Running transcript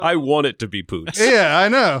I want it to be Poots. Yeah, I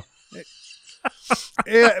know.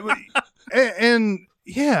 Yeah, and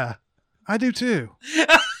yeah, I do too.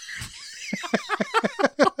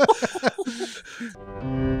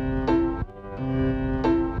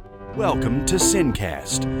 Welcome to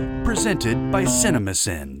Sincast, presented by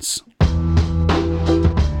CinemaSins.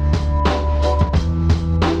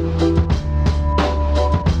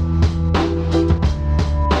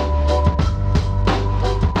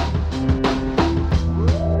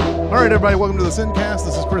 All right, everybody, welcome to the Sincast.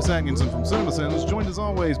 This is Chris Atkinson from CinemaSins, joined as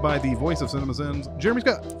always by the voice of CinemaSins, Jeremy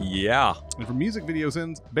Scott. Yeah. And from Music Video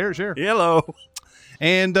Sins, Barrett Sher. Hello.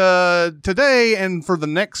 And today and for the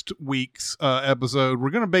next week's episode, we're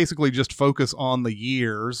going to basically just focus on the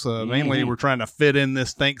years. Mainly, we're trying to fit in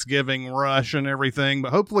this Thanksgiving rush and everything,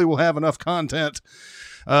 but hopefully we'll have enough content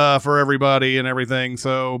for everybody and everything.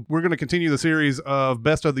 So we're going to continue the series of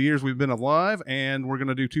Best of the Years We've Been Alive, and we're going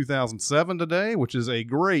to do 2007 today, which is a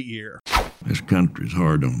great year. This country's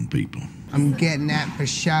hard on people. I'm getting that for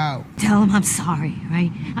show. Tell him I'm sorry, right?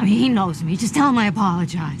 I mean, he knows me. Just tell him I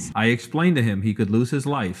apologize. I explained to him he could lose his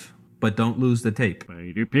life, but don't lose the tape.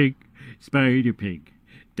 Spider Pig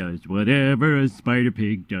does whatever a Spider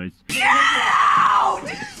Pig does. Get out!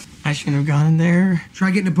 I shouldn't have gone in there. Try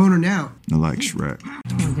getting a boner now. I like Shrek. I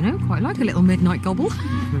don't know, quite like a little midnight gobble.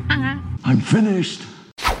 I'm finished.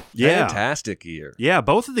 Yeah. Fantastic year. Yeah,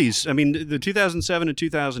 both of these. I mean, the 2007 and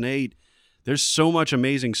 2008, there's so much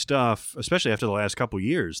amazing stuff, especially after the last couple of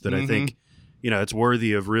years, that I think, it's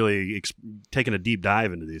worthy of really taking a deep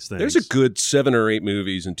dive into these things. There's a good 7 or 8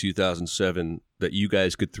 movies in 2007 that you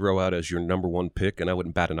guys could throw out as your number one pick, and I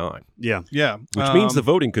wouldn't bat an eye. Yeah. Yeah. Which means the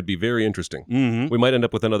voting could be very interesting. Mm-hmm. We might end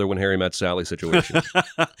up with another When Harry Met Sally situation.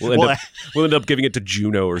 We'll end up giving it to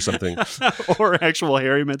Juno or something. Or actual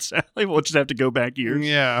Harry Met Sally. We'll just have to go back years.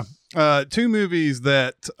 Yeah. 2 movies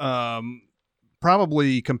that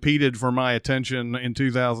probably competed for my attention in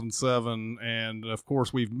 2007, and of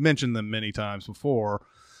course we've mentioned them many times before,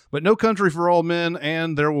 but No Country for Old Men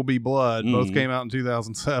and There Will Be Blood both came out in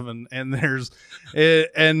 2007, and they're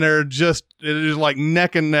just like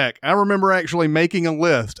neck and neck. I remember actually making a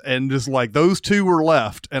list, and just like those 2 were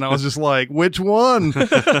left, and I was just like, which one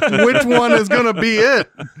is gonna be it?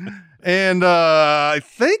 And I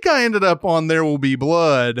think I ended up on There Will Be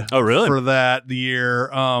Blood. Oh, really? For that year.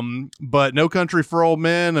 But No Country for Old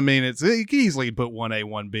Men, I mean, you can easily put 1A,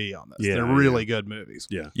 1B on this. Yeah, They're really good movies.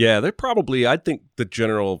 Yeah. Yeah, they're probably, I think the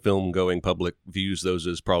general film-going public views those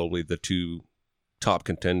as probably the 2 top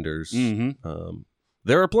contenders. Mm-hmm.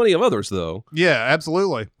 There are plenty of others, though. Yeah,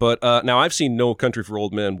 absolutely. But now I've seen No Country for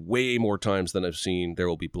Old Men way more times than I've seen There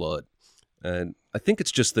Will Be Blood. And I think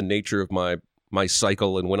it's just the nature of my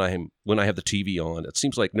cycle, and when I have the TV on, it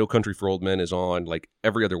seems like No Country for Old Men is on like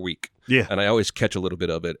every other week. Yeah. And I always catch a little bit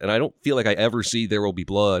of it. And I don't feel like I ever see There Will Be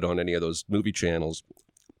Blood on any of those movie channels,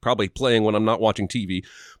 probably playing when I'm not watching TV.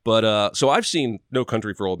 But so I've seen No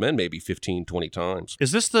Country for Old Men maybe 15, 20 times.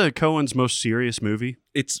 Is this the Coens' most serious movie?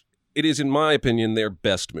 It is, in my opinion, their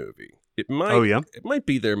best movie. It might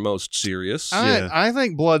be their most serious. I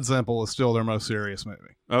think Blood Simple is still their most serious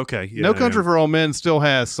movie. Okay. Yeah, No Country for Old Men still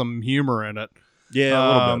has some humor in it. Yeah,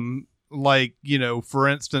 a little bit. Like, for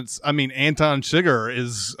instance, I mean, Anton Chigurh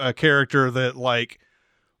is a character that, like,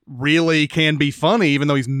 really can be funny, even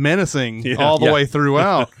though he's menacing all the way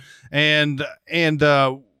throughout. and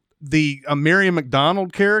the Miriam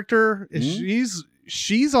McDonald character,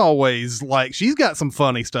 she's always, like, she's got some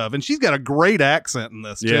funny stuff, and she's got a great accent in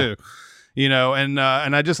this, too. And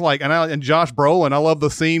I just like, and Josh Brolin, I love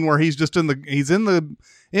the scene where he's just in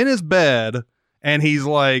his bed, and he's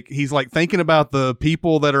like thinking about the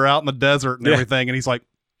people that are out in the desert and everything, and he's like,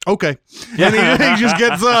 okay, and he just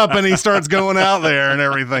gets up and he starts going out there and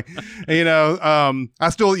everything. I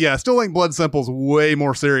still think Blood Simple's way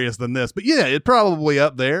more serious than this, but yeah, it's probably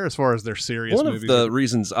up there as far as their serious movies. One of the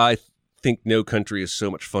reasons I think No Country is so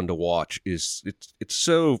much fun to watch is it's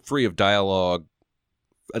so free of dialogue,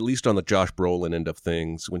 at least on the Josh Brolin end of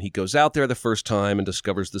things, when he goes out there the first time and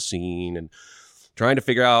discovers the scene and trying to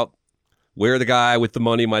figure out where the guy with the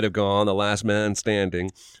money might have gone, the last man standing.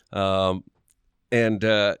 And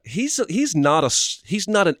he's not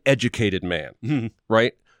an educated man,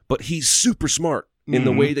 right? But he's super smart in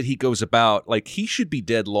the way that he goes about. Like, he should be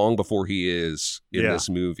dead long before he is in this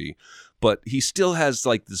movie. But he still has,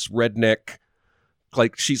 like, this redneck,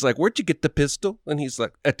 like, she's like, where'd you get the pistol? And he's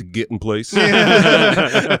like, at the getting place. And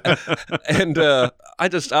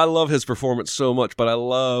I love his performance so much, but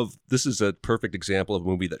this is a perfect example of a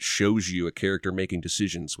movie that shows you a character making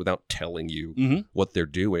decisions without telling you what they're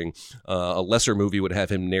doing. A lesser movie would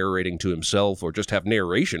have him narrating to himself or just have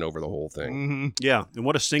narration over the whole thing. Yeah, and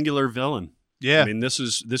what a singular villain. Yeah. I mean, this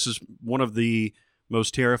is one of the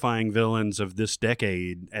most terrifying villains of this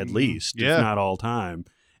decade, at least, if not all time.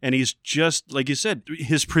 And he's just, like you said,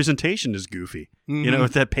 his presentation is goofy. You know,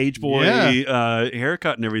 with that page boy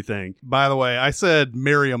haircut and everything. By the way, I said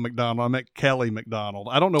Miriam McDonald. I meant Kelly McDonald.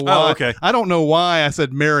 I don't know why. Oh, okay. I don't know why I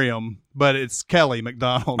said Miriam, but it's Kelly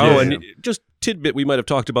McDonald. Oh, and just tidbit we might have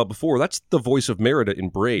talked about before. That's the voice of Merida in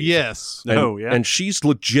Brave. Yes. And, and she's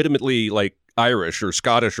legitimately like Irish or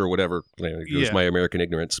Scottish or whatever. Here's my American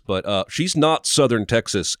ignorance, but she's not Southern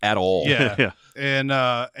Texas at all. Yeah.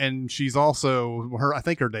 And she's also I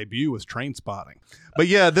think her debut was Trainspotting. But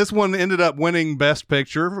yeah, this one ended up winning Best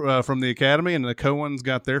Picture from the Academy, and the Coens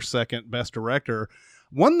got their second Best Director.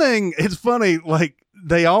 One thing, it's funny, like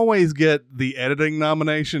they always get the editing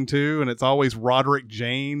nomination too, and it's always Roderick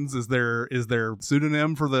Jaynes is their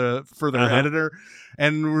pseudonym for their editor.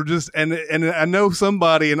 And we're just and I know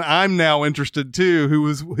somebody, and I'm now interested too,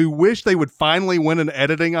 who wished they would finally win an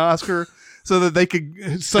editing Oscar so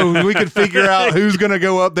that we could figure out who's going to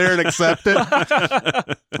go up there and accept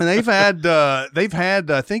it. And they've had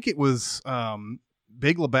I think it was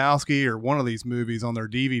Big Lebowski or one of these movies on their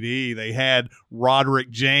DVD. They had Roderick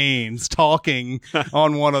Jaynes talking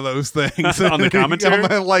on one of those things on the commentary,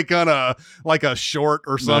 like a short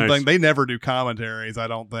or something. Nice. They never do commentaries, I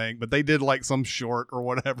don't think, but they did like some short or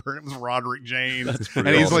whatever. It was Roderick Jaynes, and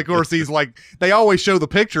he's awesome. like, of course, he's like, they always show the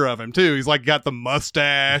picture of him too. He's like got the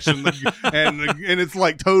mustache and and it's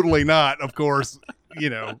like totally not, of course. You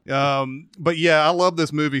know, but yeah, I love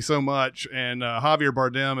this movie so much, and Javier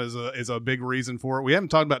Bardem is a big reason for it. We haven't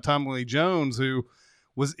talked about Tommy Lee Jones,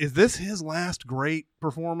 is this his last great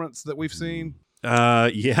performance that we've seen?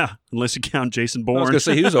 Yeah, unless you count Jason Bourne. I was gonna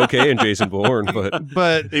say he was okay in Jason Bourne,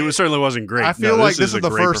 but he certainly wasn't great. I feel like this is a the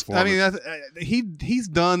great first. I performance. mean, he's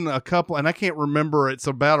done a couple, and I can't remember. It's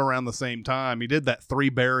about around the same time he did that Three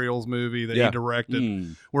Burials movie that he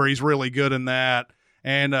directed, where he's really good in that,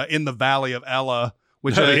 and in the Valley of Ella.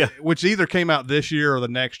 Which either came out this year or the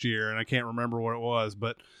next year, and I can't remember what it was.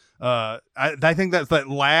 But I think that's that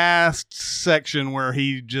last section where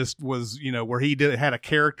he just was, where he had a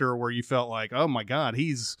character where you felt like, oh my God,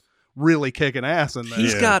 he's really kicking ass in there.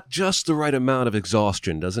 He's got just the right amount of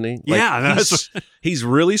exhaustion, doesn't he? He's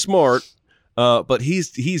really smart, but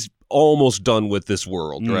he's almost done with this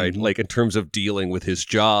world, right? Like in terms of dealing with his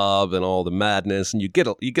job and all the madness, and you get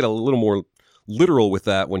a little more literal with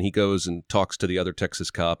that when he goes and talks to the other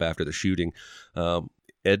Texas cop after the shooting.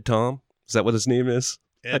 Ed Tom, is that what his name is?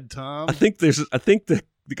 Ed Tom. I think the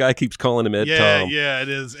guy keeps calling him Ed Tom. Yeah, it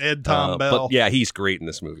is Ed Tom Bell. But yeah, he's great in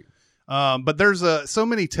this movie. But there's so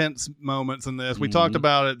many tense moments in this. We talked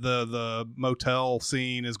about it. The motel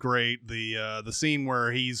scene is great. The scene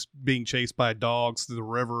where he's being chased by dogs through the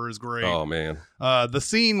river is great. Oh man. The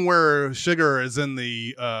scene where Sugar is in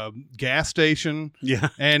the gas station,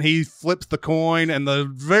 and he flips the coin, and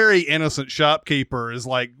the very innocent shopkeeper is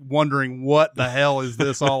like wondering what the hell is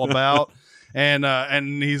this all about.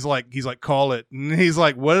 And he's like, call it. And he's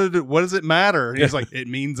like, what does it matter? And he's like, it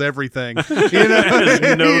means everything.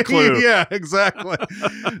 No clue. Yeah, exactly.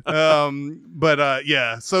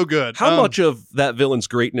 Yeah, so good. How much of that villain's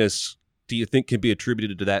greatness do you think can be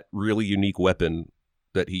attributed to that really unique weapon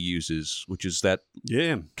that he uses, which is that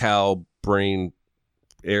cow brain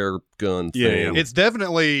air gun thing? It's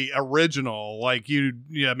definitely original. Like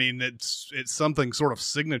I mean, it's something sort of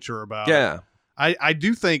signature about it. I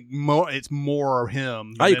do think it's more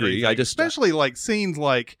him. I agree. Anything. Especially like scenes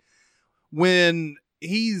like when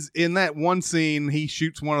he's in that one scene, he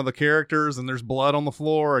shoots one of the characters and there's blood on the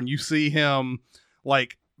floor, and you see him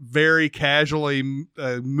like very casually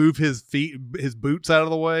move his boots out of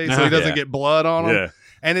the way so he doesn't get blood on him.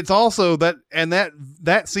 And it's also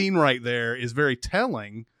that scene right there is very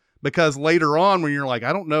telling, because later on when you're like,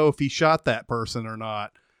 I don't know if he shot that person or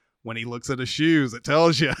not, when he looks at his shoes, it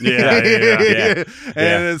tells you. And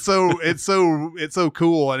it's so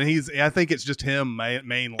cool. And I think it's just him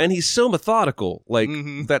mainly. And he's so methodical. Like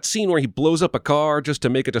that scene where he blows up a car just to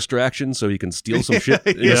make a distraction so he can steal some shit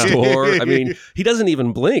in the store. I mean, he doesn't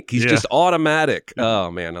even blink. He's just automatic.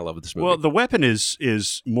 Oh man, I love this movie. Well, the weapon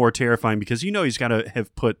is more terrifying because he's got to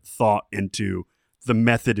have put thought into the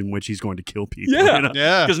method in which he's going to kill people.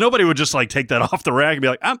 Because nobody would just like take that off the rack and be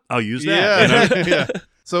like, I'll use that.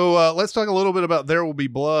 So let's talk a little bit about There Will Be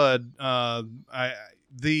Blood.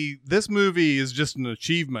 This movie is just an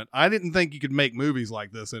achievement. I didn't think you could make movies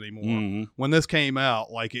like this anymore. When this came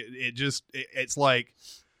out, like it's like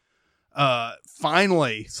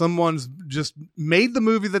finally someone's just made the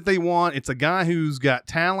movie that they want. It's a guy who's got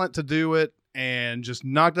talent to do it and just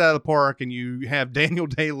knocked it out of the park. And you have Daniel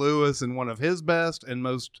Day-Lewis in one of his best and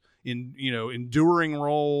most enduring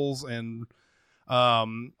roles, and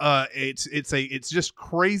It's just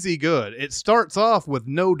crazy good. It starts off with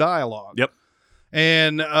no dialogue. Yep.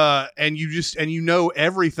 And you know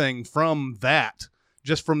everything from that,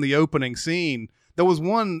 just from the opening scene. There was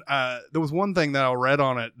one thing that I read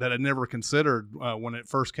on it that I never considered when it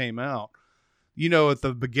first came out. You know, at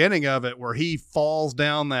the beginning of it, where he falls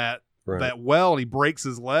down that well, and he breaks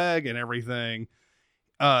his leg and everything.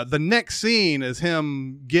 The next scene is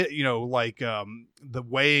him the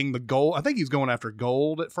weighing the gold. I think he's going after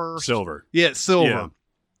gold at first. Silver. Yeah, it's silver.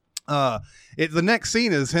 Yeah. The next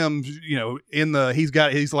scene is him,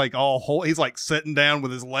 he's like all whole, he's like sitting down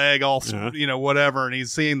with his leg all, whatever. And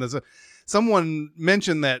he's seeing this. Someone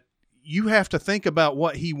mentioned that you have to think about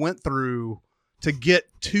what he went through to get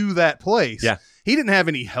to that place. Yeah. He didn't have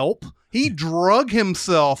any help. He drug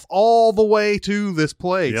himself all the way to this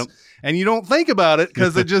place. Yep. And you don't think about it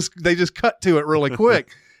because they just cut to it really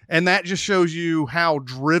quick. And that just shows you how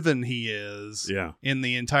driven he is in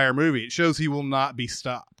the entire movie. It shows he will not be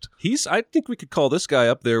stopped. I think we could call this guy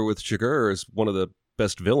up there with Chigurh as one of the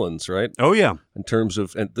best villains, right? Oh, yeah. In terms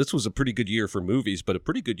of, and this was a pretty good year for movies, but a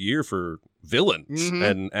pretty good year for villains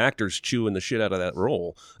and actors chewing the shit out of that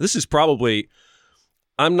role. This is probably,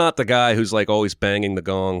 I'm not the guy who's like always banging the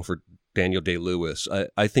gong for Daniel Day-Lewis.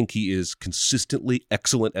 I think he is consistently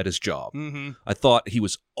excellent at his job. I thought he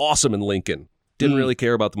was awesome in Lincoln. Didn't really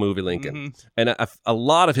care about the movie Lincoln. And a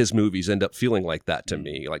lot of his movies end up feeling like that to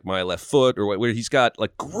me, like My Left Foot, or where he's got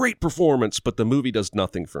like great performance, but the movie does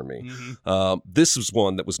nothing for me. This was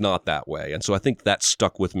one that was not that way. And so I think that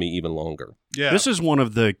stuck with me even longer. Yeah. This is one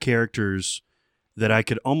of the characters that I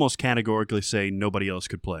could almost categorically say nobody else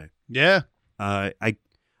could play. Yeah.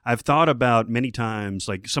 I've thought about many times,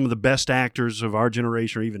 like some of the best actors of our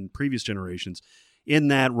generation or even previous generations in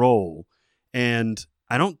that role. And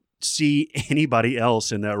I don't see anybody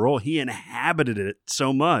else in that role. He inhabited it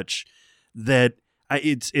so much that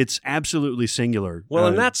it's absolutely singular. Well,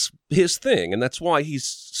 and that's his thing, and that's why he's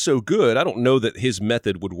so good. I don't know that his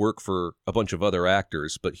method would work for a bunch of other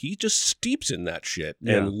actors, but he just steeps in that shit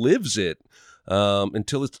and lives it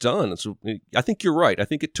until it's done. And so I think you're right. I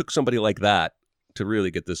think it took somebody like that to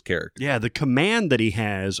really get this character. Yeah, the command that he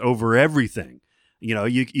has over everything. You know,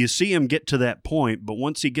 you see him get to that point, but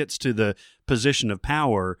once he gets to the position of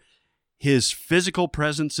power, his physical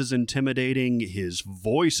presence is intimidating. His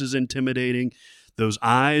voice is intimidating. Those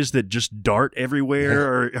eyes that just dart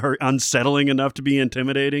everywhere are unsettling enough to be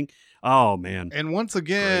intimidating. Oh, man. And once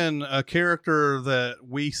again, a character that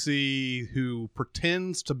we see who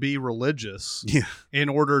pretends to be religious in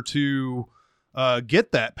order to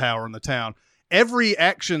get that power in the town. Every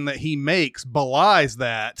action that he makes belies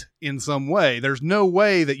that in some way. There's no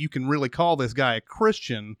way that you can really call this guy a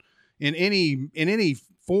Christian in any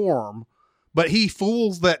form, but he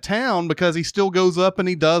fools that town because he still goes up and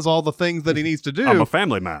he does all the things that he needs to do. I'm a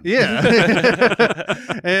family man. Yeah.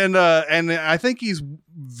 And I think he's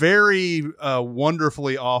very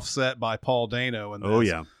wonderfully offset by Paul Dano in this. Oh,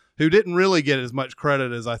 yeah. Who didn't really get as much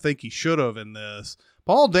credit as I think he should have in this.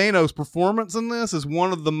 Paul Dano's performance in this is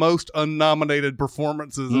one of the most unnominated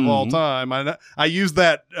performances of all time. I used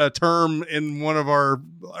that term in one of our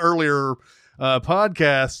earlier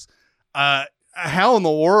podcasts. How in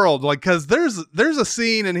the world? Like, because there's a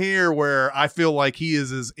scene in here where I feel like he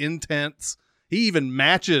is as intense. He even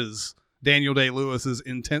matches Daniel Day-Lewis's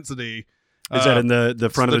intensity. Is that in the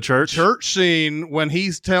front of the church? Church scene when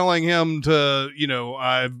he's telling him to,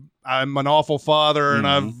 I'm an awful father and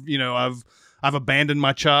I've abandoned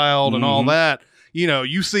my child and all that. You know,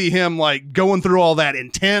 you see him like going through all that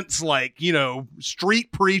intense, like,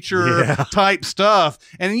 street preacher type stuff.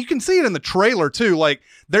 And you can see it in the trailer too. Like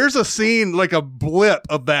there's a scene, like a blip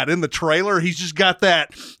of that in the trailer. He's just got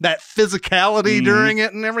that physicality during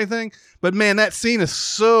it and everything. But man, that scene is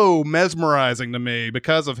so mesmerizing to me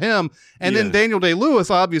because of him. And then Daniel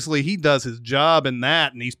Day-Lewis, obviously, he does his job in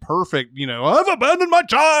that, and he's perfect. I've abandoned my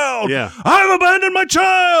child. Yeah, I've abandoned my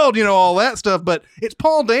child. All that stuff. But it's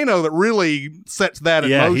Paul Dano that really sets that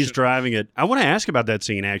in motion. Yeah, he's driving it. I want to ask about that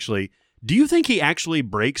scene, actually. Do you think he actually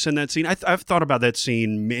breaks in that scene? I've thought about that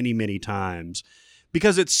scene many, many times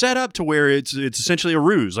because it's set up to where it's essentially a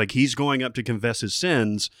ruse. Like he's going up to confess his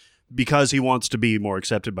sins because he wants to be more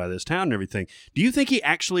accepted by this town and everything. Do you think he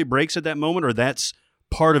actually breaks at that moment, or that's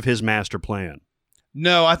part of his master plan?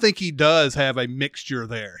 No, I think he does have a mixture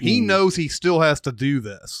there. He knows he still has to do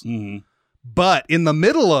this. But in the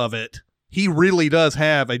middle of it, he really does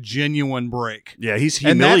have a genuine break. Yeah, he's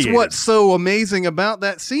humiliated. And that's what's so amazing about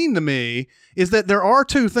that scene to me, is that there are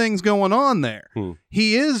two things going on there.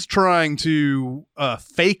 He is trying to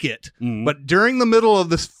fake it, but during the middle of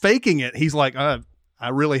this faking it, he's like, I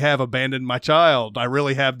really have abandoned my child. I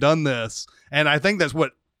really have done this. And I think that's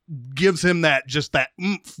what gives him that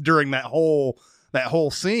oomph during that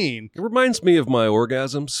whole scene. It reminds me of my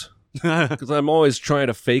orgasms. Because I'm always trying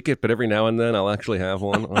to fake it, but every now and then I'll actually have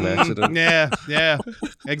one on accident. Yeah,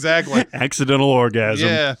 exactly. Accidental orgasm.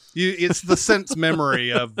 Yeah, it's the sense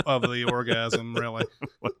memory of the orgasm, really.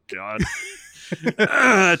 Oh, God.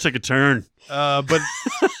 That took a turn. But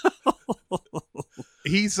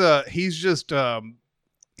he's just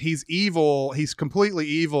he's evil. He's completely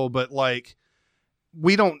evil, but like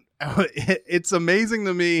we don't. It's amazing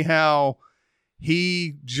to me how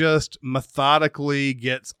he just methodically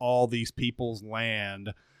gets all these people's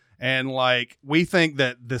land. And like, we think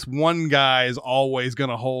that this one guy is always going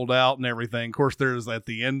to hold out and everything. Of course, there's at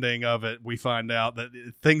the ending of it, we find out that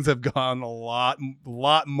things have gone a lot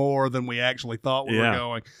more than we actually thought we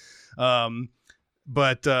were going.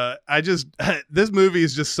 But this movie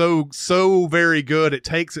is just so very good. It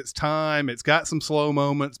takes its time. It's got some slow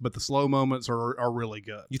moments, but the slow moments are really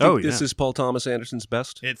good. You think this is Paul Thomas Anderson's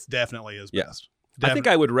best? It's definitely his best. I think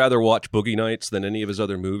I would rather watch Boogie Nights than any of his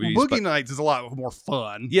other movies. Well, Boogie Nights is a lot more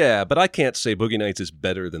fun. Yeah, but I can't say Boogie Nights is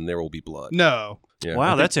better than There Will Be Blood. No. Yeah,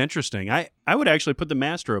 wow, that's interesting. I would actually put The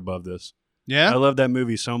Master above this. Yeah, I love that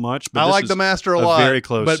movie so much. But I like The Master a lot. Very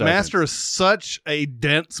close, but second. Master is such a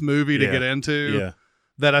dense movie to get into. Yeah.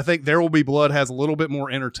 That I think There Will Be Blood has a little bit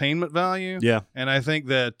more entertainment value. Yeah. And I think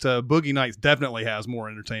that Boogie Nights definitely has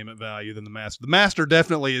more entertainment value than The Master. The Master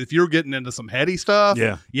definitely, if you're getting into some heady stuff,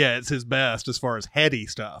 yeah, it's his best as far as heady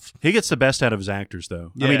stuff. He gets the best out of his actors,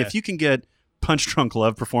 though. Yeah. I mean, if you can get Punch Drunk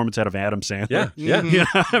Love performance out of Adam Sandler. Yeah.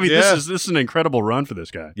 I mean, this is an incredible run for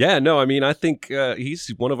this guy. Yeah, no, I mean, I think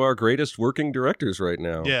he's one of our greatest working directors right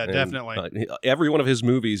now. Yeah, and, definitely. Every one of his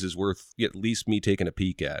movies is worth at least me taking a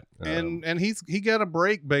peek at. And he got a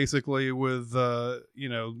break basically with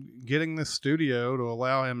getting this studio to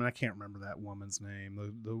allow him, and I can't remember that woman's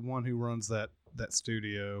name, the one who runs that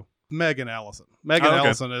studio. Megan Ellison.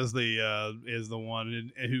 Ellison is the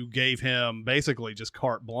one who gave him basically just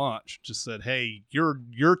carte blanche. Just said, "Hey,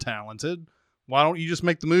 you're talented. Why don't you just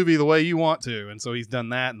make the movie the way you want to?" And so he's done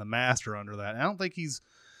that, and The Master under that. And I don't think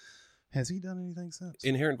has he done anything since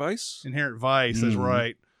Inherent Vice. Inherent Vice is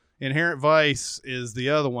right. Inherent Vice is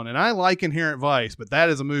the other one, and I like Inherent Vice, but that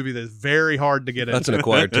is a movie that's very hard to get into. That's an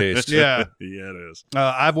acquired taste. Yeah, it is.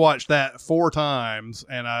 I've watched that 4 times,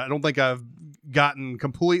 and I don't think I've gotten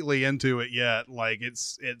completely into it yet. Like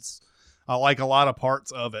it's I like a lot of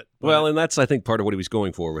parts of it. Well, and that's I think part of what he was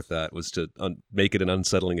going for with that was to make it an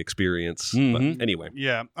unsettling experience. Mm-hmm. But anyway,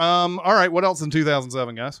 yeah. All right. What else in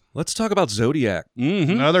 2007, guys? Let's talk about Zodiac.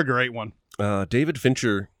 Mm-hmm. Another great one. David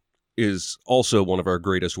Fincher is also one of our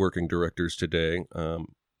greatest working directors today,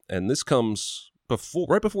 and this comes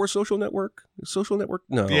right before Social Network. Social Network?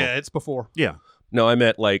 No. Yeah, it's before. Yeah. No, I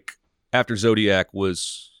meant like after Zodiac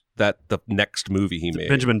was. That the next movie he made.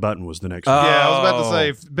 Benjamin Button was the next one. one. Yeah, I was about to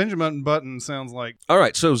say Benjamin Button sounds like. All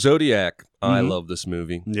right, so Zodiac. I love this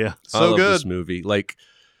movie. Yeah, so I love good. This movie, like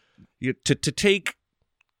to take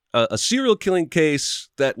a serial killing case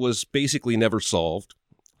that was basically never solved,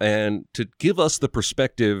 and to give us the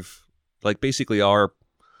perspective, like basically our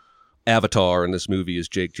avatar in this movie is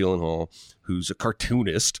Jake Gyllenhaal, who's a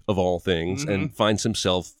cartoonist of all things, and finds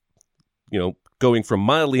himself, going from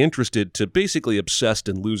mildly interested to basically obsessed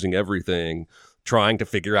and losing everything, trying to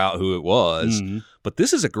figure out who it was. But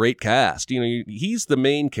this is a great cast. He's the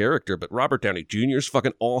main character, but Robert Downey Jr. is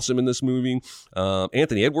fucking awesome in this movie.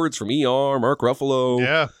 Anthony Edwards from ER, Mark Ruffalo.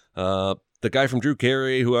 Yeah. The guy from Drew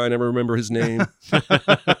Carey, who I never remember his name.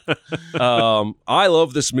 I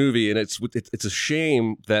love this movie, and it's a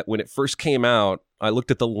shame that when it first came out, I looked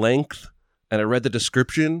at the length and I read the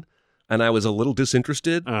description, and I was a little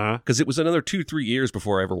disinterested because it was another 2-3 years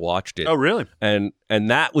before I ever watched it. Oh, really? And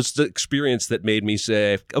that was the experience that made me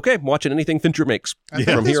say, okay, I'm watching anything Fincher makes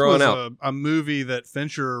from here on out. A movie that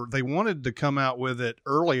Fincher, they wanted to come out with it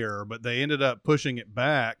earlier, but they ended up pushing it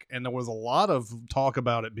back. And there was a lot of talk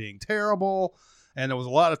about it being terrible. And there was a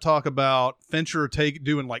lot of talk about Fincher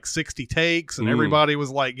doing like 60 takes, and everybody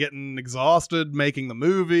was like getting exhausted making the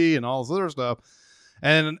movie and all this other stuff.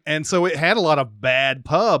 And so it had a lot of bad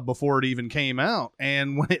pub before it even came out.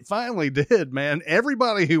 And when it finally did, man,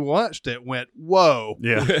 everybody who watched it went, whoa.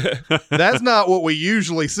 Yeah. That's not what we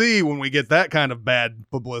usually see when we get that kind of bad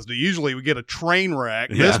publicity. Usually we get a train wreck.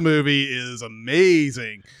 Yeah. This movie is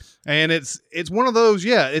amazing. And it's one of those,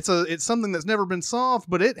 it's something that's never been solved,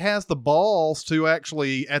 but it has the balls to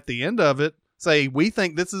actually, at the end of it, say, we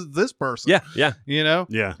think this is this person. Yeah. Yeah.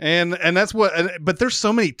 Yeah. And that's what, but there's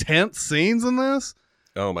so many tense scenes in this.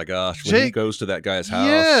 Oh my gosh! When he goes to that guy's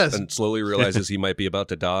house and slowly realizes he might be about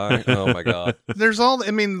to die. Oh my god! There's all.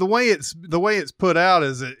 I mean, the way it's put out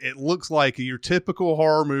is it looks like your typical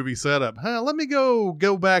horror movie setup. Let me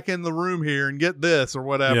go back in the room here and get this or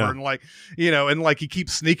whatever, and like and like he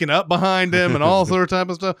keeps sneaking up behind him and all sort of type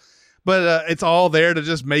of stuff. But it's all there to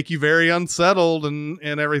just make you very unsettled and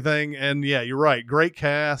everything. And yeah, you're right. Great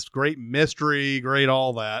cast, great mystery, great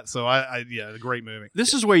all that. So a great movie.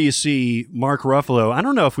 This is where you see Mark Ruffalo. I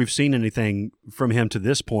don't know if we've seen anything from him to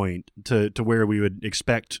this point to where we would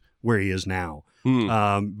expect where he is now.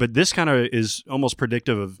 But this kind of is almost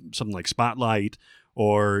predictive of something like Spotlight,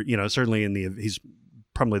 or certainly he's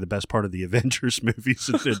probably the best part of the Avengers movies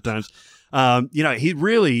at times. He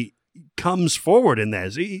really comes forward in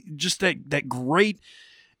this. Just that great.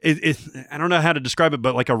 I don't know how to describe it,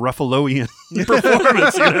 but like a Ruffaloian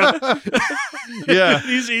performance. Yeah,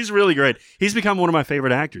 he's really great. He's become one of my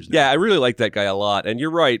favorite actors now. Yeah, I really like that guy a lot. And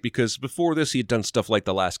you're right, because before this, he had done stuff like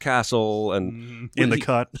The Last Castle and In the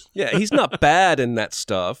Cut. Yeah, he's not bad in that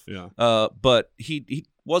stuff. Yeah, but he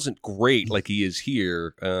wasn't great like he is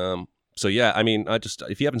here. So yeah, I mean,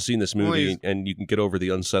 if you haven't seen this movie and you can get over the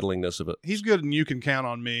unsettlingness of it, he's good, and You Can Count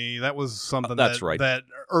on Me. That was something that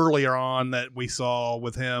earlier on that we saw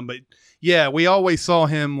with him. But yeah, we always saw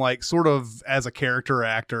him like sort of as a character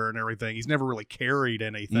actor and everything. He's never really carried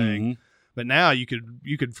anything. Mm-hmm. But now you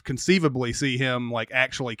could conceivably see him like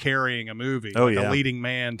actually carrying a movie, a leading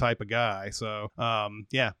man type of guy. So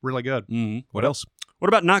really good. Mm-hmm. What else? What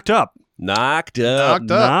about Knocked Up? Knocked Up. We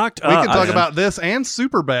can talk about this and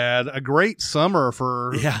Superbad, a great summer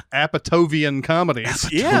for Apatovian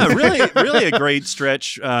comedies. Yeah, really a great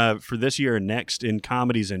stretch for this year and next in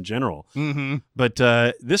comedies in general. Mm-hmm. But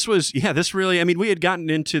this really, I mean, we had gotten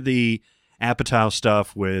into the Apatow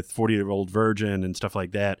stuff with 40-Year-Old Virgin and stuff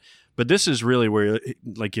like that. But this is really where,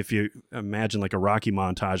 like, if you imagine like a Rocky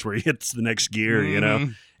montage where he hits the next gear,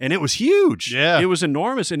 and it was huge. Yeah. It was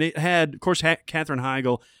enormous. And it had, of course, Katherine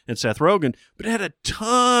Heigl and Seth Rogen, but it had a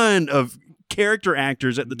ton of character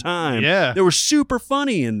actors at the time. Yeah. They were super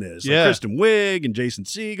funny in this. Like Kristen Wiig and Jason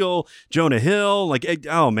Segel, Jonah Hill. Like,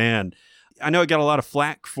 oh, man. I know it got a lot of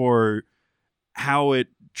flack for how it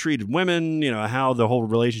treated women, how the whole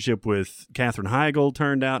relationship with Katherine Heigl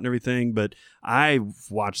turned out and everything, but I've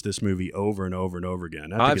watched this movie over and over and over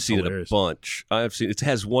again. I've seen it a bunch. It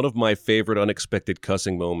has one of my favorite unexpected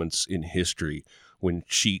cussing moments in history when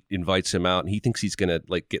she invites him out and he thinks he's gonna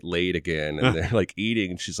like get laid again, and they're like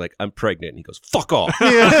eating and she's like, "I'm pregnant," and he goes, "Fuck off."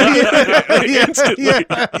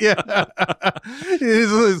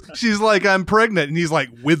 She's like, "I'm pregnant," and he's like,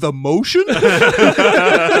 "With emotion?"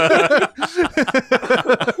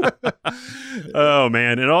 Oh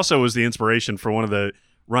man. It also was the inspiration for one of the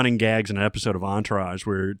running gags in an episode of Entourage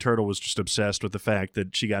where Turtle was just obsessed with the fact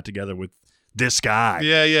that she got together with this guy.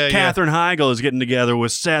 Katherine Heigl is getting together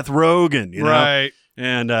with Seth Rogen, right?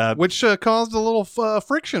 And which caused a little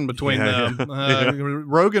friction between them.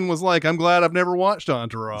 Rogen was like, "I'm glad I've never watched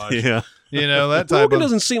Entourage." Yeah. That type Rogen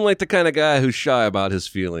doesn't seem like the kind of guy who's shy about his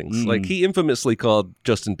feelings. Mm. Like, he infamously called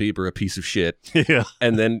Justin Bieber a piece of shit. Yeah.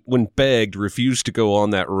 And then when begged, refused to go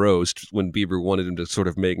on that roast when Bieber wanted him to sort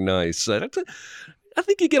of make nice. I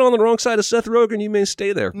think you get on the wrong side of Seth Rogen, you may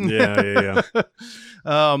stay there. Yeah.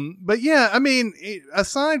 But yeah, I mean,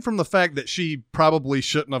 aside from the fact that she probably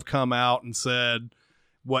shouldn't have come out and said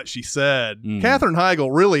what she said, Katherine Heigl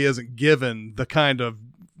really isn't given the kind of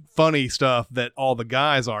funny stuff that all the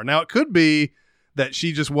guys are. Now, it could be that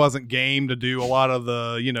she just wasn't game to do a lot of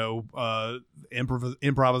the,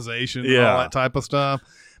 improvisation and all that type of stuff.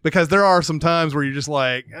 Because there are some times where you're just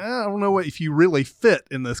like, I don't know if you really fit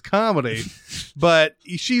in this comedy. But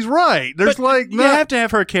she's right. There's you have to have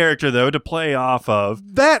her character, though, to play off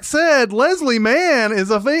of. That said, Leslie Mann is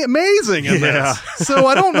amazing in this. So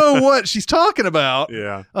I don't know what she's talking about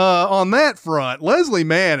on that front. Leslie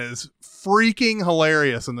Mann is freaking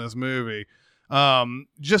hilarious in this movie.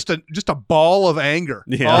 Just a ball of anger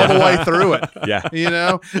all the way through it.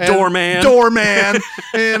 Doorman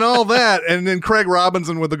and all that. And then Craig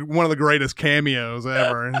Robinson with one of the greatest cameos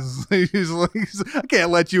ever. He's like, "I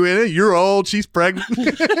can't let you in. You're old. She's pregnant."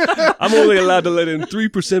 I'm only allowed to let in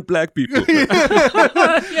 3% black people.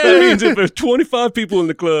 That means if there's 25 people in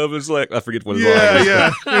the club, it's like, I forget what his line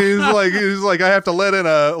is. He's like, I have to let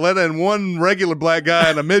in one regular black guy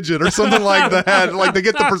and a midget or something like that, like to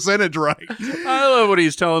get the percentage right. I love what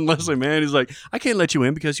he's telling Leslie Mann. He's like, "I can't let you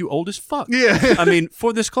in because you old as fuck." Yeah. I mean,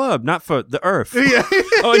 for this club, not for the earth. Yeah.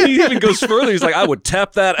 Oh, and he even goes further. He's like, "I would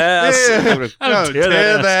tap that ass. I would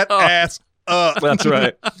tear that ass up." That's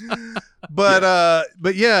right.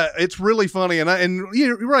 But yeah, it's really funny, and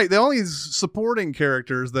you're right. All these supporting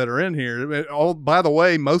characters that are in here, all by the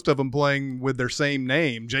way, most of them playing with their same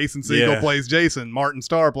name. Jason Segel plays Jason. Martin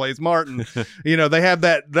Starr plays Martin. They have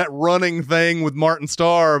that running thing with Martin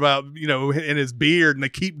Starr about in his beard, and they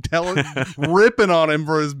keep ripping on him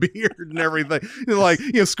for his beard and everything. Like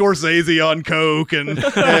Scorsese on coke and big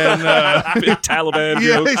Taliban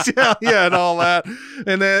jokes. Yeah, and all that.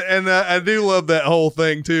 And I do love that whole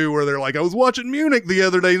thing too, where they're like, I was watching Munich the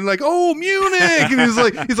other day, and like, oh, Munich, and he's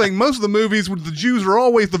like, most of the movies with the Jews are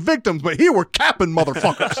always the victims, but here we're capping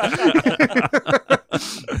motherfuckers.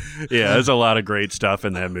 Yeah, there's a lot of great stuff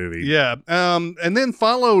in that movie. Yeah, and then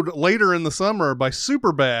followed later in the summer by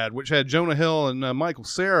Superbad, which had Jonah Hill and Michael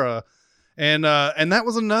Cera. And that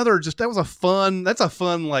was a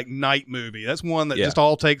fun like night movie. That's one that just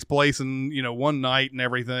all takes place in one night and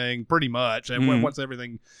everything, pretty much. And once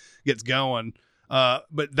everything gets going,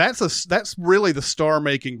 but that's really the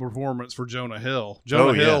star-making performance for Jonah Hill.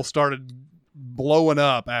 Jonah Hill started blowing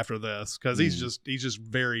up after this because he's just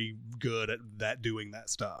very good at doing that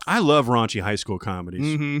stuff. I love raunchy high school comedies.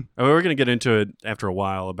 Mm-hmm. We're going to get into it after a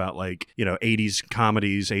while about 80s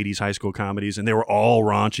comedies, 80s high school comedies, and they were all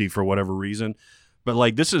raunchy for whatever reason.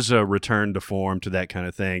 But this is a return to form to that kind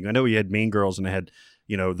of thing. I know we had Mean Girls and they had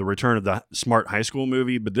the return of the smart high school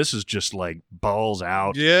movie, but this is just balls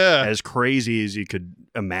out, as crazy as you could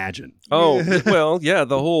imagine. Oh, well, yeah,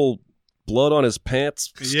 the whole blood on his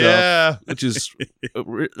pants stuff, which is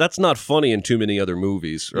that's not funny in too many other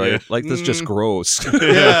movies, right? That's just gross.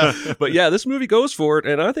 But yeah, this movie goes for it,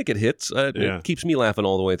 and I think it hits. It keeps me laughing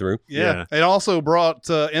all the way through. It also brought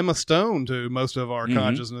Emma Stone to most of our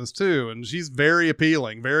consciousness too, and she's very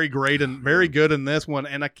appealing, very great, and very good in this one.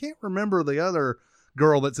 And I can't remember the other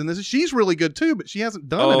girl that's in this. She's really good too, but she hasn't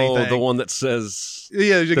done anything. Oh, the one that says,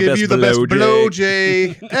 she'll give you the best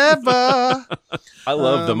blowjay ever. I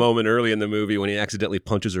love the moment early in the movie when he accidentally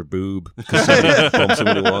punches her boob because somebody bumps him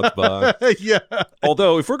when he walks by. Yeah.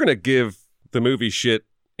 Although, if we're going to give the movie shit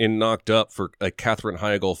in Knocked Up for a Katherine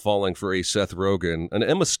Heigl falling for a Seth Rogen, an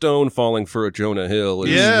Emma Stone falling for a Jonah Hill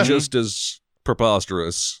is just as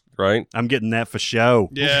preposterous, right? I'm getting that for show.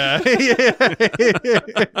 Yeah.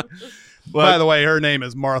 By the way, her name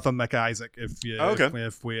is Martha McIsaac,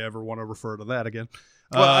 if we ever want to refer to that again.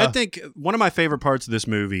 Well, I think one of my favorite parts of this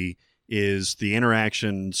movie is the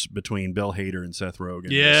interactions between Bill Hader and Seth Rogen.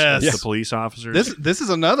 Yes. As the police officers. This is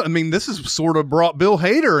another, this has sort of brought Bill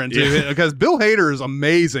Hader into it, because Bill Hader is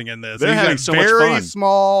amazing in this. They're having so much fun. Very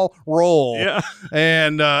small role. Yeah.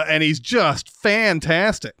 And he's just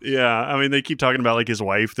fantastic. Yeah. They keep talking about his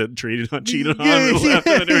wife that cheated on him and left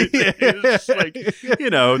him and everything. It's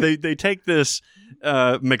just they take this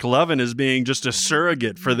McLovin as being just a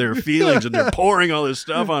surrogate for their feelings, and they're pouring all this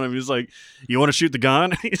stuff on him. He's like, "You want to shoot the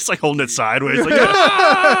gun?" He's holding it sideways,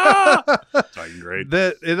 Fucking great.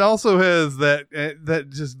 That it also has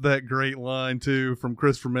that great line too from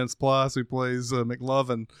Christopher Mintz-Plasse, who plays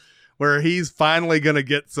McLovin, where he's finally gonna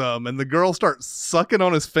get some, and the girl starts sucking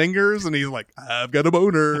on his fingers, and he's like, "I've got a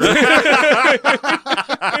boner."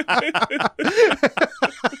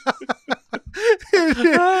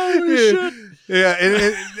 Oh, shit.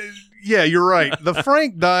 Yeah, you're right. The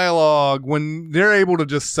frank dialogue, when they're able to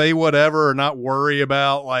just say whatever and not worry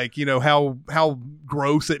about how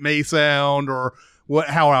gross it may sound or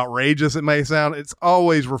how outrageous it may sound, it's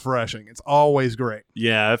always refreshing. It's always great.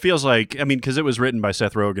 Yeah, it feels like, because it was written by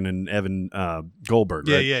Seth Rogen and Evan Goldberg,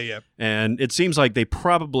 right? Yeah. And it seems like they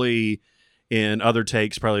probably, in other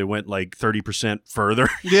takes, probably went 30% further.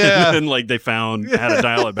 Yeah. And they found how to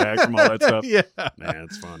dial it back from all that stuff. Yeah. Man,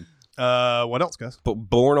 it's fun. What else, guys? But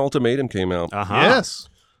Bourne Ultimatum came out. Yes.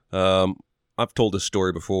 I've told this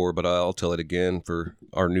story before, but I'll tell it again for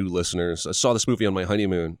our new listeners. I saw this movie on my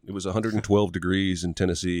honeymoon. It was 112 degrees in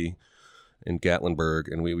Tennessee, in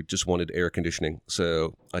Gatlinburg, and we just wanted air conditioning.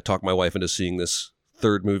 So I talked my wife into seeing this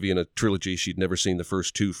third movie in a trilogy she'd never seen the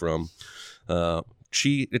first two from.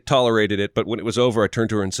 She tolerated it, but when it was over, I turned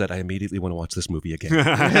to her and said, "I immediately want to watch this movie again."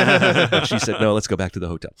 She said, "No, let's go back to the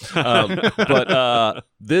hotel." But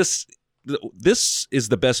this is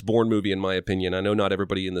the best Bourne movie in my opinion. I know not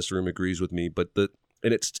everybody in this room agrees with me, but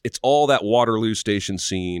it's all that Waterloo Station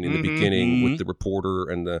scene in the beginning with the reporter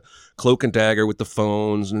and the cloak and dagger with the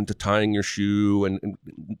phones and the tying your shoe, and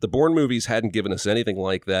the Bourne movies hadn't given us anything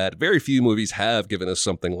like that. Very few movies have given us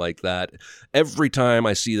something like that. Every time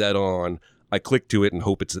I see that on, I click to it and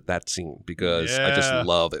hope it's at that scene because I just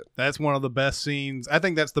love it. That's one of the best scenes. I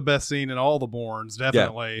think that's the best scene in all the Bournes,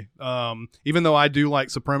 definitely. Yeah. Even though I do like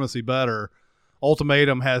Supremacy better,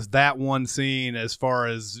 Ultimatum has that one scene as far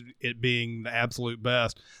as it being the absolute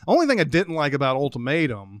best. Only thing I didn't like about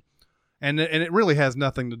Ultimatum, And it really has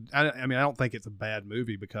nothing to. I mean, I don't think it's a bad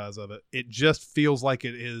movie because of it. It just feels like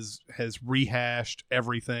has rehashed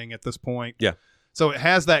everything at this point. Yeah. So it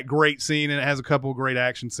has that great scene and it has a couple of great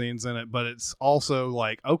action scenes in it, but it's also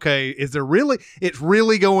like, okay, is there really? It's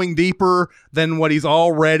really going deeper than what he's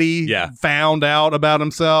already found out about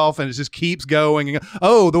himself, and it just keeps going. And,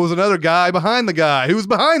 oh, there was another guy behind the guy. Who's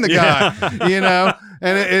behind the guy? You know.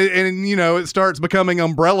 And you know, it starts becoming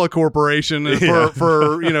Umbrella Corporation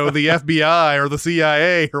for you know, the FBI or the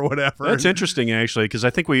CIA or whatever. That's interesting, actually, because I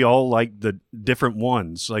think we all like the different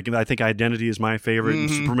ones. Like, I think Identity is my favorite, and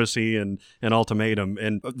Supremacy and Ultimatum.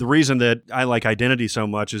 And the reason that I like Identity so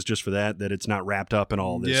much is just for that it's not wrapped up in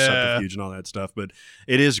all this subterfuge and all that stuff. But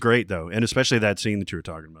it is great, though, and especially that scene that you were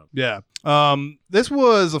talking about. Yeah. This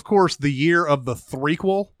was, of course, the year of the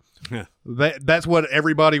threequel. Yeah. That's what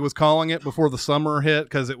everybody was calling it before the summer hit,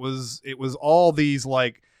 because it was all these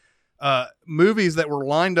like movies that were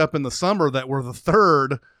lined up in the summer that were the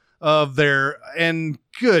third of their, and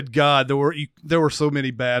good God, there were so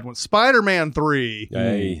many bad ones. Spider-Man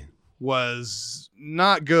 3 was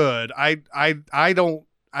not good. I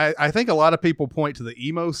think a lot of people point to the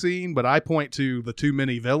emo scene, but I point to the too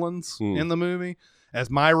many villains in the movie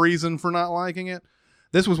as my reason for not liking it.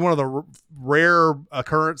 This was one of the rare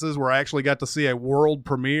occurrences where I actually got to see a world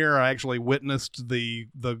premiere. I actually witnessed the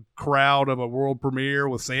crowd of a world premiere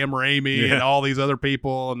with Sam Raimi and all these other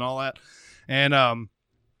people and all that. And I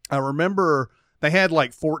remember they had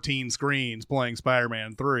like 14 screens playing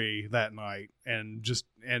Spider-Man 3 that night, and just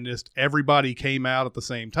everybody came out at the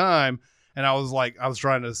same time. And I was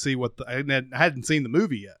trying to see I hadn't seen the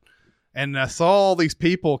movie yet, and I saw all these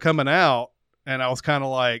people coming out, and I was kind of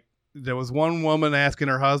like. There was one woman asking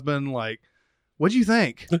her husband, like, what'd you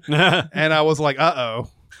think? And I was like, uh-oh,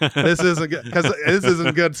 this isn't good, because this isn't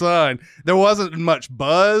a good sign. There wasn't much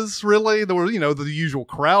buzz, really. There was, you know, the usual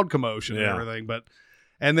crowd commotion and everything.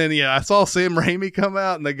 And then, I saw Sam Raimi come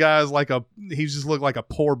out, and the guy's like he just looked like a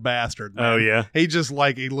poor bastard, man. Oh, yeah? He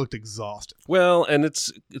looked exhausted. Well, and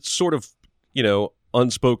it's sort of, you know,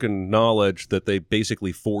 unspoken knowledge that they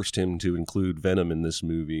basically forced him to include Venom in this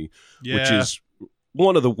movie, which is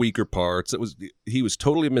one of the weaker parts. He was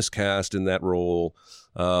totally miscast in that role.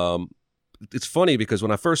 It's funny because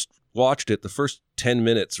when I first watched it, the first 10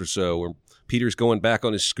 minutes or so, where Peter's going back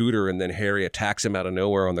on his scooter and then Harry attacks him out of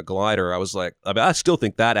nowhere on the glider, I was like, I still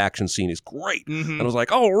think that action scene is great. And I was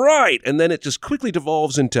like, all right. And then it just quickly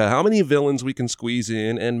devolves into how many villains we can squeeze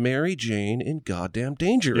in, and Mary Jane in goddamn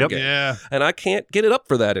danger again. Yeah. And I can't get it up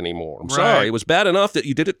for that anymore. I'm sorry. It was bad enough that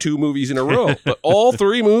you did it 2 movies in a row, but all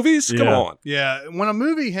 3 movies? Come on. Yeah. When a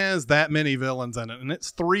movie has that many villains in it, and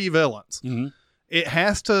it's 3 villains, it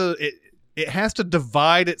has to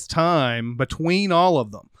divide its time between all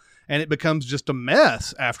of them. And it becomes just a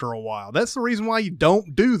mess after a while. That's the reason why you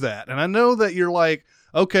don't do that. And I know that you're like,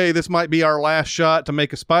 okay, this might be our last shot to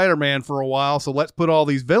make a Spider-Man for a while, so let's put all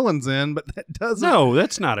these villains in, but that doesn't... No,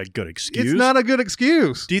 that's not a good excuse. It's not a good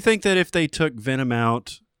excuse. Do you think that if they took Venom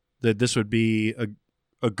out, that this would be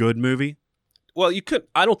a good movie? Well,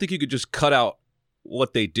 I don't think you could just cut out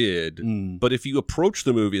what they did, but if you approach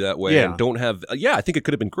the movie that way and don't have... I think it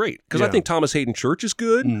could have been great, because I think Thomas Hayden Church is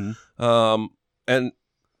good, and...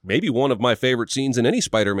 Maybe one of my favorite scenes in any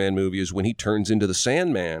Spider-Man movie is when he turns into the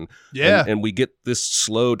Sandman. Yeah. And we get this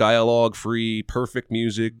slow, dialogue-free, perfect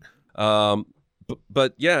music. But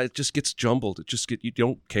it just gets jumbled. You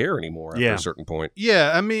don't care anymore after a certain point.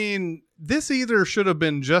 Yeah, I mean, this either should have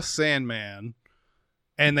been just Sandman,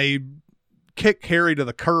 and they kick Harry to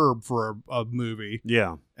the curb for a movie.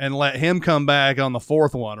 Yeah. And let him come back on the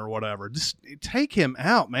 4th one or whatever. Just take him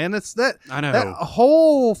out, man. It's that. I know. That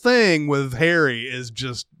whole thing with Harry is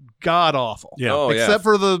just god awful. Yeah. Except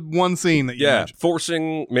for the one scene that you mentioned.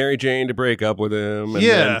 Forcing Mary Jane to break up with him, and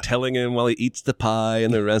then telling him while he eats the pie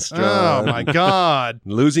in the restaurant. Oh my God.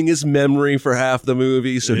 Losing his memory for half the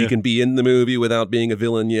movie so he can be in the movie without being a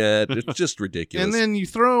villain yet. It's just ridiculous. And then you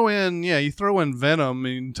throw in Venom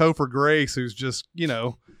and Topher Grace, who's just, you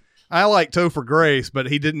know, I like Topher Grace, but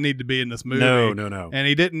he didn't need to be in this movie. No. And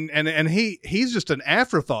he didn't, and he's just an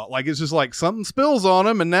afterthought. Like, it's just like something spills on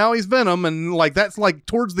him, and now he's Venom, and like that's like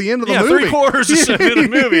towards the end of the movie. 3/4 of the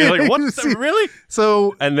movie. Like, what? Really?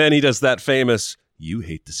 So, and then he does that famous, "You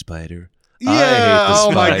hate the spider." Yeah. I hate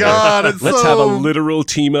the spider. My God. Let's have a literal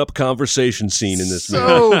team up conversation scene in this movie.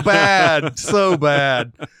 So bad. So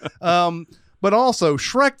bad. But also,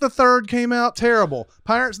 Shrek the Third came out, terrible.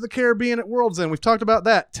 Pirates of the Caribbean at World's End, we've talked about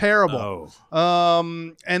that, terrible.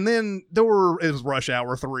 And then it was Rush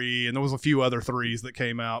Hour 3, and there was a few other 3s that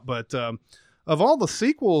came out. But of all the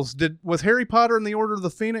sequels, was Harry Potter and the Order of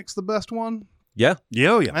the Phoenix the best one? Yeah.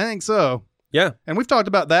 Yeah. I think so. Yeah. And we've talked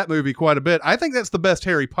about that movie quite a bit. I think that's the best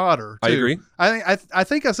Harry Potter, too. I agree. I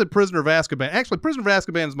think I said Prisoner of Azkaban. Actually, Prisoner of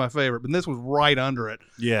Azkaban is my favorite, but this was right under it.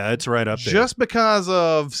 Yeah, it's right up there. Just because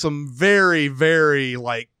of some very, very,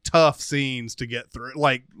 like, tough scenes to get through.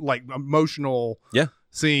 Like emotional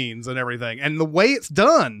scenes and everything. And the way it's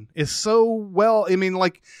done is so well. I mean,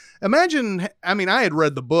 like, imagine, I had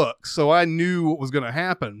read the book, so I knew what was going to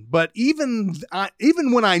happen. But even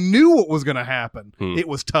when I knew what was going to happen, it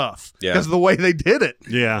was tough because of the way they did it.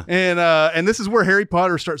 Yeah. And this is where Harry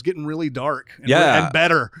Potter starts getting really dark and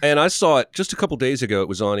better. And I saw it just a couple days ago. It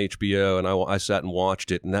was on HBO, and I sat and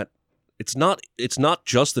watched it. And that it's not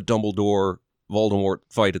just the Dumbledore Voldemort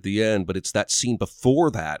fight at the end, but it's that scene before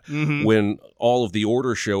that when all of the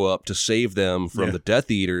Order show up to save them from the Death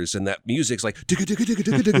Eaters, and that music's like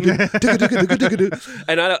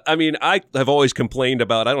and I have always complained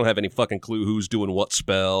about I don't have any fucking clue who's doing what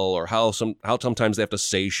spell or how sometimes they have to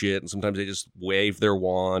say shit and sometimes they just wave their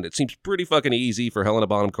wand. It seems pretty fucking easy for Helena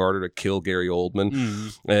Bonham Carter to kill Gary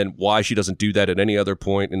Oldman, and why she doesn't do that at any other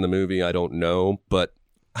point in the movie I don't know, but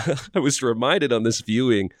I was reminded on this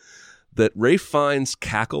viewing that Ralph Fiennes'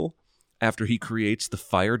 cackle after he creates the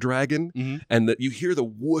fire dragon, and that you hear the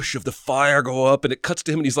whoosh of the fire go up, and it cuts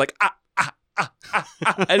to him, and he's like,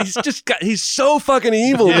 and he's so fucking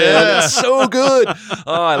evil, man. It's so good.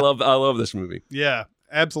 Oh, I love this movie. Yeah,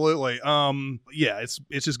 absolutely.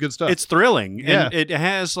 It's just good stuff. It's thrilling. And it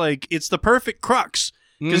has it's the perfect crux.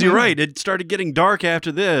 Because you're right, it started getting dark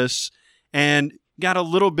after this, and got a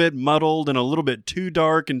little bit muddled and a little bit too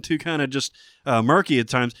dark and too kind of just murky at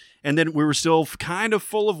times. And then we were still kind of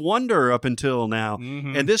full of wonder up until now.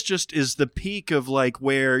 And this just is the peak of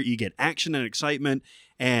where you get action and excitement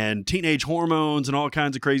and teenage hormones and all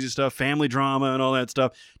kinds of crazy stuff, family drama and all that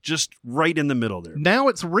stuff, just right in the middle there. Now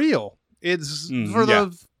it's real. It's for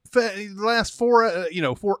the last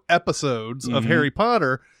four episodes of Harry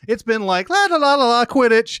Potter, it's been like la la la la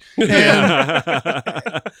Quidditch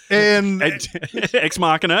and Ex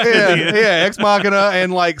Machina, Ex Machina,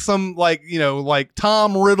 and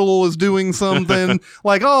Tom Riddle is doing something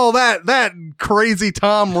that crazy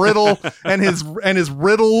Tom Riddle and his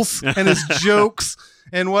riddles and his jokes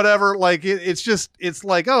and whatever. It's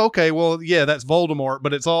like, oh, okay, well, yeah, that's Voldemort,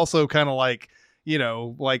 but it's also kind of like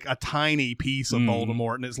a tiny piece of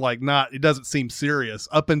Voldemort, and it's it doesn't seem serious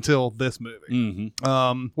up until this movie.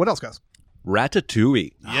 What else, guys?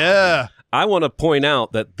 Ratatouille. Yeah. I want to point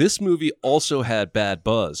out that this movie also had bad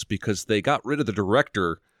buzz because they got rid of the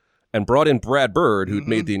director and brought in Brad Bird, who'd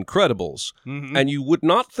made The Incredibles. And you would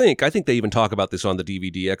not think, I think they even talk about this on the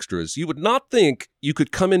DVD extras, you would not think you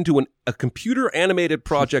could come into a computer animated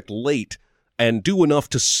project late and do enough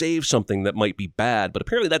to save something that might be bad. But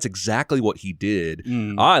apparently that's exactly what he did.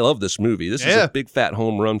 I love this movie. This is a big fat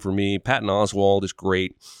home run for me. Patton Oswalt is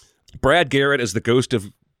great. Brad Garrett as the ghost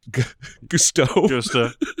of Gusteau.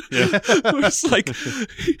 Yeah. It's like,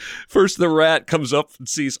 first the rat comes up and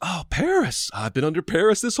sees, oh, Paris. I've been under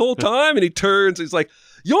Paris this whole time. And he turns, he's like,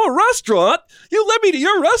 your restaurant? You led me to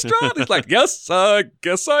your restaurant? He's like, yes, I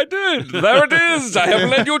guess I did. There it is. I have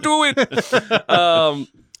led you to it.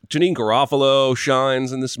 Janine Garofalo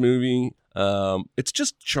shines in this movie. It's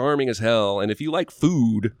just charming as hell. And if you like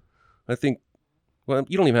food, I think, well,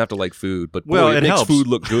 you don't even have to like food, but boy, it makes helps. Food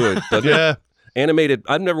look good. Yeah. Animated.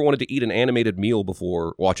 I've never wanted to eat an animated meal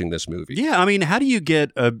before watching this movie. Yeah, how do you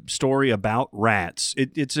get a story about rats?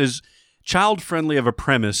 It's as child-friendly of a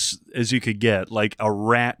premise as you could get, like a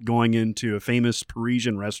rat going into a famous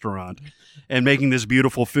Parisian restaurant and making this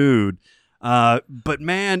beautiful food. But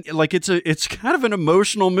man, it's kind of an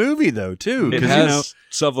emotional movie though too. It has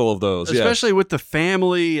several of those, especially with the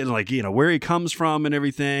family and where he comes from and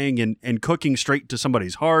everything, and cooking straight to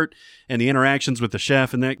somebody's heart, and the interactions with the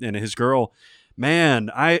chef and his girl. Man,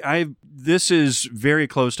 this is very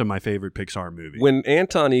close to my favorite Pixar movie. When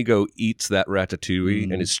Anton Ego eats that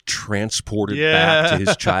ratatouille and is transported back to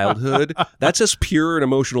his childhood, that's as pure an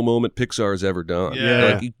emotional moment Pixar has ever done.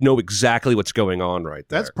 Yeah. You know exactly what's going on right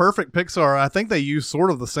there. That's perfect Pixar. I think they use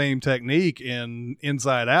sort of the same technique in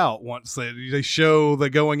Inside Out. Once they show the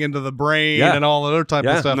going into the brain and all that other type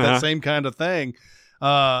of stuff, that same kind of thing.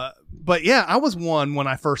 But yeah, I was one when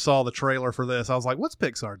I first saw the trailer for this. I was like, what's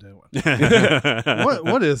Pixar doing?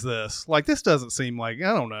 What is this? This doesn't seem like,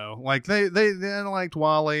 I don't know. They liked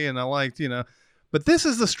WALL-E, and I liked, but this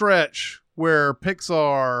is the stretch where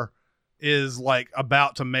Pixar is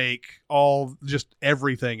about to make just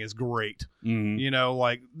everything is great.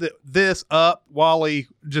 This Up, WALL-E,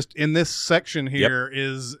 just in this section here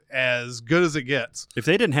is as good as it gets. If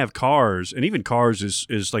they didn't have Cars, and even Cars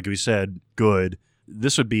is like we said, good,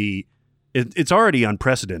 this would be it's already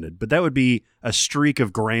unprecedented, but that would be a streak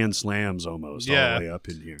of grand slams almost all the way up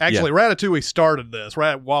in here. Actually, Ratatouille started this.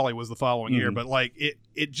 Wall-E was the following year, but like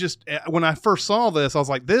it just when I first saw this, I was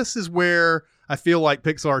like, this is where I feel like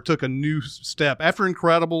Pixar took a new step after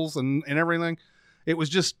Incredibles and everything. It was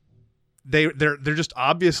just they're just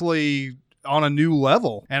obviously on a new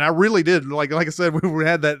level, and I really did like I said, we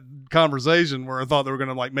had that conversation where I thought they were going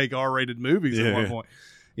to like make R-rated movies at one point.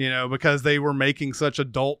 Because they were making such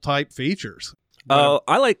adult type features.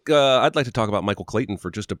 I'd like to talk about Michael Clayton for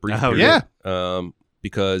just a brief period.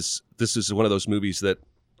 Because this is one of those movies that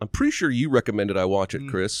I'm pretty sure you recommended I watch it,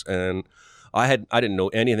 Chris, and I didn't know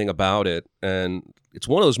anything about it, and it's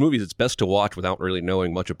one of those movies that's best to watch without really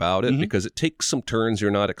knowing much about it because it takes some turns you're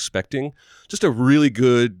not expecting. Just a really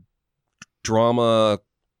good drama,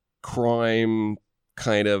 crime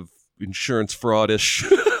kind of insurance fraudish.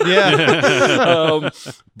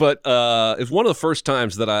 But it's one of the first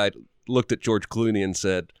times that I looked at George Clooney and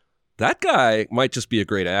said, that guy might just be a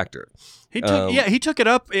great actor. He took it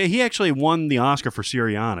up. He actually won the Oscar for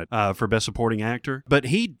Syriana for Best Supporting Actor. But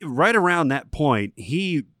he, right around that point,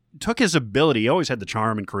 he took his ability. He always had the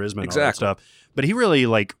charm and charisma and all that stuff. But he really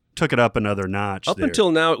took it up another notch. Up until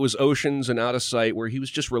now, it was Oceans and Out of Sight, where he was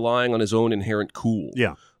just relying on his own inherent cool.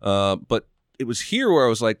 Yeah. But it was here where I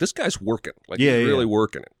was like, this guy's working. He's really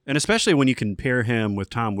working it. And especially when you compare him with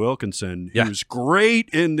Tom Wilkinson, who's great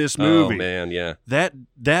in this movie. Oh, man, yeah.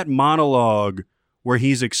 That monologue where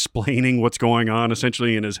he's explaining what's going on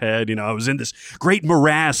essentially in his head. I was in this great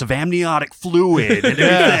morass of amniotic fluid and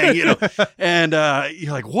everything, and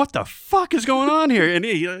you're like, what the fuck is going on here? And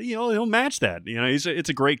he'll match that. It's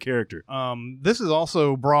a great character. This has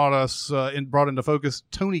also brought into focus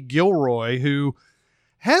Tony Gilroy, who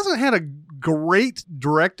hasn't had a great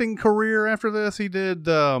directing career after this. He did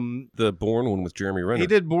the Bourne one with Jeremy Renner. He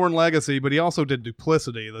did Bourne Legacy, but he also did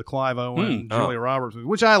Duplicity, the Clive Owen, Julia Roberts movie,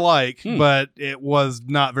 which I like, but it was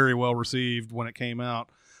not very well received when it came out.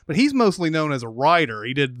 But he's mostly known as a writer.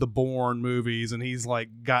 He did the Bourne movies, and he's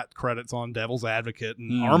got credits on Devil's Advocate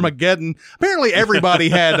and Armageddon. Apparently, everybody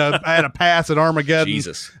had a pass at Armageddon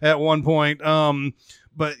at one point.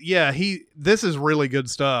 But yeah, this is really good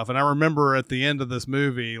stuff. And I remember at the end of this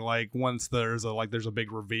movie, once there's a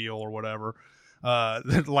big reveal or whatever,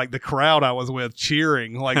 the crowd I was with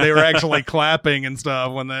cheering, they were actually clapping and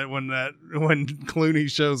stuff when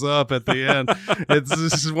Clooney shows up at the end. It's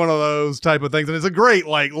just one of those type of things, and it's a great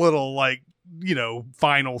little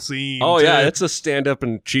final scene. Oh, yeah, it's a stand up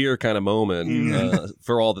and cheer kind of moment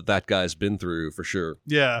for all that guy's been through, for sure.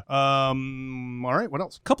 Yeah. All right, what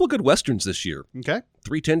else? A couple of good westerns this year. Okay.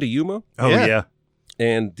 3:10 to Yuma. Oh, yeah.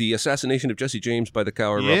 And The Assassination of Jesse James by the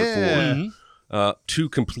coward Robert Ford. Two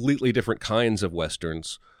completely different kinds of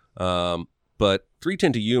westerns. But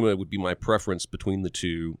 3:10 to Yuma would be my preference between the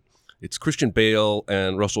two. It's Christian Bale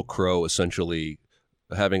and Russell Crowe essentially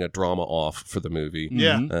having a drama off for the movie.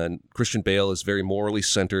 Yeah. And Christian Bale is very morally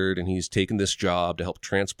centered, and he's taken this job to help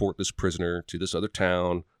transport this prisoner to this other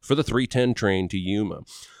town for the 3:10 train to Yuma.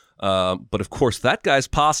 But of course, that guy's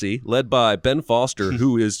posse, led by Ben Foster,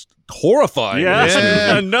 who is horrifying.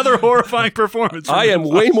 Yeah, another horrifying performance. I am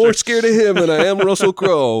way more scared of him than I am Russell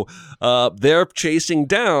Crowe. They're chasing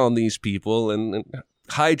down these people, and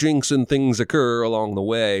hijinks and things occur along the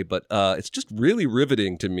way, but it's just really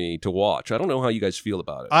riveting to me to watch. I don't know how you guys feel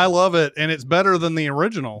about it. I love it, and it's better than the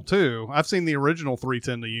original too. I've seen the original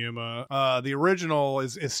 3:10 to Yuma. The original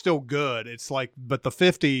is still good. It's but the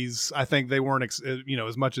 50s, I think they weren't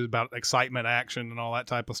as much about excitement, action, and all that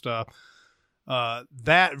type of stuff.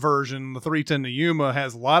 That version, the 3:10 to Yuma,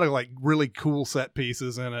 has a lot of really cool set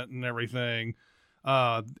pieces in it and everything.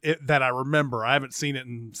 That I remember. I haven't seen it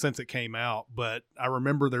since it came out, but I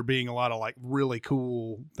remember there being a lot of really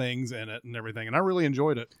cool things in it and everything, and I really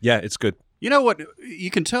enjoyed it. Yeah, it's good. You know what?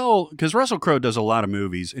 You can tell, because Russell Crowe does a lot of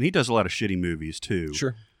movies, and he does a lot of shitty movies too.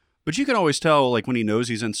 Sure. But you can always tell, when he knows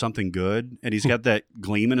he's in something good, and he's got that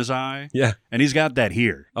gleam in his eye. Yeah. And he's got that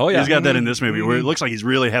here. Oh, yeah. He's got that in this movie, where it looks like he's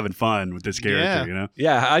really having fun with this character,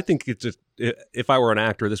 Yeah, I think it's just, if I were an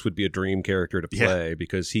actor, this would be a dream character to play,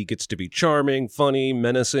 because he gets to be charming, funny,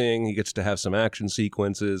 menacing. He gets to have some action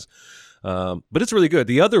sequences. But it's really good.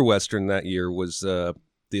 The other Western that year was The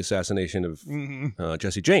Assassination of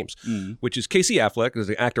Jesse James, which is Casey Affleck, is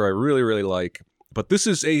an actor I really, really like. But this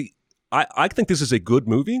is I think this is a good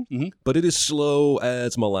movie, but it is slow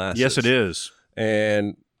as molasses. Yes, it is.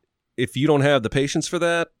 And if you don't have the patience for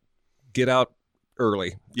that, get out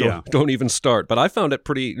early. Don't even start. But I found it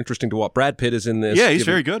pretty interesting to watch. Brad Pitt is in this. Yeah, he's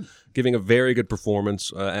very good. Giving a very good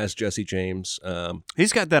performance as Jesse James.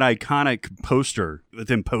 He's got that iconic poster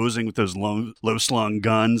with him posing with those low-slung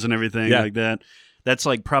guns and everything like that. That's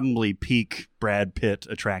like probably peak Brad Pitt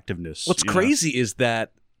attractiveness. What's crazy is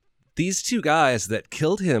that these two guys that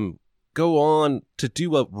killed him go on to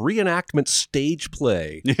do a reenactment stage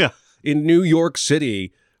play in New York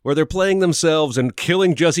City where they're playing themselves and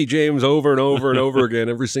killing Jesse James over and over and over again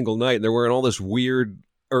every single night. And they're wearing all this weird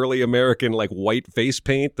early American like white face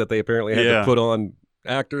paint that they apparently had to put on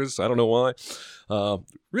actors. I don't know why.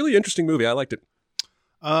 Really interesting movie. I liked it.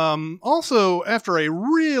 Also, after a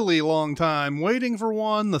really long time waiting for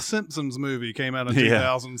one, the Simpsons movie came out in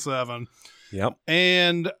 2007. Yep.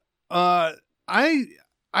 And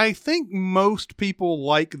I think most people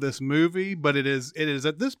like this movie, but it is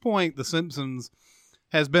at this point, The Simpsons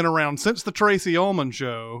has been around since the Tracy Ullman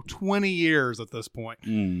Show, 20 years at this point.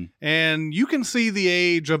 And you can see the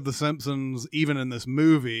age of The Simpsons even in this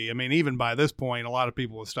movie. I mean, even by this point, a lot of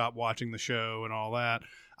people have stopped watching the show and all that.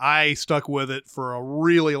 I stuck with it for a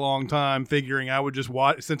really long time, figuring I would just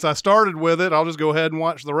watch. Since I started with it, I'll just go ahead and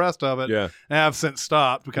watch the rest of it. Yeah. And I've since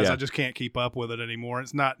stopped because I just can't keep up with it anymore.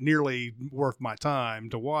 It's not nearly worth my time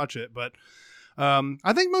to watch it. But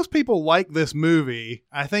I think most people like this movie.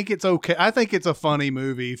 I think it's okay. I think it's a funny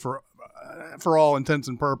movie for all intents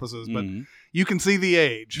and purposes. But you can see the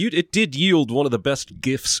age. It did yield one of the best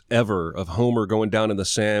gifs ever of Homer going down in the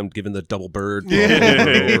sand, giving the double bird. Yeah.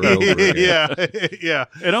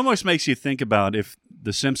 It almost makes you think about if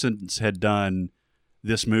The Simpsons had done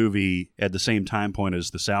this movie at the same time point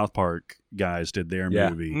as the South Park guys did their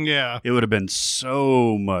movie. Yeah. It would have been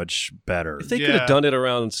so much better. If they could have done it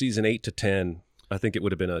around season 8 to 10, I think it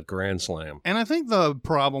would have been a grand slam. And I think the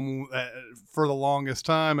problem for the longest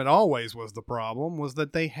time, it always was the problem, was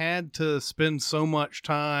that they had to spend so much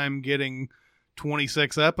time getting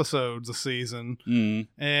 26 episodes a season,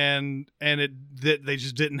 and they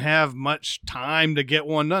just didn't have much time to get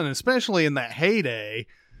one done, especially in that heyday.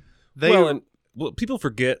 Well, people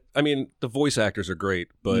forget. I mean, the voice actors are great,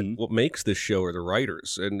 but what makes this show are the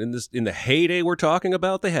writers. And in the heyday we're talking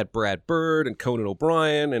about, they had Brad Bird and Conan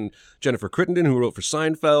O'Brien and Jennifer Crittenden, who wrote for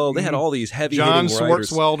Seinfeld. They had all these heavy-hitting writers. John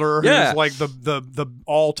Swartzwelder, who's like the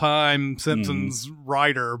all-time Simpsons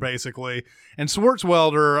writer, basically. And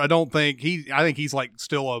Swartzwelder, I think he's like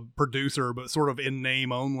still a producer, but sort of in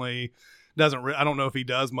name only. I don't know if he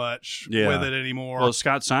does much with it anymore. Well,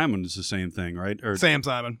 Scott Simon is the same thing, right? Or Sam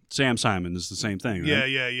Simon. Sam Simon is the same thing, right?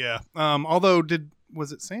 Yeah. Although,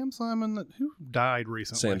 was it Sam Simon who died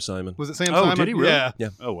recently? Sam Simon. Was it Sam Simon? Oh, did he really? Yeah.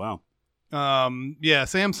 Oh, wow.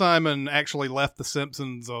 Sam Simon actually left The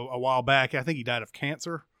Simpsons a while back. I think he died of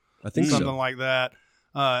cancer. I think something like that.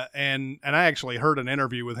 And I actually heard an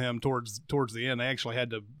interview with him towards the end. They actually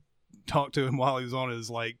had to talk to him while he was on his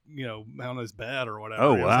on his bed or whatever.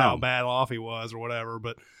 Oh, wow. How bad off he was or whatever.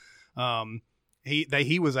 But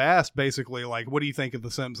he was asked basically like, what do you think of The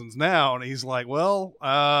Simpsons now? And he's like, well,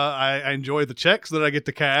 I enjoy the checks that I get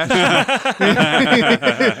to cash.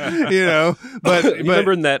 But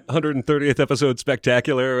remember in that 130th episode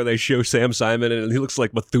Spectacular where they show Sam Simon and he looks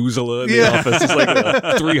like Methuselah in the office. He's like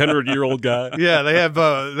a 300-year-old guy. Yeah, they had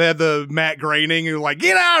the Matt Groening who like,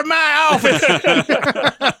 get out of my office.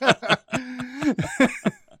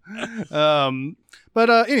 But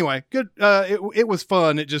anyway, good. It was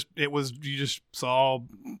fun. You just saw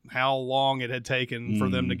how long it had taken for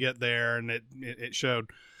them to get there, and it showed.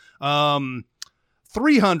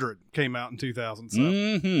 300 came out in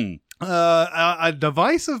 2007. A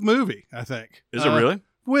divisive movie, I think. Is it really?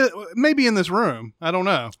 Maybe in this room. I don't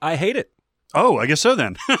know. I hate it. Oh, I guess so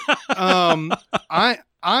then. I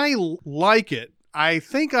like it. I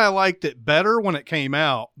think I liked it better when it came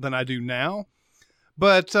out than I do now.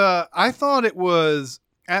 But I thought it was,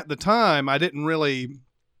 at the time, I didn't really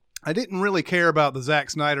care about the Zack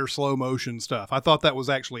Snyder slow motion stuff. I thought that was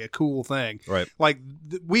actually a cool thing. Right. Like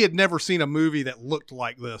we had never seen a movie that looked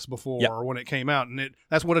like this before when it came out, and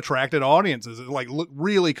that's what attracted audiences. It looked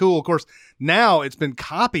really cool. Of course, now it's been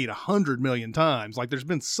copied 100 million times. Like there's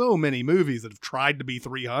been so many movies that have tried to be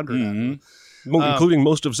 300. Including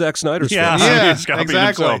most of Zack Snyder's films. Yeah,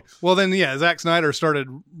 exactly. Well, then, Zack Snyder started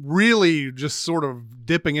really just sort of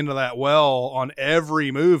dipping into that well on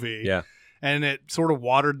every movie. Yeah. And it sort of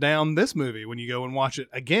watered down this movie when you go and watch it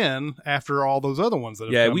again after all those other ones that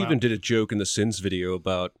have come out. We even did a joke in the Sins video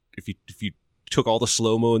about if you took all the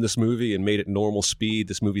slow-mo in this movie and made it normal speed,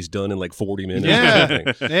 this movie's done in like 40 minutes.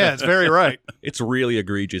 Yeah, it's very right. It's really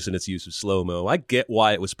egregious in its use of slow-mo. I get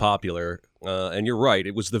why it was popular, and you're right.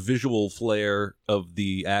 It was the visual flair of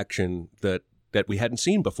the action that that we hadn't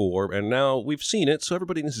seen before, and now we've seen it, so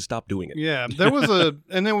everybody needs to stop doing it. Yeah, there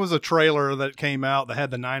was a trailer that came out that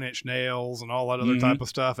had the Nine Inch Nails and all that other type of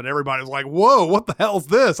stuff, and everybody was like, "Whoa, what the hell's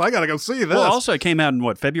this? I got to go see this." Well, also it came out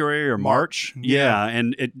in February or March? Yeah,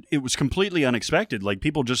 and it was completely unexpected. Like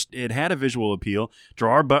people it had a visual appeal.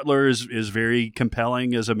 Gerard Butler is very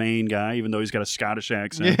compelling as a main guy, even though he's got a Scottish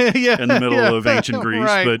accent in the middle of ancient Greece.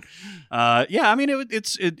 Right. But I mean,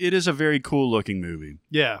 it is a very cool looking movie.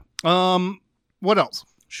 Yeah. What else?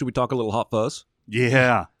 Should we talk a little Hot Fuzz?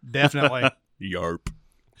 Yeah, Definitely. Yarp.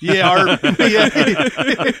 Yeah.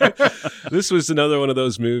 This was another one of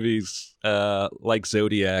those movies like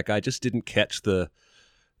Zodiac. I just didn't catch the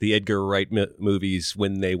Edgar Wright movies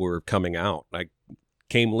when they were coming out. I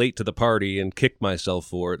came late to the party and kicked myself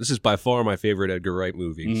for it. This is by far my favorite Edgar Wright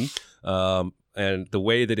movie. And the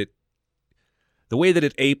way that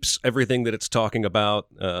it apes everything that it's talking about,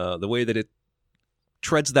 the way that it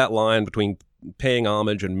treads that line between paying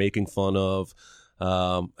homage and making fun of,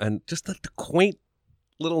 and just the quaint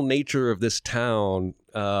little nature of this town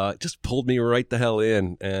just pulled me right the hell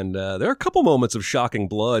in. And there are a couple moments of shocking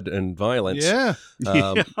blood and violence. Yeah.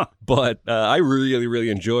 But I really, really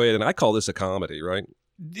enjoy it, and I call this a comedy, right?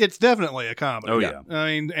 It's definitely a comedy. Oh, yeah. I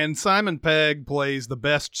mean, and Simon Pegg plays the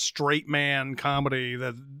best straight man comedy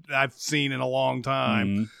that I've seen in a long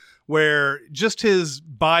time, where just his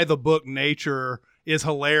by-the-book nature is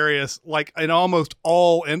hilarious. Like, in almost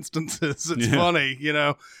all instances, it's funny, you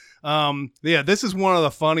know? This is one of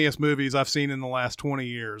the funniest movies I've seen in the last 20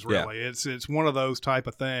 years, really. Yeah. It's one of those type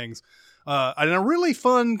of things. And a really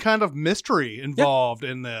fun kind of mystery involved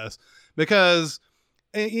in this, because,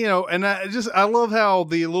 you know, and I love how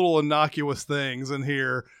the little innocuous things in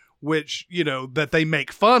here, which, you know, that they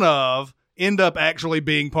make fun of, end up actually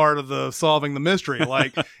being part of the solving the mystery.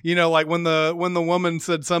 Like, you know, like when the woman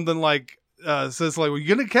said something like, says like, "Well,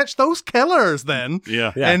 you're gonna catch those killers then."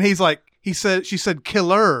 Yeah. And he's like, she said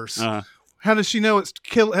killers. How does she know it's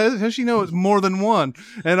how does she know it's more than one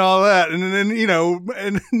and all that? And then, you know,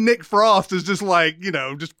 and Nick Frost is just like, you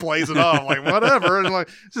know, just plays it off like whatever. And like,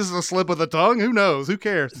 it's just a slip of the tongue. Who knows? Who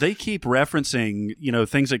cares? They keep referencing, you know,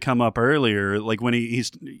 things that come up earlier. Like when he's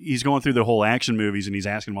going through the whole action movies and he's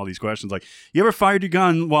asking him all these questions. Like, you ever fired your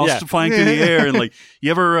gun while flying through the air? And like, you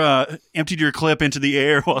ever emptied your clip into the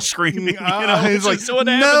air while screaming? You know, he's like,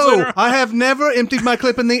 no, I have never emptied my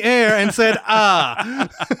clip in the air and said, ah.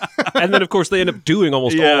 And then, of course, they end up doing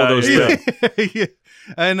almost all of those things. Yeah.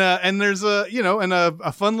 And there's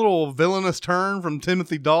a fun little villainous turn from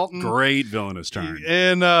Timothy Dalton. Great villainous turn.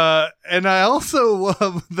 And I also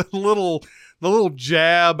love the little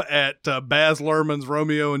jab at Baz Luhrmann's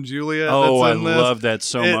Romeo and Juliet. Oh, I love that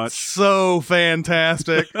so much. It's so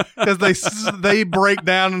fantastic because they break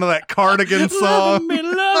down into that Cardigan song.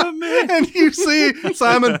 Love me. And you see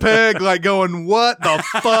Simon Pegg like going, "What the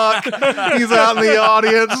fuck?" He's out in the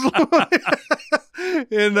audience.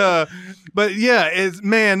 But yeah,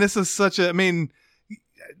 this is such a, I mean,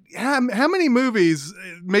 how many movies,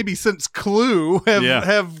 maybe since Clue,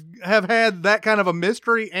 have had that kind of a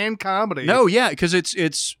mystery and comedy? No, yeah, because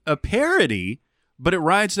it's a parody, but it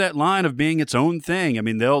rides that line of being its own thing. I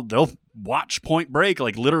mean, they'll watch Point Break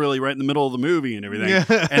like literally right in the middle of the movie and everything,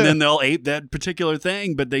 and then they'll ape that particular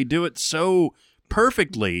thing, but they do it so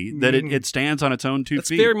perfectly that it stands on its own two feet. It's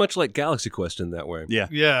very much like Galaxy Quest in that way.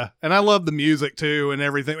 Yeah. And I love the music too and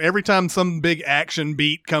everything. Every time some big action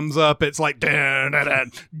beat comes up, it's like dun dun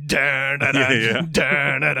dun dun dun dun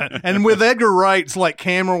dun dun. And with Edgar Wright's like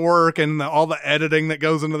camera work and all the editing that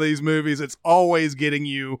goes into these movies, it's always getting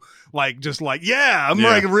you like just like, I'm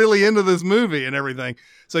like really into this movie and everything.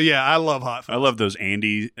 So yeah, I love Hot Fuzz. I love those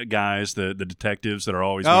Andy guys, the detectives that are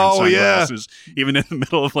always wearing sunglasses, even in the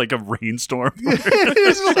middle of like a rainstorm.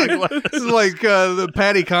 It's like the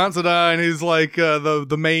Patty Considine, who's like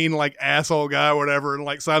the main like asshole guy or whatever, and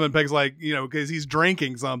like Simon Pegg's like, you know, because he's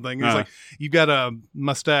drinking something. He's like, "You've got a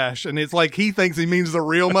mustache," and it's like he thinks he means the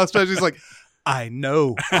real mustache. He's like, "I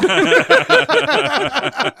know."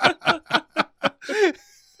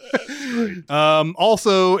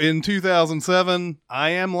 Also in 2007, I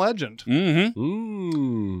Am Legend.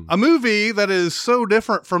 A movie that is so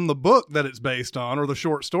different from the book that it's based on, or the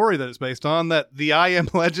short story that it's based on, that the I Am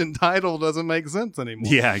Legend title doesn't make sense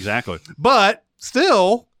anymore. Yeah, exactly. But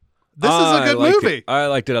still, this is a good movie. I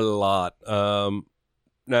liked it a lot.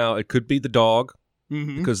 Now, it could be the dog,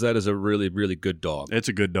 because that is a really, really good dog. It's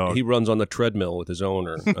a good dog. He runs on the treadmill with his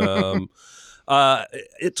owner.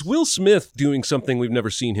 It's Will Smith doing something we've never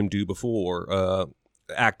seen him do before,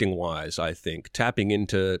 acting-wise, I think, tapping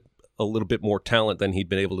into a little bit more talent than he'd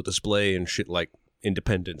been able to display in shit like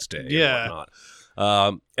Independence Day and whatnot.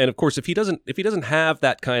 And of course, if he doesn't have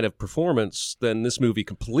that kind of performance, then this movie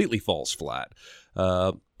completely falls flat.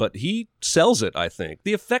 But he sells it, I think.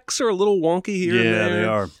 The effects are a little wonky here and there. Yeah, they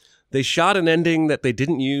are. They shot an ending that they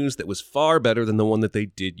didn't use that was far better than the one that they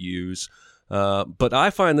did use. But I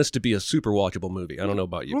find this to be a super watchable movie. I don't know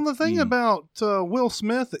about you. Well, the thing about Will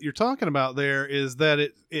Smith that you're talking about there is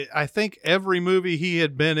that I think every movie he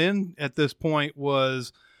had been in at this point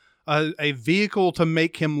was a vehicle to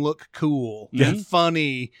make him look cool and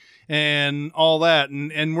funny and all that.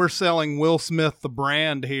 And we're selling Will Smith the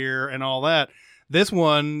brand here and all that. This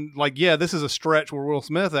one, this is a stretch where Will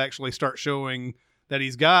Smith actually starts showing that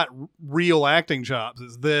he's got real acting chops.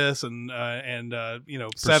 It's this and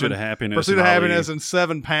Pursuit of Happiness. Pursuit of Happiness and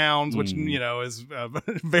 7 Pounds, which, is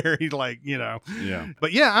very Yeah.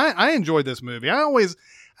 But yeah, I enjoyed this movie.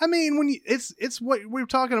 It's what we were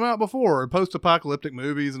talking about before, post-apocalyptic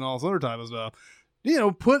movies and all this other type of stuff.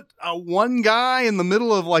 Put one guy in the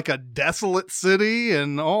middle of a desolate city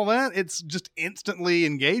and all that. It's just instantly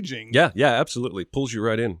engaging. Yeah, absolutely. Pulls you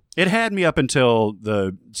right in. It had me up until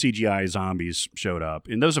the CGI zombies showed up.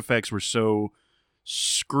 And those effects were so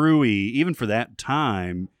screwy, even for that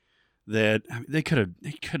time, that they could have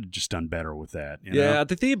just done better with that. Yeah,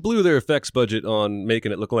 they blew their effects budget on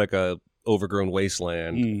making it look like a overgrown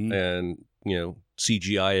wasteland and,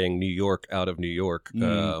 CGIing New York out of New York.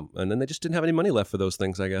 And then they just didn't have any money left for those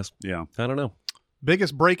things, I guess. Yeah. I don't know.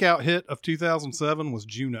 Biggest breakout hit of 2007 was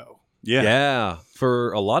Juno. Yeah,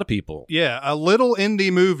 for a lot of people. Yeah, a little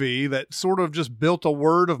indie movie that sort of just built a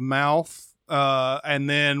word of mouth. And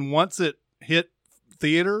then once it hit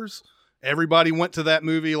theaters, everybody went to that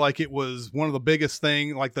movie like it was one of the biggest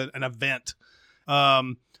thing, like an event.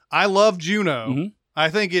 I love Juno. Mm-hmm. I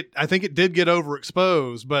think it did get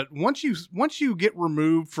overexposed, but once you get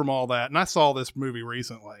removed from all that, and I saw this movie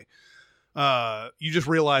recently, you just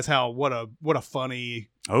realize what a funny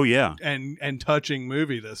and touching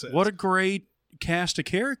movie this is. What a great cast of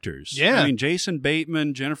characters. Yeah. I mean, Jason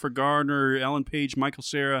Bateman, Jennifer Garner, Ellen Page, Michael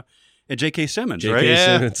Cera, and J.K. Simmons, right?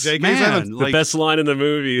 Simmons. J.K. Simmons. The best line in the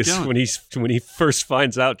movie is when he first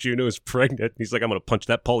finds out Juno is pregnant. He's like, "I'm going to punch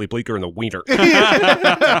that Paulie Bleeker in the wiener."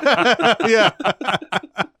 Yeah.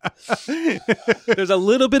 There's a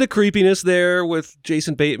little bit of creepiness there with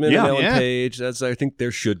Jason Bateman and Ellen Page, as I think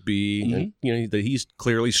there should be. And, he's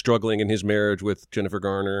clearly struggling in his marriage with Jennifer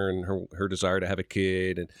Garner and her desire to have a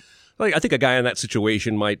kid. And I think a guy in that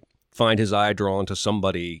situation might find his eye drawn to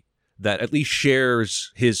somebody that at least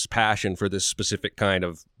shares his passion for this specific kind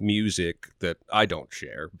of music that I don't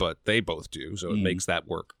share, but they both do, so it makes that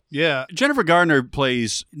work. Yeah. Jennifer Garner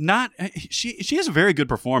plays she has a very good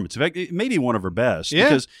performance. In fact, it may be one of her best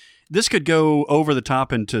because this could go over the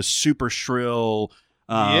top into super shrill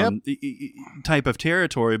type of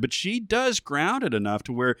territory, but she does ground it enough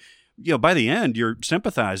to where by the end, you're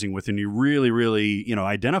sympathizing with her and you really, really,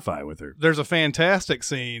 identify with her. There's a fantastic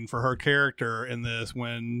scene for her character in this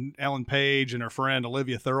when Ellen Page and her friend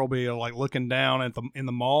Olivia Thirlby are looking down in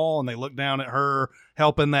the mall, and they look down at her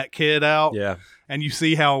helping that kid out. Yeah. And you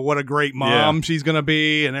see what a great mom she's going to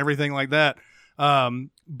be and everything like that.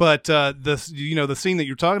 But the scene that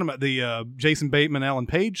you're talking about, the Jason Bateman, Ellen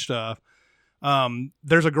Page stuff,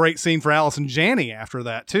 there's a great scene for Allison Janney after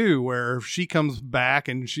that too, where she comes back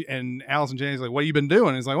and Allison Janney's like, "What have you been doing?"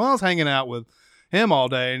 And he's like, "Well, I was hanging out with him all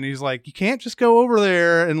day." And he's like, "You can't just go over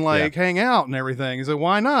there and hang out and everything." He's like,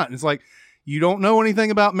 "Why not?" And it's like, "You don't know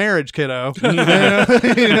anything about marriage, kiddo." But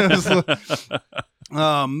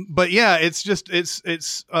yeah, it's just it's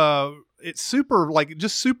super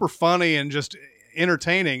just super funny and just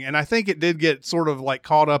entertaining. And I think it did get sort of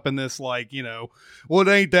caught up in this well, it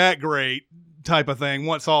ain't that great type of thing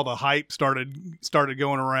once all the hype started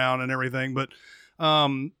going around and everything. But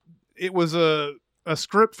it was a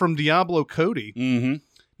script from Diablo Cody. Mm-hmm.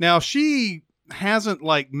 Now she hasn't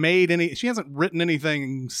she hasn't written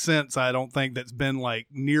anything since, I don't think, that's been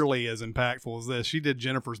nearly as impactful as this. She did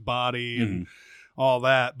Jennifer's Body and all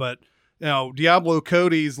that, but Diablo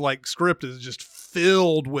Cody's script is just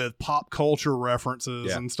filled with pop culture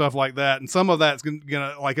references and stuff like that, and some of that's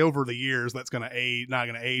gonna over the years that's not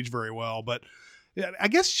gonna age very well. But I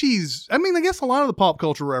guess I guess a lot of the pop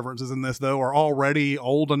culture references in this though are already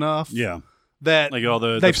old enough. Yeah. That all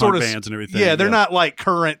the punk bands and everything. Yeah, they're not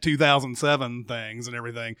current 2007 things and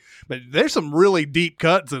everything, but there's some really deep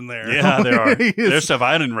cuts in there. Yeah, there are. There's stuff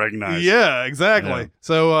I didn't recognize. Yeah, exactly. Yeah.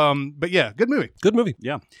 So, but yeah, good movie. Good movie.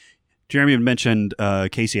 Yeah. Jeremy had mentioned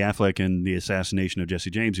Casey Affleck in the assassination of Jesse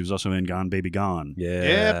James. He was also in Gone Baby Gone.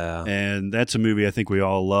 Yeah. And that's a movie I think we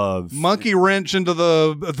all love. Monkey wrench into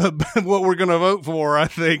the what we're going to vote for, I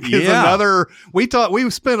think, is another. We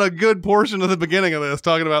spent a good portion of the beginning of this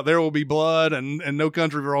talking about There Will Be Blood and No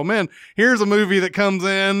Country for Old Men. Here's a movie that comes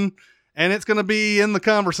in and it's going to be in the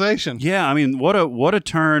conversation. Yeah, I mean, what a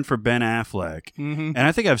turn for Ben Affleck. Mm-hmm. And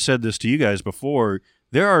I think I've said this to you guys before.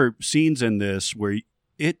 There are scenes in this where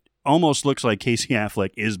it almost looks like Casey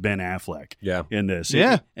Affleck is Ben Affleck in this.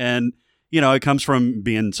 Yeah. And, it comes from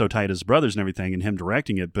being so tight as brothers and everything and him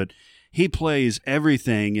directing it, but he plays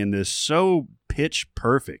everything in this so pitch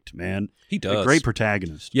perfect, man. He does. A great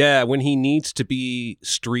protagonist. Yeah, when he needs to be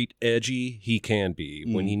street edgy, he can be.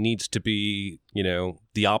 When he needs to be,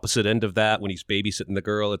 the opposite end of that, when he's babysitting the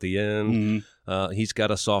girl at the end, he's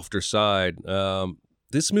got a softer side.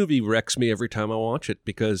 This movie wrecks me every time I watch it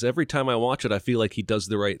because every time I watch it, I feel like he does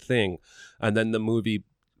the right thing. And then the movie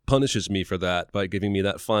punishes me for that by giving me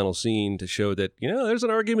that final scene to show that, there's an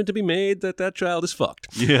argument to be made that child is fucked.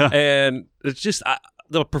 Yeah. And it's just,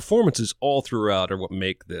 the performances all throughout are what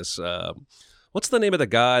make this. What's the name of the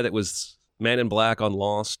guy that was Man in Black on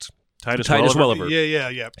Lost? Titus Welliver.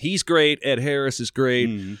 Yeah. He's great. Ed Harris is great.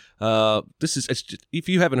 If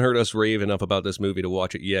you haven't heard us rave enough about this movie to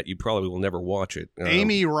watch it yet, you probably will never watch it.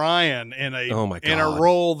 Amy Ryan in in a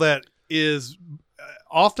role that is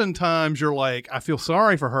oftentimes you're like, I feel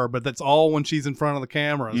sorry for her, but that's all when she's in front of the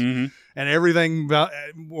cameras and everything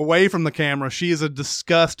away from the camera. She is a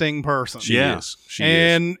disgusting person. She is.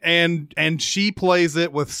 And she plays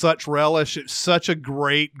it with such relish. It's such a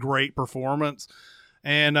great performance.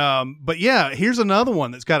 And but yeah, here's another one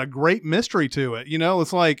that's got a great mystery to it.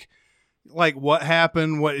 It's like what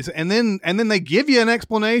happened, and then they give you an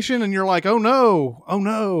explanation, and you're like, oh no,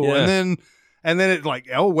 yeah. and then it's like,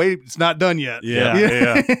 oh wait, it's not done yet. Yeah.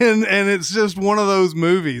 and it's just one of those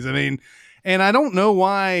movies. I mean, and I don't know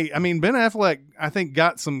why. I mean, Ben Affleck, I think,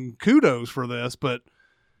 got some kudos for this, but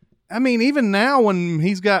I mean, even now when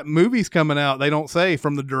he's got movies coming out, they don't say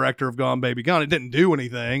from the director of Gone Baby Gone. It didn't do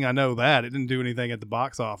anything. I know that. It didn't do anything at the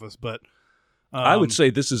box office, but I would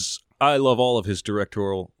say I love all of his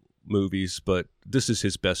directorial movies, but this is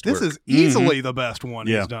his best work. This is easily the best one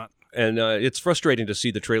he's done. And it's frustrating to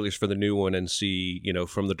see the trailers for the new one and see,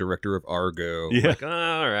 from the director of Argo. Yeah. Like,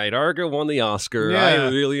 all right, Argo won the Oscar. Yeah. I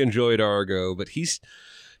really enjoyed Argo, but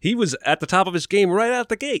he was at the top of his game right out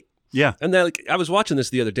the gate. Yeah. And then, I was watching this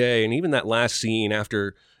the other day, and even that last scene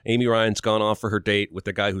after Amy Ryan's gone off for her date with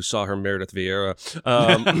the guy who saw her, Meredith Vieira,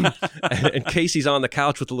 and Casey's on the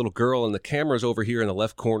couch with the little girl, and the camera's over here in the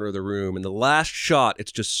left corner of the room. And the last shot,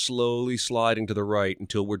 it's just slowly sliding to the right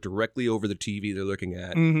until we're directly over the TV they're looking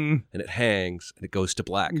at, and it hangs, and it goes to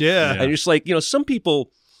black. Yeah. And you're just like,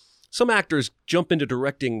 some actors jump into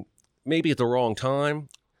directing maybe at the wrong time,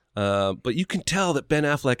 but you can tell that Ben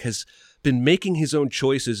Affleck has been making his own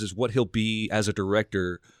choices as what he'll be as a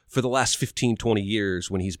director for the last 15, 20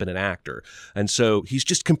 years when he's been an actor. And so he's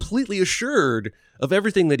just completely assured of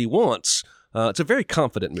everything that he wants. It's a very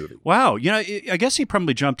confident movie. Wow. I guess he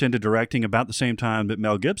probably jumped into directing about the same time that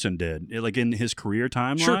Mel Gibson did, like in his career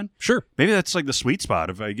timeline. Sure. Maybe that's like the sweet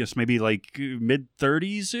spot of, I guess, maybe like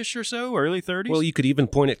mid-30s-ish or so, early 30s. Well, you could even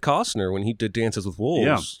point at Costner when he did Dances with Wolves.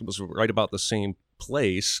 Yeah. It was right about the same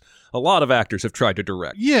place. A lot of actors have tried to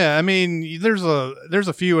direct. Yeah, I mean, there's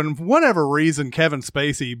a few, and for whatever reason, Kevin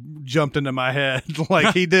Spacey jumped into my head.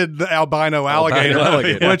 Like he did the Albino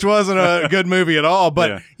Alligator, which wasn't a good movie at all.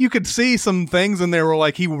 But you could see some things in there where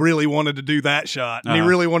like he really wanted to do that shot, and he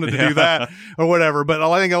really wanted to do that or whatever. But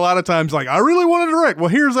I think a lot of times, like I really want to direct. Well,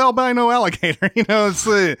 here's Albino Alligator. It's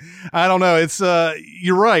I don't know. It's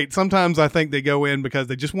you're right. Sometimes I think they go in because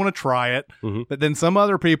they just want to try it, but then some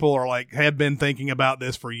other people are like have been thinking about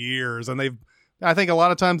this for years. And I think a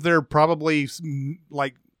lot of times they're probably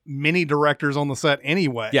like mini directors on the set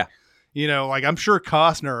anyway. Yeah. Like I'm sure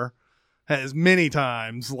Costner has many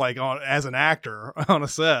times, like as an actor on a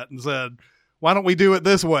set and said, why don't we do it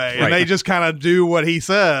this way? Right. And they just kind of do what he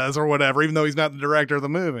says or whatever, even though he's not the director of the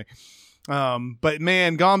movie. But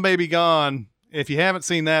man, Gone Baby Gone, if you haven't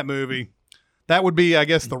seen that movie, that would be, I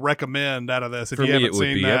guess, the recommend out of this. If For you me, haven't it would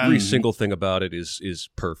seen be. that. Every single thing about it is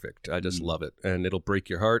perfect. I just love it. And it'll break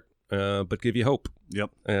your heart, but give you hope.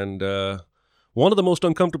 Yep. And one of the most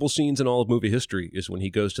uncomfortable scenes in all of movie history is when he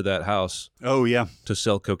goes to that house Oh, yeah. to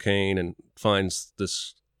sell cocaine and finds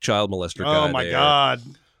this child molester guy Oh my there. God.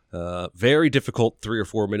 Very difficult 3 or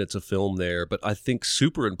 4 minutes of film there, but I think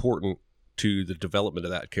super important to the development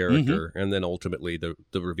of that character, and then ultimately the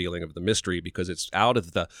revealing of the mystery, because it's out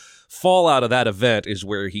of the fallout of that event is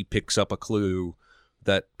where he picks up a clue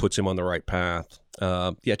that puts him on the right path.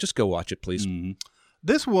 just go watch it, please.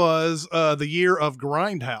 This was the year of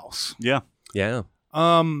Grindhouse. Yeah. Yeah.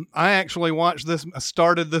 I actually watched this.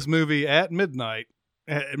 Started this movie at midnight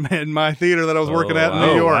in my theater that I was working at in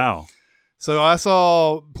New York. Wow. So I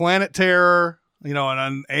saw Planet Terror,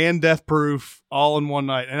 and Death Proof all in one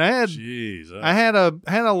night. And I had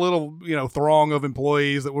a little, throng of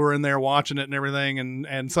employees that were in there watching it and everything.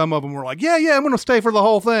 And some of them were like, yeah, I'm going to stay for the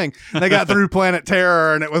whole thing. And they got through Planet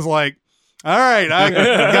Terror and it was like, all right, I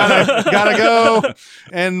gotta go.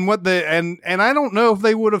 And I don't know if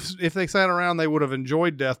they would have, if they sat around, they would have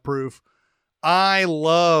enjoyed Death Proof. I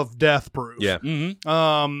love Death Proof. Yeah.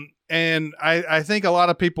 Mm-hmm. And I think a lot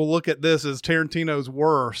of people look at this as Tarantino's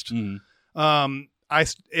worst. Mm-hmm.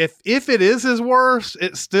 If it is his worst,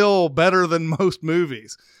 it's still better than most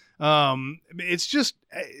movies. It's just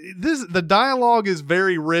the dialogue is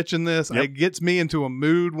very rich in this. Yep. It gets me into a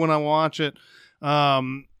mood when I watch it.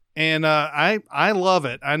 And I love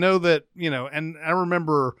it. I know that, and I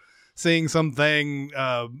remember seeing something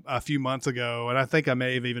a few months ago, and I think I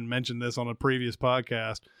may have even mentioned this on a previous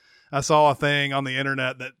podcast. I saw a thing on the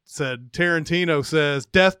internet that said Tarantino says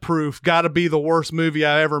Death Proof got to be the worst movie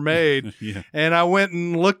I ever made. Yeah. And I went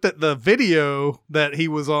and looked at the video that he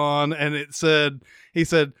was on, and he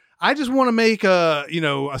said, I just want to make a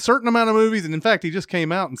certain amount of movies. And in fact, he just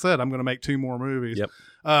came out and said, I'm going to make 2 more movies. Yep.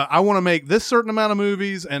 I want to make this certain amount of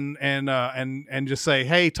movies and just say,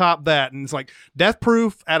 hey, top that. And it's like Death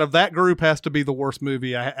Proof out of that group has to be the worst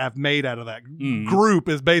movie I've made out of that group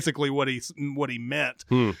is basically what he meant.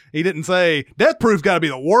 He didn't say Death Proof's got to be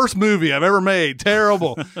the worst movie I've ever made.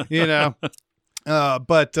 Terrible,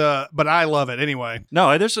 but I love it anyway.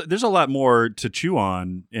 No, there's a lot more to chew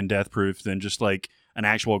on in Death Proof than just like an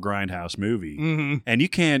actual Grindhouse movie. Mm-hmm. And you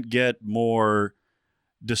can't get more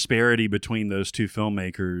disparity between those two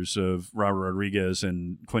filmmakers of Robert Rodriguez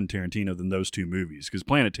and Quentin Tarantino than those two movies, because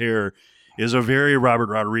Planet Terror is a very Robert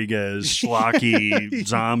Rodriguez schlocky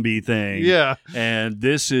zombie thing. Yeah. And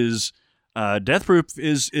this is Death Proof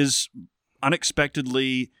is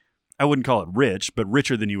unexpectedly, I wouldn't call it rich, but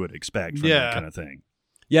richer than you would expect from that kind of thing.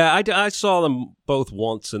 Yeah, I saw them both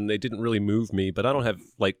once and they didn't really move me, but I don't have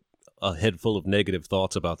like a head full of negative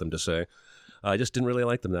thoughts about them to say. I just didn't really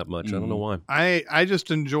like them that much. I don't know why. I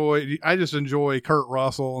just enjoy Kurt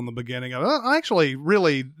Russell in the beginning of it. Actually,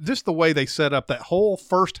 really, just the way they set up that whole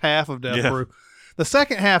first half of Death Proof. The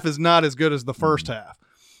second half is not as good as the first half.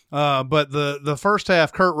 But the first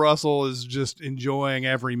half, Kurt Russell is just enjoying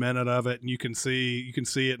every minute of it, and you can see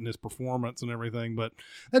it in his performance and everything. But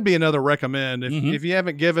that'd be another recommend. If you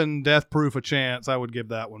haven't given Death Proof a chance, I would give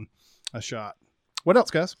that one a shot. What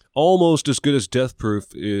else, guys? Almost as good as Death Proof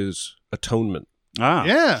is Atonement. Ah.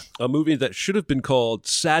 Yeah. A movie that should have been called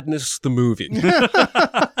Sadness the Movie.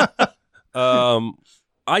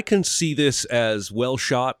 I can see this as well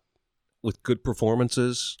shot with good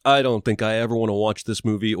performances. I don't think I ever want to watch this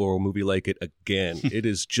movie or a movie like it again. It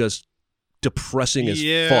is just depressing as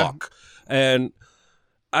fuck. And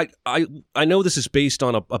I know this is based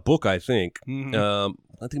on a book, I think. Mm-hmm.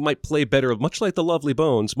 I think it might play better, much like The Lovely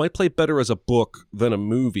Bones, might play better as a book than a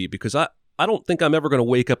movie, because I don't think I'm ever going to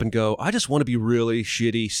wake up and go, I just want to be really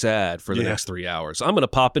shitty sad for the next 3 hours. I'm going to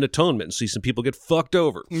pop in Atonement and see some people get fucked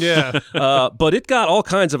over. Yeah. But it got all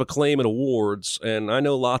kinds of acclaim and awards, and I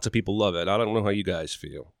know lots of people love it. I don't know how you guys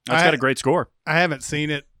feel. It's got a great score. I haven't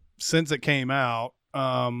seen it since it came out.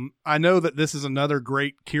 I know that this is another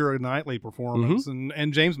great Keira Knightley performance,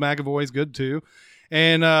 and James McAvoy's good too.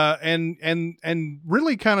 And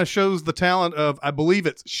really kind of shows the talent of, I believe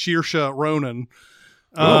it's Saoirse Ronan.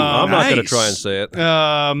 I'm not going to try and say it.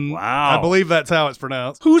 Wow. I believe that's how it's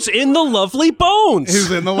pronounced. Who's in The Lovely Bones? Who's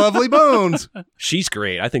in The Lovely Bones? She's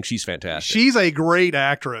great. I think she's fantastic. She's a great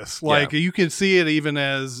actress. Like you can see it even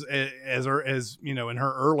as in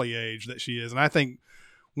her early age that she is. And I think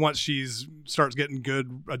once starts getting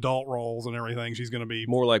good adult roles and everything, she's going to be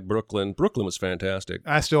more like Brooklyn. Brooklyn was fantastic.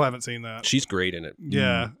 I still haven't seen that. She's great in it.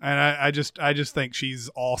 Yeah, and I just think she's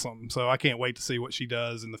awesome. So I can't wait to see what she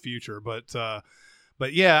does in the future.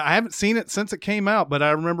 But yeah, I haven't seen it since it came out. But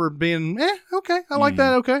I remember being okay. I like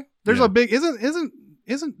that. Okay, there's a big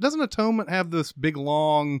doesn't Atonement have this big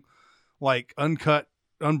long, like uncut,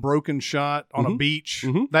 unbroken shot on a beach?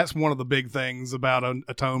 That's one of the big things about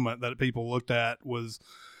Atonement that people looked at was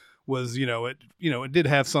it did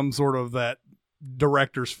have some sort of that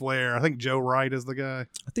director's flair. I think Joe Wright is the guy.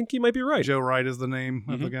 I think you might be right. Joe Wright is the name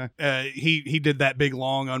of the guy. He did that big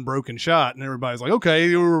long unbroken shot, and everybody's like,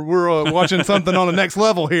 okay, we're watching something on the next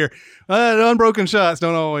level here. Unbroken shots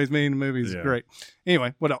don't always mean the movie's great.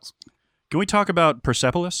 Anyway, what else? Can we talk about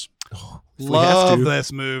Persepolis? Love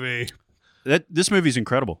this movie. This movie's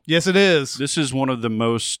incredible. Yes, it is. This is one of the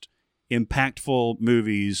most impactful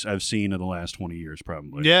movies I've seen in the last 20 years,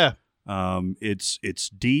 probably. Yeah. It's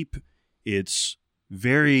deep. It's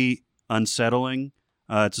very unsettling.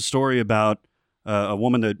 It's a story about a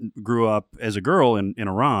woman that grew up as a girl in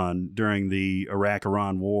Iran during the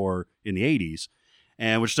Iraq-Iran war in the 80s.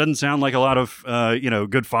 And which doesn't sound like a lot of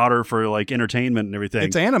good fodder for like entertainment and everything.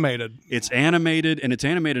 It's animated. It's animated, and it's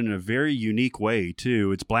animated in a very unique way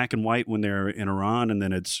too. It's black and white when they're in Iran, and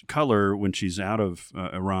then it's color when she's out of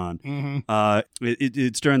Iran. Mm-hmm.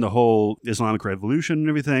 It's during the whole Islamic Revolution and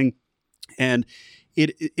everything, and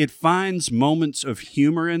it finds moments of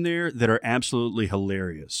humor in there that are absolutely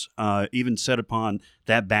hilarious. Even set upon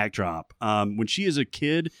that backdrop, when she is a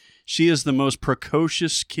kid, she is the most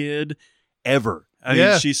precocious kid ever. I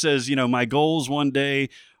mean, she says, my goals one day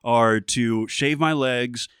are to shave my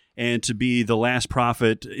legs and to be the last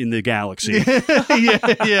prophet in the galaxy.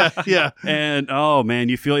 Yeah. And oh man,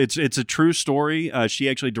 you feel it's a true story. She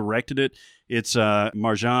actually directed it. It's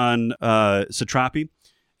Marjan Satrapi.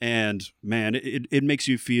 And man, it makes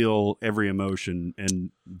you feel every emotion and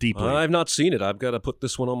deeply. I've not seen it. I've got to put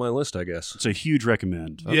this one on my list, I guess. It's a huge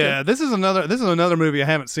recommend. Okay. Yeah, this is another movie I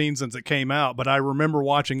haven't seen since it came out, but I remember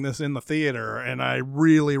watching this in the theater, and I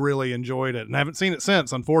really, really enjoyed it. And I haven't seen it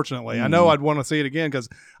since, unfortunately. I know I'd want to see it again because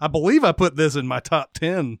I believe I put this in my top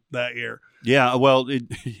 10 that year. Yeah, well,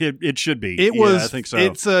 it should be. I think so.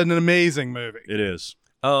 It's an amazing movie. It is.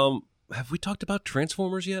 Have we talked about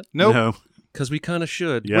Transformers yet? Nope. No. Because we kind of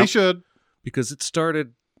should. Yep. We should. Because it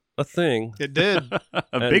started a thing. It did.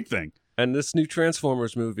 A big thing. And this new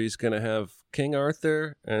Transformers movie is going to have King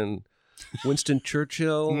Arthur and Winston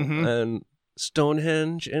Churchill and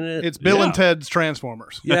Stonehenge in it. It's Bill and Ted's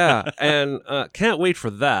Transformers. Yeah, and can't wait for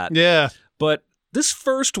that. Yeah. But this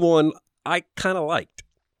first one, I kind of liked.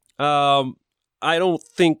 I don't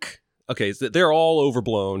think... Okay, they're all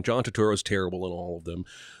overblown. John Turturro's terrible in all of them.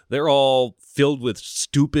 They're all filled with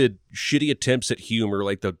stupid, shitty attempts at humor,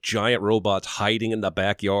 like the giant robots hiding in the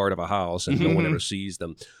backyard of a house and no one ever sees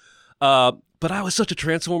them. But I was such a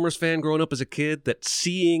Transformers fan growing up as a kid that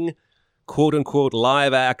seeing, quote-unquote,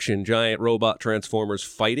 live-action giant robot Transformers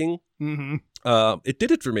fighting, it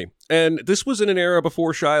did it for me. And this was in an era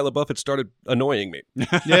before Shia LaBeouf had started annoying me.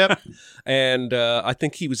 Yep. And I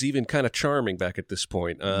think he was even kind of charming back at this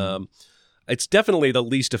point. It's definitely the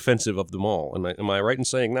least offensive of them all. Am I right in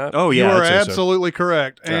saying that? Oh, yeah. You are I'd say so. absolutely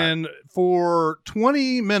correct. Right. And for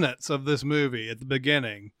 20 minutes of this movie at the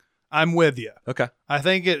beginning, I'm with you. Okay. I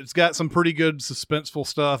think it's got some pretty good suspenseful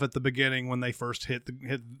stuff at the beginning when they first hit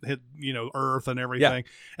Earth and everything.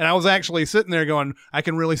 Yeah. And I was actually sitting there going, I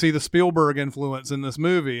can really see the Spielberg influence in this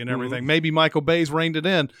movie and everything. Maybe Michael Bay's reined it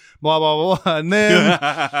in, blah, blah, blah. And then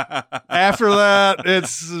after that,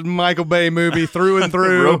 it's Michael Bay movie through and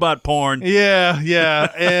through. Robot porn. Yeah.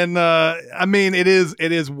 And I mean, it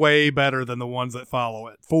is way better than the ones that follow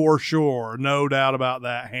it, for sure. No doubt about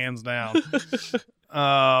that, hands down.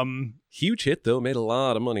 Huge hit though, made a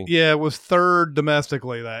lot of money. Yeah, it was third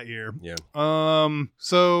domestically that year. Yeah.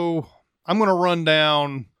 So I'm gonna run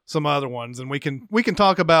down some other ones, and we can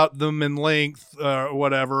talk about them in length,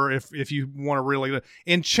 whatever. If you want to really.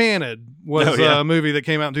 Enchanted was a movie that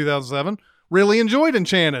came out in 2007. Really enjoyed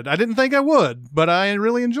Enchanted. I didn't think I would, but I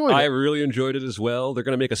really enjoyed it. I really enjoyed it as well. They're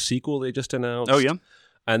going to make a sequel they just announced. Oh, yeah?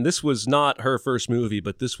 And this was not her first movie,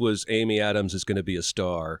 but this was Amy Adams is going to be a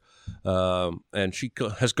star. And she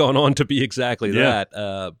has gone on to be exactly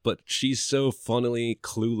that. But she's so funnily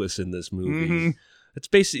clueless in this movie.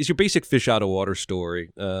 It's your basic fish out of water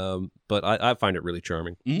story. But I find it really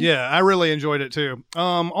charming. Yeah, I really enjoyed it too.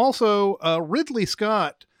 Also, Ridley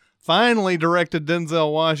Scott finally directed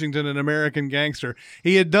Denzel Washington in American Gangster.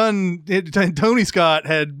 He had Tony Scott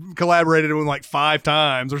had collaborated with him like 5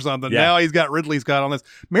 times or something. Yeah. Now he's got Ridley Scott on this.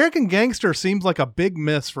 American Gangster seems like a big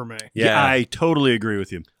miss for me. Yeah, I totally agree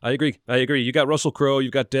with you. I agree. You got Russell Crowe,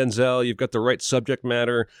 you've got Denzel, you've got the right subject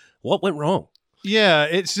matter. What went wrong? Yeah,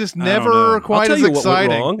 it's just never quite as exciting. What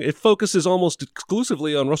went wrong. It focuses almost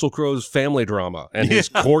exclusively on Russell Crowe's family drama and his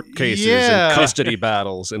court cases and custody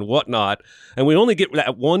battles and whatnot. And we only get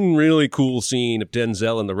that one really cool scene of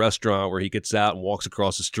Denzel in the restaurant where he gets out and walks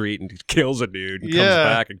across the street and kills a dude and comes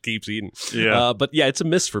back and keeps eating. Yeah. But yeah, it's a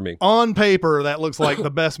miss for me. On paper, that looks like the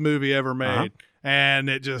best movie ever made. And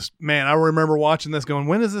it just, man, I remember watching this going,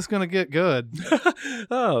 when is this going to get good?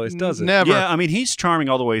 Oh, it doesn't. Never. Yeah, I mean, he's charming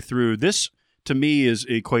all the way through. This, to me,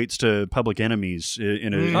 equates to Public Enemies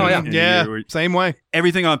in a year. Same way.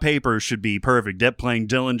 Everything on paper should be perfect. Depp playing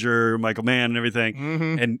Dillinger, Michael Mann, and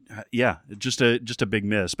everything. And just a big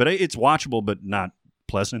miss. But it's watchable, but not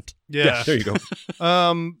pleasant. Yeah. There you go.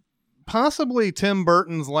 possibly Tim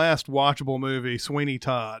Burton's last watchable movie, Sweeney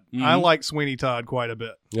Todd. I like Sweeney Todd quite a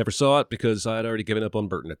bit. Never saw it because I had already given up on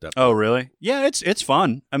Burton at that point. Oh, really? Yeah, it's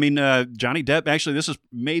fun. I mean, Johnny Depp, actually, this is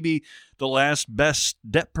maybe the last best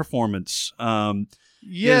Depp performance.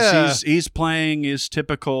 He's playing his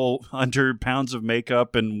typical 100 pounds of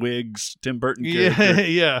makeup and wigs Tim Burton character.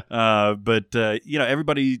 Yeah. But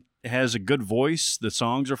everybody has a good voice. The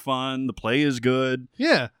songs are fun. The play is good.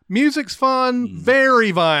 Yeah. Music's fun,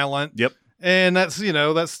 very violent. Yep. And that's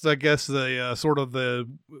I guess the sort of the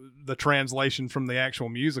translation from the actual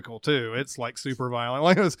musical too. It's like super violent.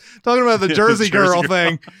 Like I was talking about the Jersey Girl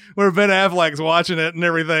thing, where Ben Affleck's watching it and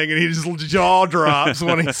everything, and he just jaw drops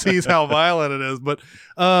when he sees how violent it is. But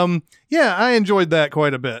I enjoyed that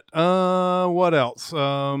quite a bit. What else?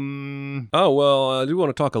 I do want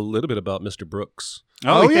to talk a little bit about Mr. Brooks.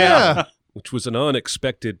 Oh yeah. Which was an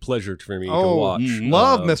unexpected pleasure for me to watch.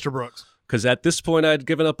 Love Mr. Brooks. Because at this point, I'd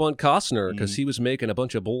given up on Costner because he was making a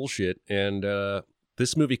bunch of bullshit. And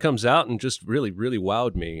this movie comes out and just really, really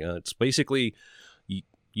wowed me. It's basically,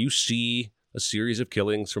 you see a series of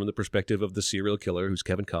killings from the perspective of the serial killer, who's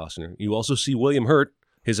Kevin Costner. You also see William Hurt,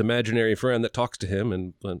 his imaginary friend that talks to him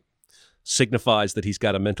and signifies that he's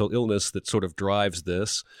got a mental illness that sort of drives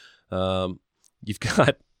this. You've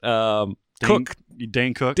got...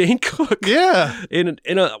 Dane Cook. Yeah.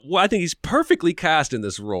 I think he's perfectly cast in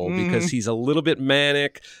this role because he's a little bit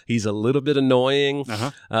manic, he's a little bit annoying,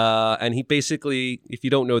 and he basically, if you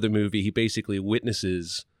don't know the movie, he basically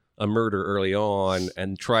witnesses a murder early on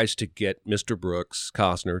and tries to get Mr. Brooks,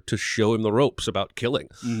 Costner, to show him the ropes about killing.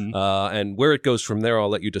 And where it goes from there, I'll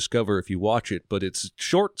let you discover if you watch it, but it's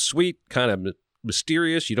short, sweet, kind of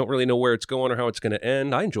mysterious. You don't really know where it's going or how it's going to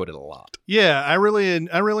end. I enjoyed it a lot. Yeah, I really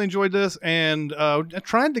enjoyed this, and I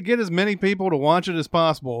tried to get as many people to watch it as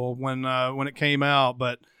possible when it came out,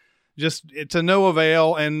 but just to no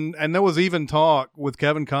avail. And there was even talk with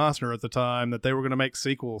Kevin Costner at the time that they were going to make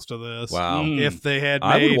sequels to this. Wow! If they had,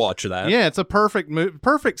 I would watch that. Yeah, it's a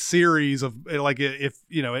perfect series of, like, if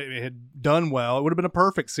it had done well, it would have been a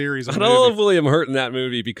perfect series. I love William Hurt in that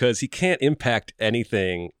movie because he can't impact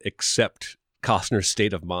anything except Costner's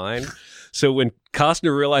state of mind. So when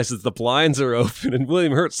Costner realizes the blinds are open and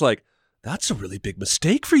William Hurt's like, that's a really big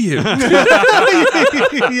mistake for you.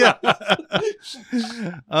 Yeah.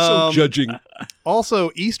 So judging.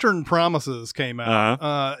 Also, Eastern Promises came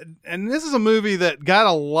out. And this is a movie that got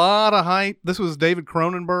a lot of hype. This was David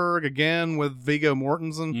Cronenberg, again, with Viggo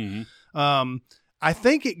Mortensen. I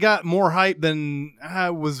think it got more hype than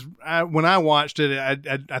when I watched it.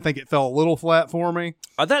 I think it fell a little flat for me.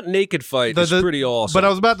 That naked fight is pretty awesome. But I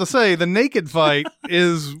was about to say the naked fight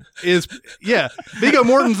is Viggo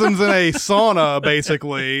Mortensen's in a sauna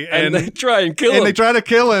basically, and they try and kill him. And they try to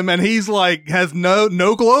kill him, and he's like has no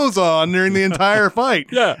clothes on during the entire fight.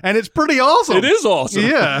 Yeah, and it's pretty awesome. It is awesome.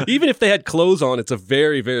 Yeah, even if they had clothes on, it's a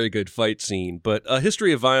very, very good fight scene. But A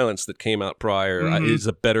History of Violence that came out prior is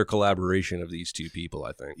a better collaboration of these two people,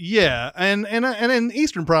 I think. Yeah, and then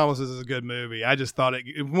Eastern Promises is a good movie. I just thought it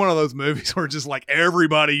one of those movies where just like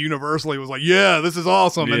everybody universally was like, yeah, this is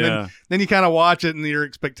awesome. And then you kind of watch it and your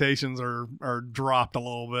expectations are dropped a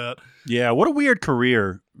little bit. Yeah, what a weird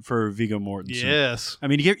career for Viggo Mortensen. Yes. I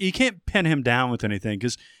mean, you can't pin him down with anything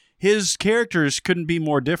because his characters couldn't be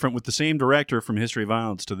more different with the same director from History of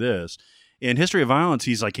Violence to this. In History of Violence,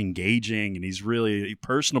 he's like engaging and he's really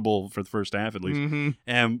personable for the first half at least.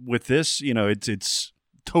 And with this, it's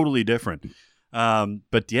totally different.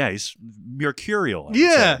 But yeah, he's mercurial.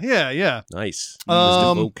 Yeah. Nice.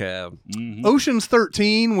 Mr. Vocab. Ocean's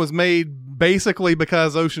 13 was made basically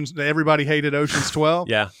because everybody hated Ocean's 12.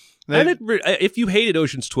 Yeah. And if you hated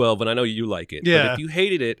Ocean's 12, and I know you like it, but if you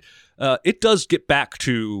hated it, it does get back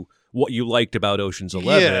to what you liked about Ocean's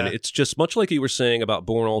 11. Yeah. It's just much like you were saying about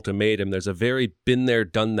Bourne Ultimatum. There's a very been there,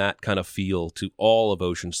 done that kind of feel to all of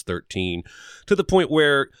Ocean's 13, to the point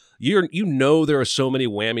where there are so many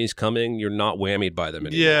whammies coming, you're not whammied by them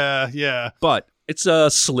anymore. Yeah. But it's a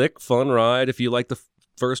slick, fun ride. If you like the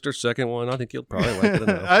first or second one, I think you'll probably like it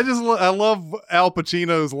enough. I love Al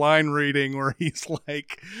Pacino's line reading where he's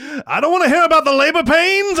like, I don't want to hear about the labor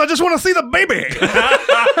pains. I just want to see the baby.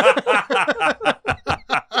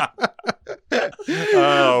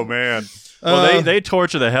 Oh, man. Well, they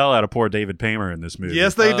torture the hell out of poor David Paymer in this movie.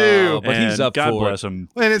 Yes, they do. But he's up God for bless it. him.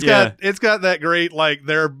 And it's got that great, like,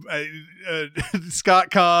 they're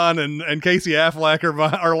Scott Conn and Casey Affleck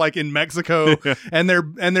are like in Mexico and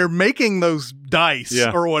they're making those dice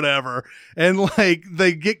or whatever, and like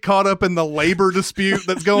they get caught up in the labor dispute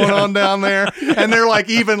that's going on down there, and they're like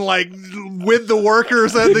even like with the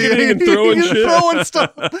workers at the end throwing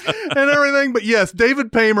stuff and everything. But yes,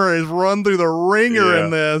 David Paymer is run through the ringer in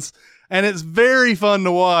this. And it's very fun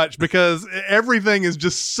to watch because everything is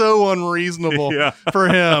just so unreasonable for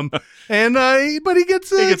him. And but he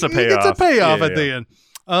gets a payoff at the end.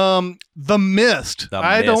 The Mist.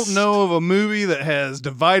 I don't know of a movie that has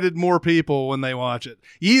divided more people when they watch it.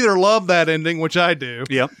 You either love that ending, which I do,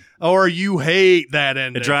 or you hate that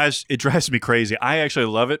ending. It drives me crazy. I actually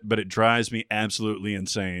love it, but it drives me absolutely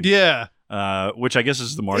insane. Yeah. Which I guess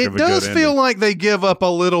is the mark of a good ending. It does feel ending. like they give up a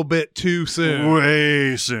little bit too soon.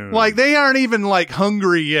 Way soon. Like they aren't even like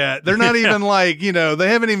hungry yet. They're not even like, they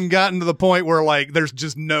haven't even gotten to the point where like there's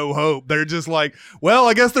just no hope. They're just like, well,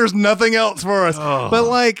 I guess there's nothing else for us. Oh. But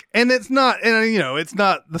like, and it's not, it's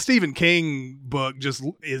not, the Stephen King book just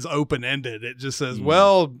is open-ended. It just says,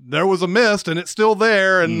 well, there was a mist and it's still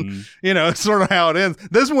there. And, it's sort of how it ends.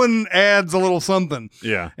 This one adds a little something.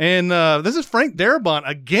 Yeah. And this is Frank Darabont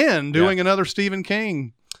again doing another Stephen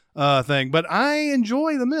King thing, but I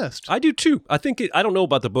enjoy The Mist. I do too. I think I don't know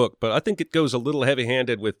about the book, but I think it goes a little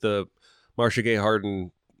heavy-handed with the Marcia Gay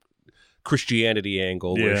Harden Christianity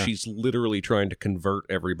angle, where she's literally trying to convert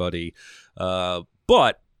everybody.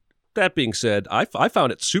 But that being said, I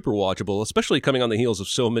found it super watchable, especially coming on the heels of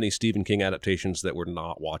so many Stephen King adaptations that were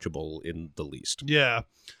not watchable in the least. Yeah.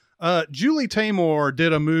 Julie Taymor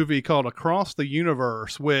did a movie called Across the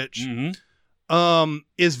Universe, which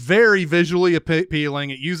is very visually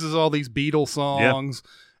appealing. It uses all these Beatles songs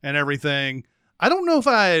and everything. I don't know if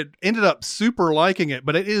I ended up super liking it,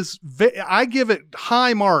 but it is. I give it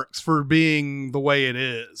high marks for being the way it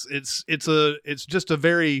is. It's just a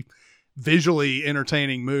very visually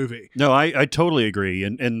entertaining movie. No, I totally agree,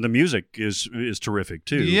 and the music is terrific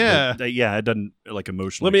too. Yeah, but, it doesn't like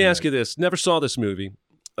emotionally. Let me ask you this: never saw this movie.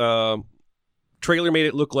 Trailer made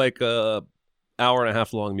it look like a hour and a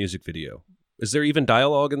half long music video. Is there even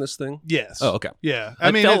dialogue in this thing? Yes. Oh, okay. Yeah.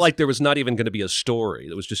 I mean, felt like there was not even going to be a story.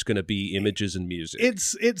 It was just going to be images and music.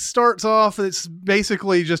 It starts off, it's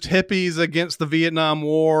basically just hippies against the Vietnam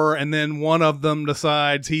War, and then one of them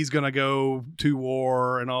decides he's going to go to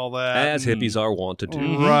war and all that. As hippies are wanted to.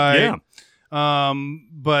 Right. Yeah.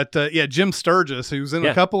 But Jim Sturgis, who's in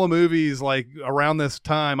a couple of movies like around this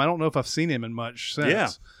time. I don't know if I've seen him in much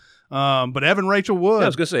since. Yeah. But Evan Rachel Wood. Yeah, I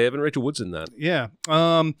was going to say Evan Rachel Wood's in that. Yeah.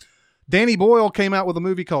 Danny Boyle came out with a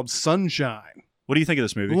movie called Sunshine. What do you think of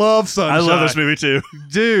this movie? Love Sunshine. I love this movie too.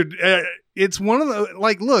 Dude, it's one of the,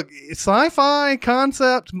 look, sci-fi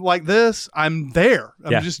concept like this, I'm there.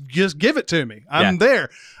 Just give it to me. I'm there.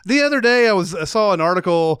 The other day I saw an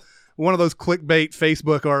article, one of those clickbait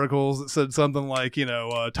Facebook articles that said something like,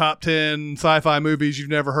 top 10 sci-fi movies you've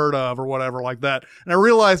never heard of or whatever like that. And I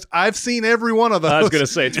realized I've seen every one of those. I was going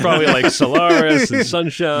to say, it's probably like Solaris and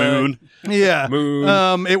Sunshine. Moon. Yeah. Moon.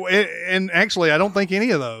 And actually, I don't think any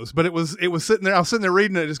of those, but it was sitting there. I was sitting there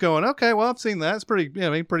reading it, just going, okay, well, I've seen that. It's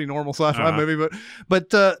pretty normal sci-fi movie,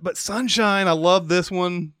 but Sunshine, I love this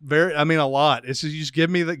one a lot. It's just, you just give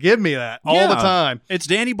me that all the time. It's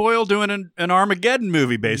Danny Boyle doing an Armageddon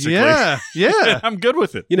movie, basically. Yeah. I'm good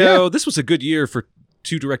with it. This was a good year for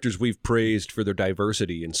two directors we've praised for their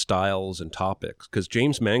diversity in styles and topics, because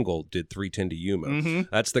James Mangold did 3:10 to Yuma. Mm-hmm.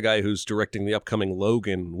 That's the guy who's directing the upcoming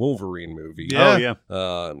Logan Wolverine movie. Yeah.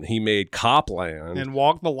 Oh, yeah. He made Copland. And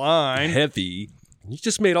Walk the Line. Heavy. He's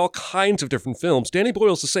just made all kinds of different films. Danny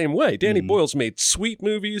Boyle's the same way. Danny Boyle's made sweet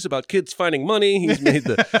movies about kids finding money. He's made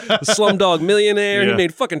the Slumdog Millionaire. He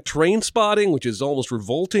made fucking Trainspotting, which is almost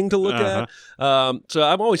revolting to look at. So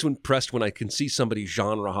I'm always impressed when I can see somebody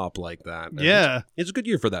genre hop like that. And it's a good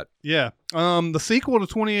year for that. Yeah. The sequel to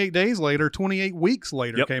 28 Days Later, 28 Weeks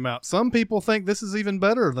Later came out. Some people think this is even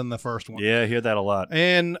better than the first one. Yeah, I hear that a lot.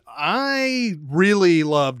 And I really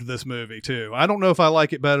loved this movie too. I don't know if I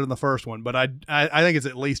like it better than the first one, but I think it's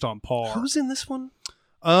at least on par. Who's in this one?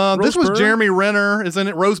 This was Byrne? Jeremy Renner is in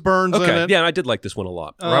it. Rose Byrne's in it. Yeah, I did like this one a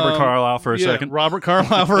lot. Robert Carlyle for a second. Robert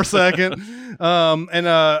Carlyle for a second.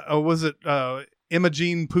 Was it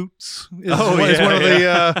Imogene Poots? Is one of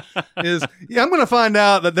the I'm going to find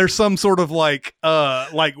out that there's some sort of like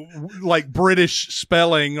British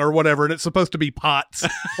spelling or whatever, and it's supposed to be Potts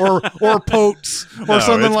or Potes or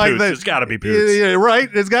something like Poots. that. It's got to be Poots. Yeah, right.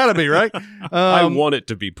 It's got to be right. I want it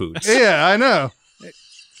to be Poots. Yeah, I know.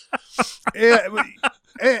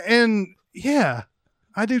 And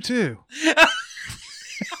I do too.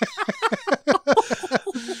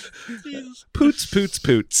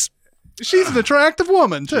 Poots. She's an attractive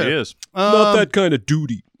woman too. She is. Not that kind of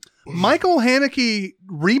duty. Michael Haneke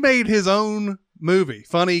remade his own movie,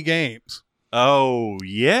 Funny Games. Oh,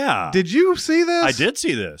 yeah. Did you see this? I did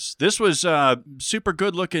see this. This was super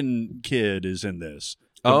good-looking kid is in this.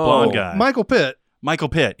 The blonde guy. Michael Pitt. Michael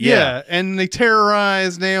Pitt. Yeah, and they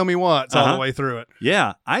terrorize Naomi Watts all the way through it.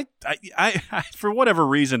 Yeah, I for whatever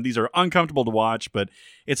reason, these are uncomfortable to watch, but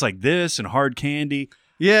it's like this and Hard Candy.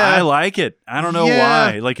 Yeah, I like it. I don't know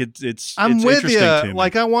why. Like it's I'm with interesting you. to me.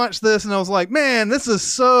 Like I watched this and I was like, man, this is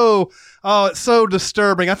it's so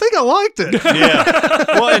disturbing. I think I liked it. Yeah.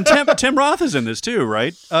 Well, and Tim Roth is in this too,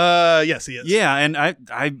 right? Yes, he is. Yeah, and I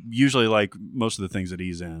usually like most of the things that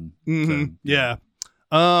he's in. Mm-hmm. So, yeah.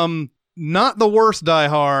 Not the worst Die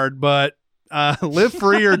Hard, but Live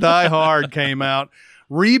Free or Die Hard came out,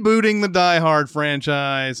 rebooting the Die Hard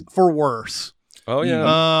franchise for worse. Oh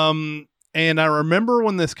yeah. And I remember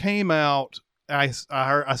when this came out, I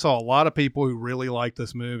saw a lot of people who really liked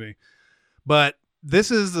this movie, but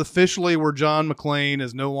this is officially where John McClane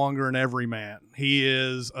is no longer an everyman. He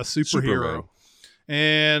is a superhero.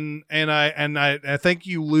 And I think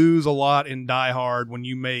you lose a lot in Die Hard when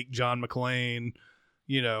you make John McClane,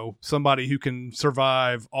 somebody who can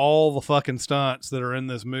survive all the fucking stunts that are in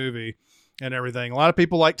this movie and everything. A lot of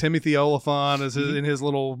people like Timothy Olyphant in his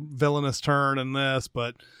little villainous turn in this,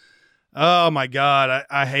 but oh my God,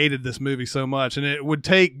 I hated this movie so much, and it would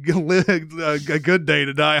take a good day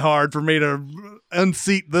to Die Hard for me to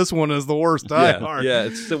unseat this one as the worst Die Hard. Yeah,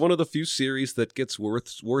 it's one of the few series that gets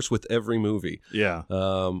worse with every movie. Yeah.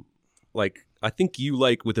 Like I think you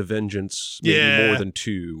like With a Vengeance maybe more than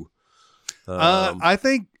 2. I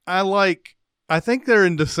think they're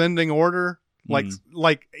in descending order. Like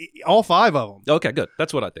all 5 of them. Okay, good.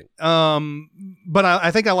 That's what I think. But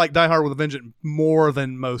I think I like Die Hard with a Vengeance more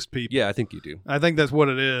than most people. Yeah, I think you do. I think that's what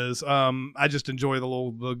it is. I just enjoy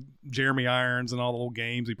the Jeremy Irons and all the little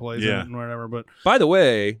games he plays in it and whatever. But by the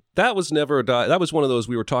way, that was never that was one of those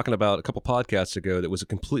we were talking about a couple podcasts ago. That was a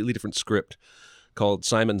completely different script called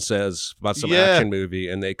Simon Says about some action movie,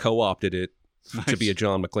 and they co-opted it to be a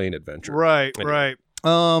John McClane adventure. Right, anyway.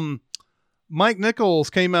 Right. Mike Nichols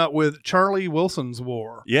came out with Charlie Wilson's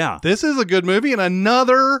War. Yeah. This is a good movie and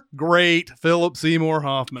another great Philip Seymour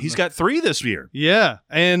Hoffman. He's got 3 this year. Yeah.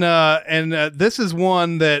 And this is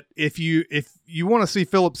one that if you want to see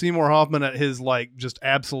Philip Seymour Hoffman at his just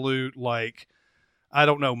absolute I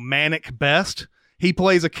don't know, manic best, he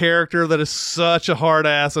plays a character that is such a hard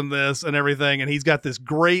ass in this and everything, and he's got this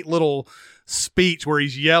great little speech where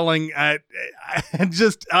he's yelling. I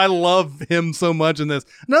love him so much in this.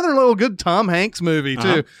 Another little good Tom Hanks movie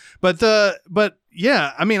too. But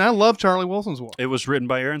yeah, I mean, I love Charlie Wilson's War. It was written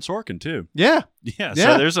by Aaron Sorkin too. Yeah.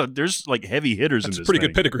 So there's like heavy hitters in this. Pretty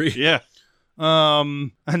good pedigree. Yeah.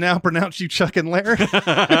 I now pronounce you Chuck and Larry.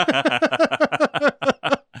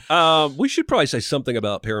 We should probably say something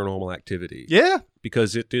about Paranormal Activity. Yeah.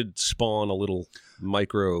 Because it did spawn a little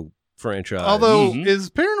micro franchise. Although,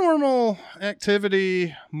 is Paranormal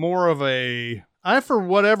Activity more of I, for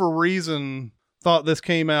whatever reason, thought this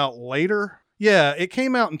came out later. Yeah, it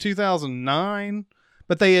came out in 2009,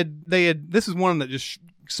 but they had this is one that just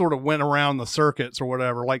sort of went around the circuits or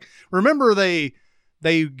whatever. Like, remember they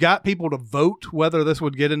got people to vote whether this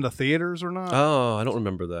would get into theaters or not. Oh, I don't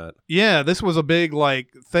remember that. Yeah, this was a big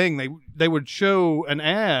thing. They would show an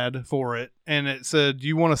ad for it, and it said, "Do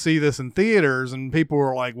you want to see this in theaters?" And people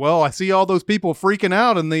were like, "Well, I see all those people freaking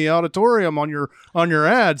out in the auditorium on your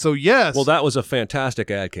ad, so yes." Well, that was a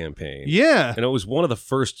fantastic ad campaign. Yeah, and it was one of the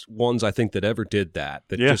first ones I think that ever did that.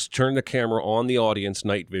 That just turned the camera on the audience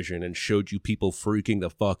night vision and showed you people freaking the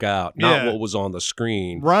fuck out, not what was on the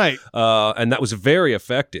screen. Right. And that was very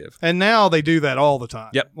effective. And now they do that all the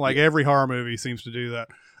time. Yep. Every horror movie seems to do that.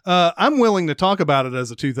 I'm willing to talk about it as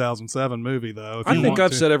a 2007 movie, though. I think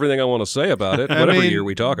I've said everything I want to say about it. Whatever year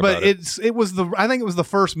we talk about it. But I think it was the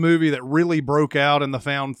first movie that really broke out in the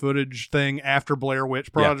found footage thing after Blair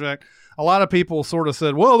Witch Project. Yeah. A lot of people sort of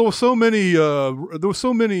said, "Well, there was so many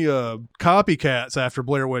copycats after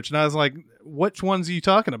Blair Witch," and I was like, "Which ones are you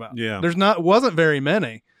talking about?" Yeah, wasn't very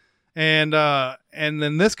many. And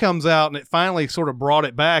then this comes out and it finally sort of brought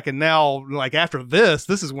it back. And now, after this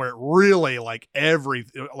is where it really,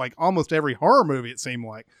 almost every horror movie, it seemed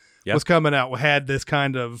like, was coming out, had this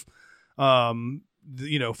kind of, found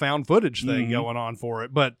footage thing going on for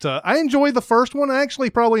it. But I enjoyed the first one. I actually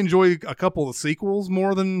probably enjoy a couple of the sequels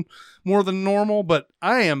more than normal, but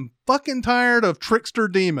I am fucking tired of trickster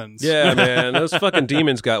demons. Yeah, man, those fucking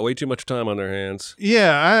demons got way too much time on their hands.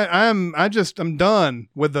 Yeah, I'm done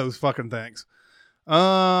with those fucking things.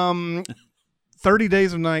 30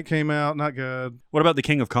 Days of Night came out, not good. What about The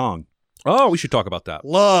King of Kong? Oh, we should talk about that.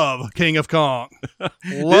 Love King of Kong.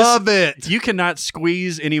 Love it. You cannot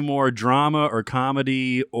squeeze any more drama or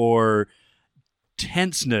comedy or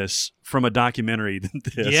tenseness from a documentary than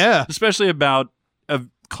this. Yeah. Especially about a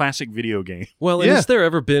classic video game. Well, and has there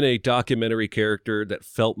ever been a documentary character that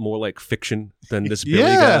felt more like fiction than this Billy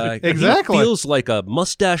guy? Exactly. He feels like a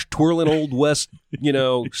mustache twirling old West,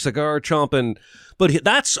 cigar chomping. But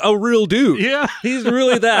that's a real dude. Yeah. He's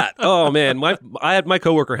really that. Oh, man. My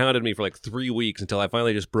coworker hounded me for like 3 weeks until I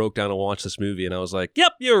finally just broke down and watched this movie. And I was like,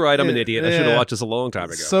 yep, you're right. I'm an idiot. I should have watched this a long time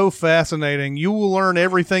ago. So fascinating. You will learn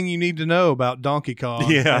everything you need to know about Donkey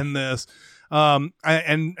Kong in this. I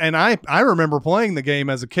remember playing the game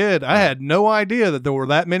as a kid. I had no idea that there were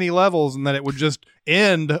that many levels and that it would just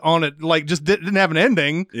end on it, like just didn't have an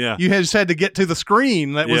ending. Yeah. You just had to get to the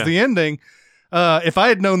screen. That was the ending. If I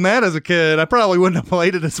had known that as a kid, I probably wouldn't have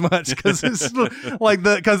played it as much because it's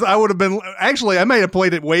because I would have been I may have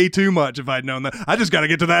played it way too much if I'd known that. I just got to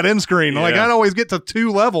get to that end screen. Like I'd always get to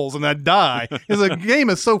 2 levels and I'd die because the game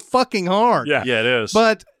is so fucking hard. Yeah, it is.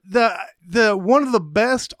 But the one of the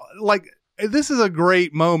best, like, this is a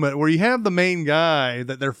great moment where you have the main guy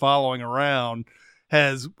that they're following around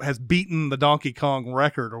has beaten the Donkey Kong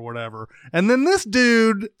record or whatever. And then this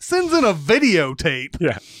dude sends in a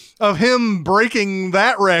videotape of him breaking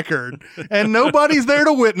that record, and nobody's there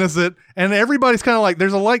to witness it. And everybody's kind of like,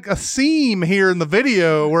 there's a seam here in the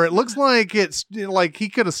video where it looks like it's like he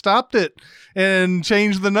could have stopped it and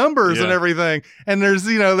changed the numbers and everything. And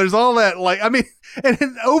there's all that,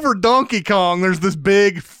 and over Donkey Kong, there's this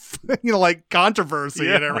big,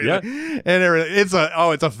 controversy and everything. And everything. It's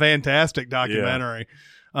a fantastic documentary.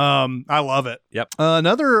 I love it. Yep.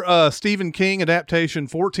 Another Stephen King adaptation,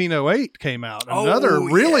 1408, came out. Another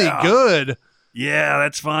really good. Yeah,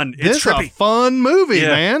 that's fun. It's trippy. A fun movie,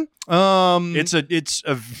 man. It's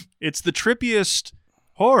the trippiest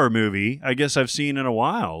horror movie I guess I've seen in a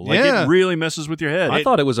while. It really messes with your head. I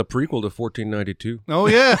thought it was a prequel to 1492. Oh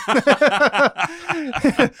yeah.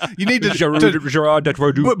 You need to Gerard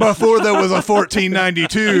Depardieu. But before there was a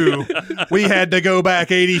 1492, we had to go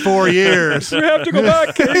back 84 years. We have to go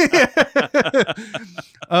back.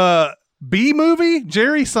 B-movie?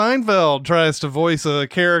 Jerry Seinfeld tries to voice a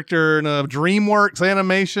character in a DreamWorks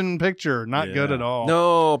animation picture. Not good at all.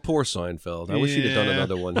 No, poor Seinfeld. I wish he'd have done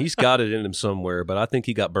another one. He's got it in him somewhere, but I think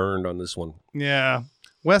he got burned on this one. Yeah.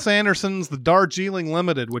 Wes Anderson's The Darjeeling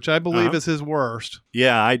Limited, which I believe is his worst.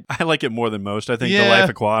 Yeah, I like it more than most. I think The Life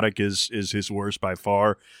Aquatic is his worst by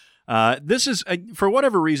far. This is, for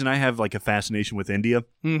whatever reason, I have like a fascination with India.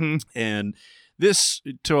 Mm-hmm. And this,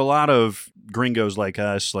 to a lot of gringos like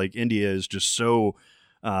us, like India is just so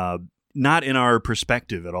not in our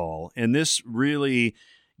perspective at all. And this really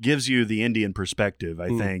gives you the Indian perspective, I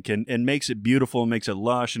think, and makes it beautiful, makes it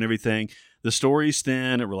lush and everything. The story's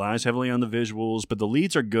thin. It relies heavily on the visuals, but the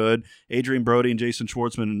leads are good. Adrian Brody and Jason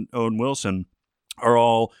Schwartzman and Owen Wilson are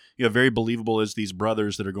all very believable as these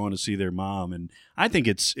brothers that are going to see their mom, and I think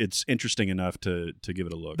it's interesting enough to give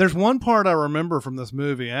it a look. There's one part I remember from this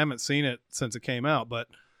movie. I haven't seen it since it came out, but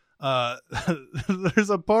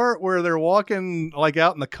there's a part where they're walking like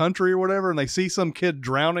out in the country or whatever, and they see some kid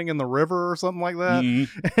drowning in the river or something like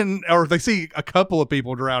that, or they see a couple of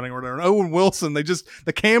people drowning or whatever. And Owen Wilson,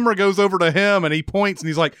 the camera goes over to him and he points and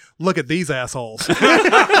he's like, "Look at these assholes."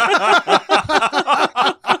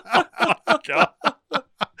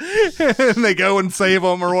 And they go and save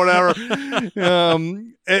them or whatever.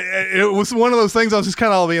 It was one of those things I was just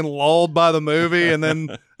kind of being lulled by the movie, and then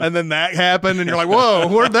that happened, and you're like, whoa,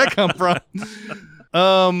 where'd that come from?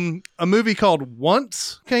 A movie called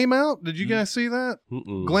Once came out. Did you guys see that?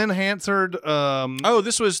 Glenn Hansard.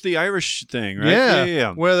 This was the Irish thing, right?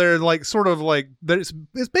 Yeah. Where they're like sort of like it's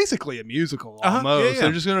basically a musical almost.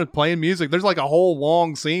 They're just going to play music. There's like a whole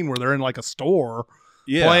long scene where they're in like a store.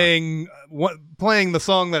 Playing the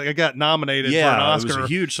song that got nominated for an Oscar. It was a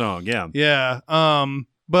huge song. Yeah.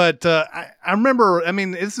 But I remember. I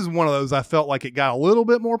mean, this is one of those I felt like it got a little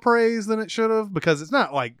bit more praise than it should have, because it's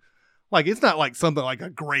not like it's not like something like a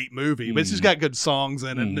great movie, but it's just got good songs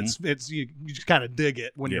in it, and it's you just kind of dig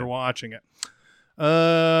it when you're watching it.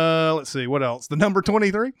 Let's see what else. The number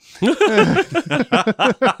 23.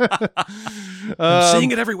 I'm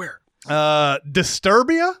seeing it everywhere.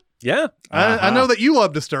 Disturbia. Yeah. I know that you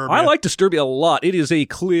love Disturbia. I like Disturbia a lot. It is a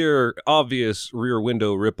clear, obvious Rear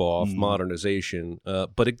Window ripoff modernization.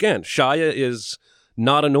 But again, Shia is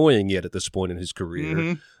not annoying yet at this point in his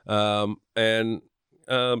career.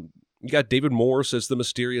 You got David Morse as the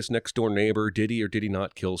mysterious next-door neighbor. Did he or did he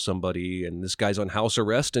not kill somebody? And this guy's on house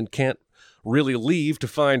arrest and can't really leave to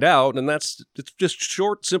find out. And it's just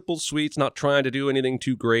short, simple, sweet. It's not trying to do anything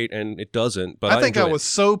too great, and it doesn't. But I think I enjoy was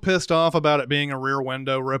so pissed off about it being a Rear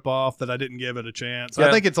Window ripoff that I didn't give it a chance. Yeah.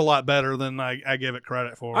 I think it's a lot better than I give it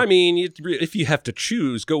credit for. I mean, if you have to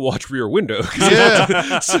choose, go watch Rear Window.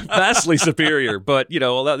 Yeah. It's vastly superior. But,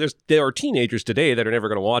 there are teenagers today that are never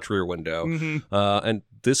going to watch Rear Window. And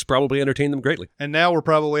this probably entertained them greatly. And now we're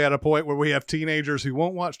probably at a point where we have teenagers who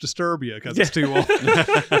won't watch Disturbia because it's too old.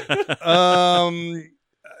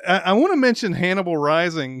 I want to mention Hannibal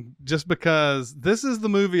Rising just because this is the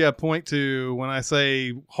movie I point to when I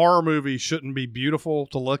say horror movies shouldn't be beautiful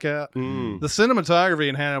to look at. The cinematography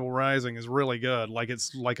in Hannibal Rising is really good. Like,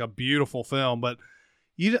 it's like a beautiful film, but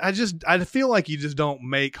I feel like you just don't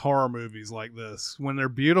make horror movies like this when they're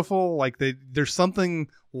beautiful. Like, there's something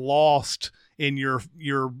lost in your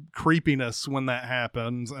creepiness when that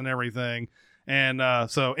happens and everything. And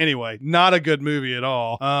so anyway, not a good movie at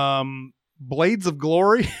all. Blades of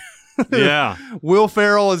Glory. Yeah. Will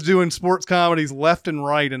Ferrell is doing sports comedies left and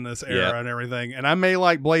right in this era and everything. And I may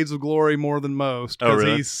like Blades of Glory more than most because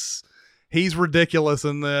really? he's ridiculous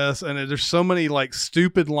in this, and there's so many like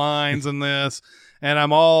stupid lines in this. And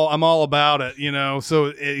I'm all about it,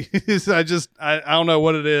 So I don't know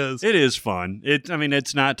what it is. It is fun.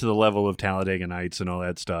 It's not to the level of Talladega Nights and all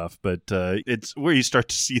that stuff, but it's where you start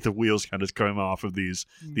to see the wheels kind of come off of these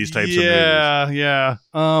types of movies. Yeah.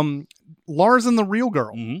 Lars and the Real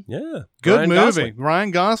Girl. Mm-hmm. Yeah. Good Ryan movie. Gosling.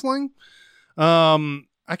 Ryan Gosling.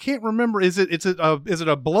 I can't remember. Is it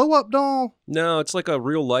a blow up doll? No, it's like a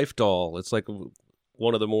real life doll. It's like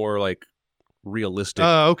one of the more like realistic.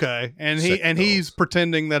 Oh, okay. And he's dolls.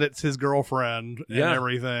 pretending that it's his girlfriend and Yeah.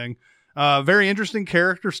 everything. Very interesting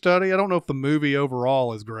character study. I don't know if the movie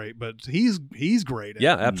overall is great, but he's great. in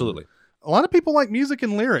Yeah, it. absolutely. A lot of people like music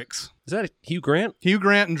and lyrics. Is that Hugh Grant? Hugh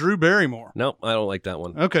Grant and Drew Barrymore. No, I don't like that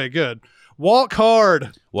one. Okay, good. Walk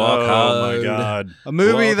Hard. Walk oh Hard. my God. A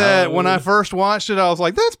movie Walk that Hard. when I first watched it, I was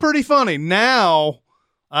like, that's pretty funny. Now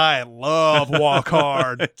I love Walk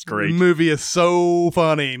Hard. It's great. The movie is so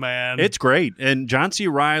funny, man. It's great. And John C.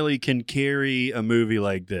 Reilly can carry a movie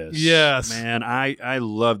like this. Yes. Man, I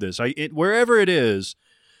love this. Wherever it is,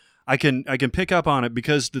 I can pick up on it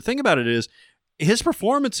because the thing about it is his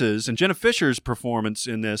performances and Jenna Fisher's performance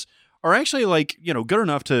in this are actually good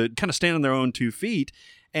enough to kind of stand on their own 2 feet.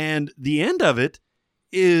 And the end of it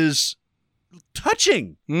is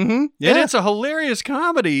touching. Mm-hmm. Yeah. And it's a hilarious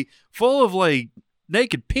comedy full of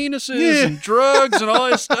naked penises and drugs and all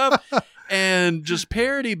that stuff and just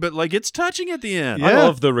parody, but it's touching at the end. Yeah. I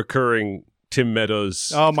love the recurring Tim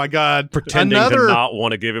Meadows Oh my God! pretending to not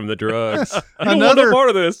want to give him the drugs. I don't want Another- no part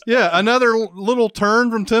of this. Yeah, another little turn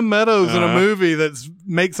from Tim Meadows in a movie that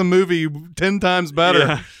makes a movie 10 times better.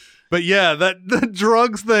 Yeah. But yeah, the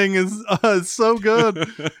drugs thing is so good.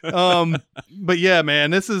 But yeah,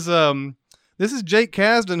 man, this is Jake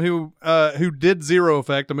Kasdan who did Zero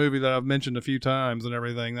Effect, a movie that I've mentioned a few times and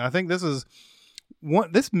everything. I think this is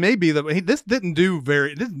one. This may be this didn't do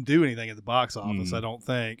anything at the box office. I don't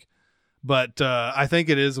think. But I think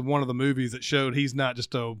it is one of the movies that showed he's not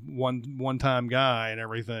just a one-time guy and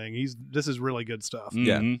everything. This is really good stuff.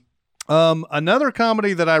 Mhm. Another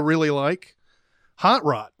comedy that I really like, Hot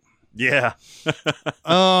Rod. Yeah.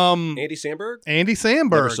 Andy Samberg? Andy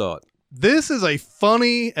Samberg. Never saw it. This is a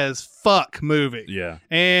funny as fuck movie. Yeah.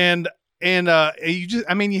 And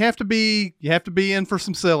you have to be in for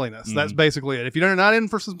some silliness. Mm-hmm. That's basically it. If you're not in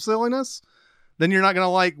for some silliness, then you're not gonna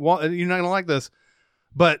like this.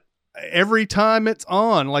 But every time it's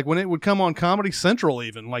on, like when it would come on Comedy Central,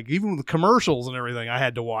 even with the commercials and everything, I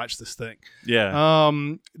had to watch this thing. Yeah.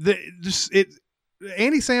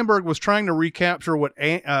 Andy Samberg was trying to recapture what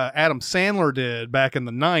Adam Sandler did back in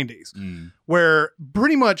the 90s, where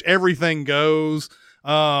pretty much everything goes.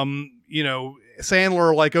 Sandler,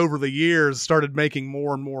 over the years, started making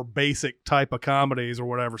more and more basic type of comedies or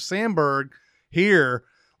whatever. Samberg here,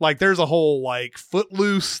 there's a whole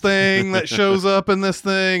Footloose thing that shows up in this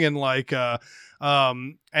thing, and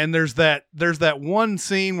and there's that one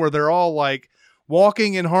scene where they're all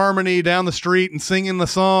walking in harmony down the street and singing the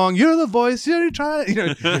song, "You're the voice, you're trying,"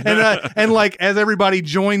 and as everybody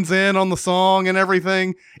joins in on the song and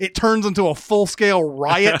everything, it turns into a full scale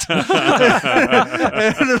riot. And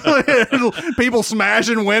people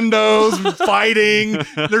smashing windows, fighting.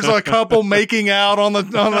 There's a couple making out on the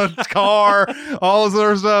car, all this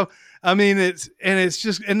other stuff. I mean, there's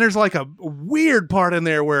a weird part in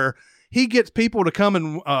there where he gets people to come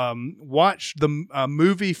and watch the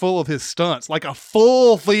movie full of his stunts. A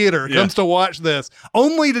full theater comes to watch this,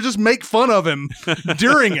 only to just make fun of him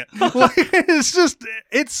during it.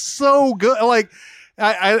 It's so good.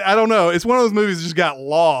 I don't know. It's one of those movies that just got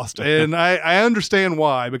lost, and I understand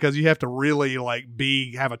why, because you have to really like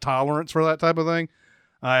have a tolerance for that type of thing.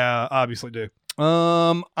 I obviously do.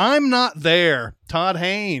 I'm Not There. Todd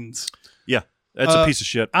Haynes. Yeah, that's a piece of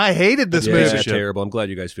shit. I hated this movie. It's terrible. I'm glad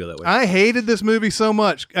you guys feel that way. I hated this movie so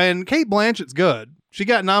much, and Cate Blanchett's good. She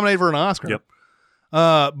got nominated for an Oscar. Yep.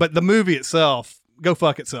 But the movie itself, go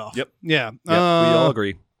fuck itself. Yep. Yeah. We all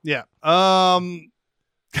agree. Yeah.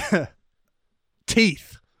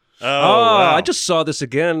 Teeth. Oh, wow. I just saw this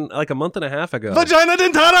again like a month and a half ago. Vagina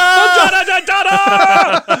dentata.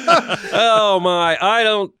 Oh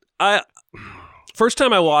my! First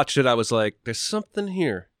time I watched it, I was like, "There's something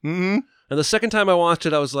here." Mm-hmm. And the second time I watched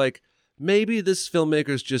it, I was like, "Maybe this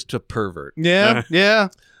filmmaker's just a pervert." Yeah. Yeah.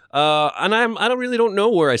 And I don't know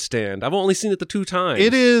where I stand. I've only seen it the 2 times.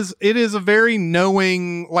 It is a very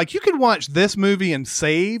knowing, like you could watch this movie and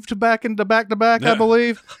Saved back to back, I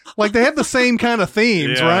believe. Like they have the same kind of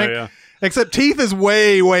themes, right? Yeah. Except Teeth is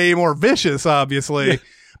way, way more vicious, obviously.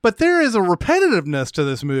 But there is a repetitiveness to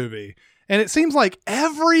this movie. And it seems like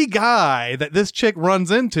every guy that this chick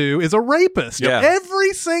runs into is a rapist. Yeah.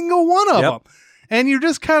 Every single one of them. And you're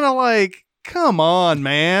just kind of like, come on,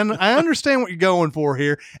 man. I understand what you're going for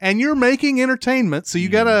here, and you're making entertainment, so you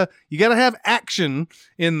gotta have action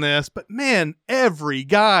in this. But man, every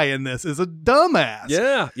guy in this is a dumbass.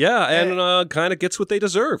 Yeah, and kind of gets what they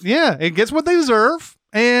deserve. Yeah, it gets what they deserve,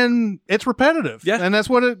 and it's repetitive. Yeah, and that's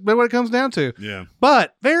what it comes down to. Yeah,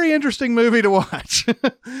 but very interesting movie to watch.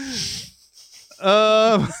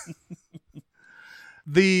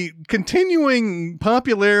 The continuing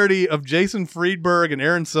popularity of Jason Friedberg and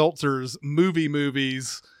Aaron Seltzer's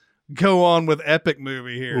movies go on with Epic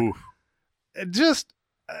Movie here. Oof. Just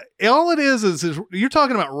all it is you're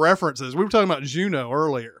talking about references. We were talking about Juno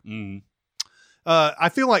earlier. Mm. I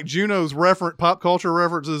feel like Juno's pop culture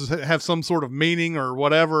references have some sort of meaning or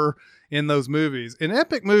whatever in those movies. In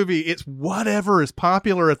Epic Movie, it's whatever is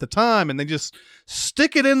popular at the time, and they just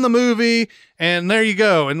stick it in the movie, and there you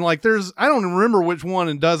go. And like I don't remember which one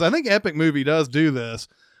it does. I think Epic Movie does do this,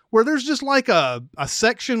 where there's just like a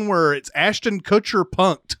section where it's Ashton Kutcher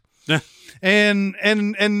punked. And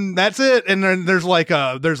that's it. And then there's like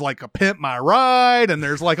a Pimp My Ride, and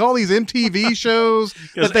there's like all these MTV shows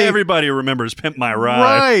that everybody remembers Pimp My Ride.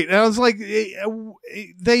 Right. And I was like,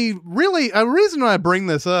 they really, a reason I bring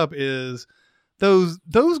this up is those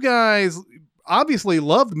guys obviously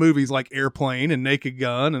loved movies like Airplane and Naked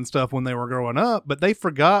Gun and stuff when they were growing up, but they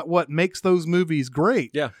forgot what makes those movies great.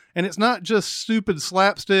 Yeah. And it's not just stupid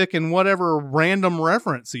slapstick and whatever random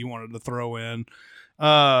reference you wanted to throw in.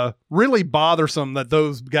 Really bothersome that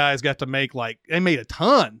those guys got to make, like, they made a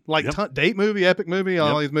ton, like Date Movie, Epic Movie,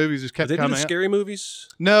 all these movies just kept coming out. Did they do Scary movies?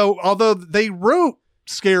 No, although they wrote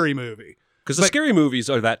Scary Movie. Because the Scary Movies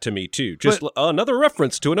are that to me too. Just another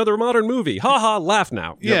reference to another modern movie. Ha ha, laugh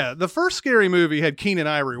now. Yeah, the first Scary Movie had Keenan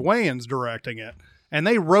Ivory Wayans directing it. And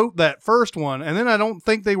they wrote that first one, and then I don't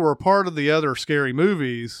think they were a part of the other Scary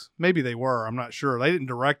Movies. Maybe they were. I'm not sure. They didn't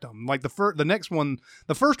direct them. Like the first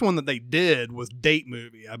one that they did was Date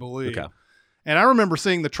Movie, I believe. Okay. And I remember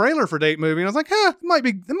seeing the trailer for Date Movie, and I was like, it might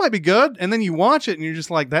be good. And then you watch it, and you're just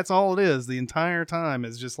like, that's all it is. The entire time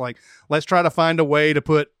is just like, let's try to find a way to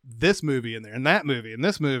put this movie in there, and that movie, and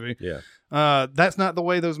this movie. Yeah. That's not the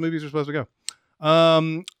way those movies are supposed to go.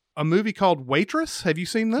 A movie called Waitress. Have you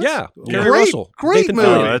seen this? Yeah. Gary Russell. Great Nathan movie.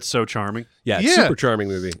 Oh, that's so charming. Yeah, super charming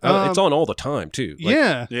movie. It's on all the time, too. Like,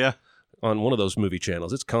 yeah. On one of those movie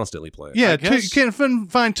channels. It's constantly playing. Yeah, you can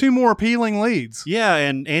find 2 more appealing leads. Yeah,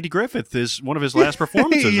 and Andy Griffith is one of his last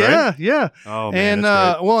performances, right? Yeah. Oh, man,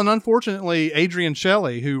 and unfortunately, Adrienne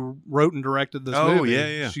Shelley, who wrote and directed this movie,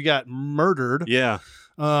 yeah. she got murdered. Yeah.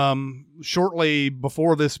 Shortly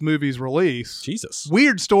before this movie's release. Jesus.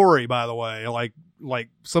 Weird story, by the way. Like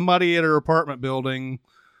somebody at her apartment building,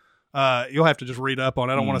 you'll have to just read up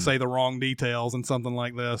on it. I don't want to say the wrong details and something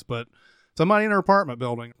like this, but somebody in her apartment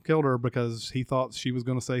building killed her because he thought she was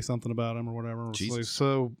going to say something about him or whatever. Jesus.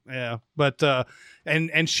 So yeah, but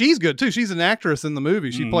and she's good too. She's an actress in the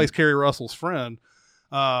movie. She plays Kerry Russell's friend.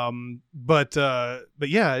 But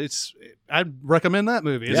yeah, I'd recommend that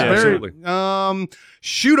movie. It's absolutely.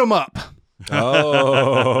 Shoot 'em up.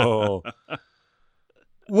 Oh.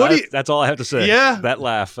 That's all I have to say. Yeah. That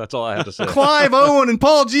laugh. That's all I have to say. Clive Owen and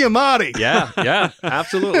Paul Giamatti. Yeah,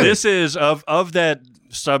 absolutely. This is of that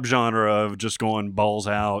subgenre of just going balls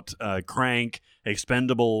out, Crank,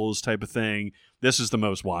 Expendables type of thing. This is the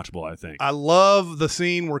most watchable, I think. I love the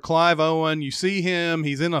scene where Clive Owen, you see him,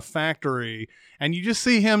 he's in a factory, and you just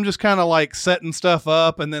see him just kind of like setting stuff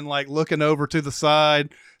up and then like looking over to the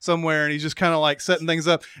side somewhere, and he's just kind of like setting things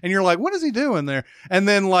up, and you're like, what is he doing there? And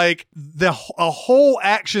then like a whole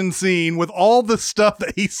action scene with all the stuff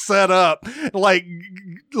that he set up like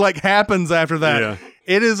happens after that. Yeah.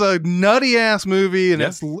 It is a nutty ass movie, and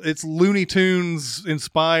it's Looney Tunes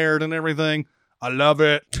inspired and everything. I love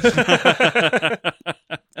it.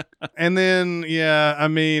 And then, yeah, I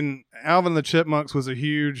mean, Alvin and the Chipmunks was a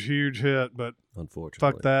huge, huge hit, but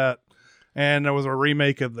unfortunately, fuck that. And there was a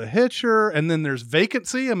remake of The Hitcher, and then there's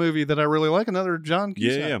Vacancy, a movie that I really like, another John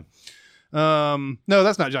Cusack. Yeah. No,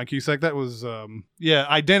 that's not John Cusack. That was,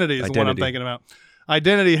 Identity is the one I'm thinking about.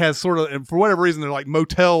 Identity has sort of, for whatever reason, they're like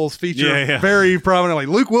motels feature very prominently.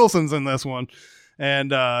 Luke Wilson's in this one, and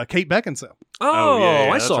Kate Beckinsale.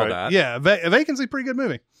 I saw that. Yeah, Vacancy, pretty good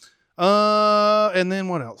movie. And then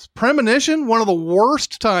what else? Premonition, one of the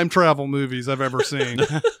worst time travel movies I've ever seen.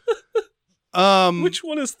 Which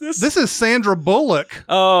one is this? This is Sandra Bullock.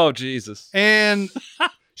 Oh, Jesus. And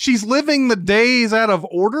she's living the days out of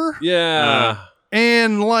order. Yeah.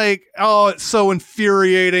 And like, oh, it's so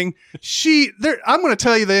infuriating. I'm going to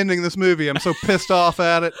tell you the ending of this movie. I'm so pissed off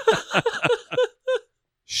at it.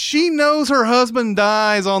 She knows her husband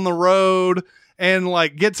dies on the road and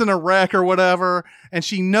like gets in a wreck or whatever. And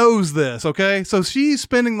she knows this. Okay. So she's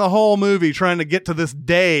spending the whole movie trying to get to this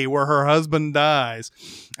day where her husband dies.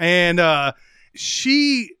 And,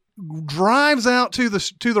 she drives out to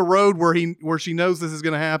the road where she knows this is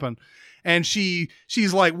going to happen. And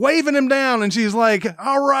she's like waving him down, and she's like,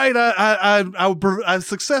 all right, I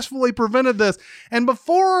successfully prevented this. And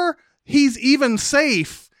before he's even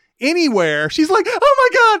safe anywhere, she's like, oh my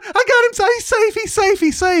God, I got him.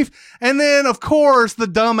 He's safe. And then of course the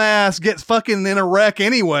dumbass gets fucking in a wreck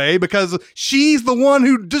anyway, because she's the one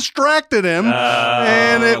who distracted him.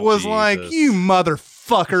 And it was like, you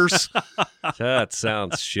motherfuckers. That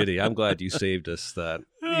sounds shitty. I'm glad you saved us that.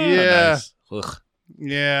 Yeah. Nice.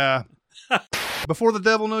 Yeah. Before the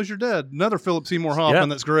Devil Knows You're Dead, another Philip Seymour Hoffman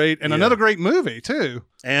that's great, and another great movie too.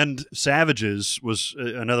 And Savages was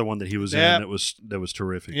another one that he was in that was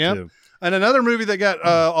terrific too. And another movie that got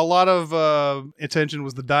a lot of attention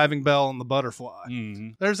was The Diving Bell and the Butterfly.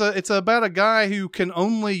 Mm-hmm. It's about a guy who can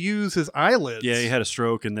only use his eyelids. Yeah, he had a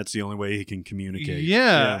stroke, and that's the only way he can communicate.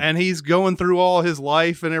 Yeah, and he's going through all his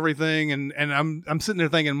life and everything, and I'm sitting there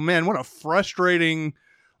thinking, man, what a frustrating.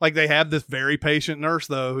 Like, they have this very patient nurse,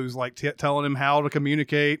 though, who's like telling him how to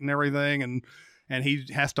communicate and everything, and he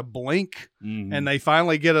has to blink. Mm-hmm. And they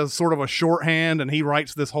finally get a sort of a shorthand, and he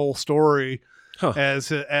writes this whole story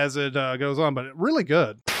as it goes on. But really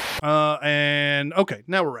good. And okay,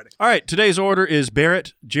 now we're ready. All right, today's order is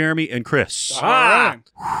Barrett, Jeremy, and Chris. All right.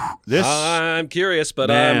 I'm curious, but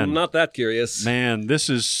I'm not that curious. Man, this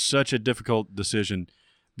is such a difficult decision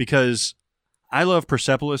because I love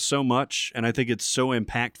Persepolis so much, and I think it's so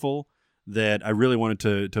impactful that I really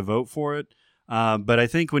wanted to vote for it. But I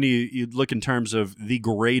think when you look in terms of the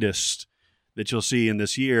greatest that you'll see in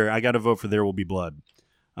this year, I got to vote for There Will Be Blood.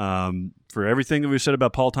 For everything that we've said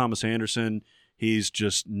about Paul Thomas Anderson, he's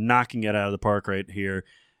just knocking it out of the park right here.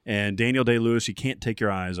 And Daniel Day-Lewis, you can't take your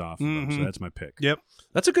eyes off of him, so that's my pick. Yep.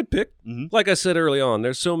 That's a good pick. Mm-hmm. Like I said early on,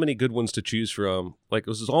 there's so many good ones to choose from. Like,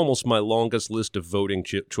 this is almost my longest list of voting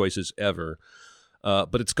choices ever.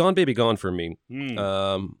 But it's Gone Baby Gone for me.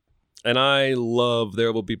 And I love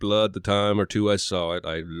There Will Be Blood the time or two I saw it.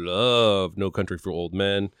 I love No Country for Old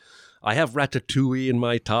Men. I have Ratatouille in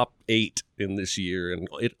my top 8 in this year, and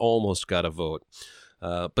it almost got a vote.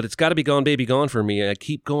 But it's got to be Gone Baby Gone for me. I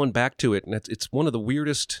keep going back to it, and it's one of the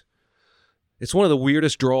weirdest. It's one of the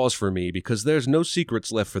weirdest draws for me because there's no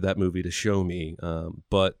secrets left for that movie to show me.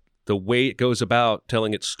 But the way it goes about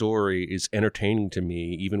telling its story is entertaining to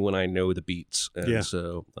me, even when I know the beats. And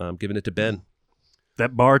so I'm giving it to Ben.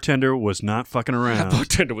 That bartender was not fucking around. That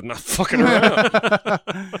bartender was not fucking around.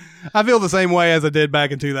 I feel the same way as I did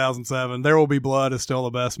back in 2007. There Will Be Blood is still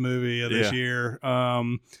the best movie of this year.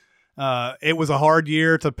 It was a hard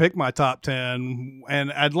year to pick my top 10,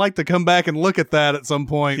 and I'd like to come back and look at that at some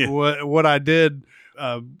point, what I did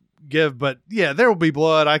give. But yeah, There Will Be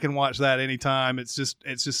Blood. I can watch that anytime. It's just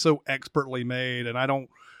so expertly made, and I don't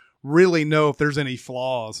really know if there's any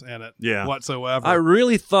flaws in it whatsoever. I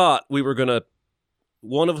really thought we were going to,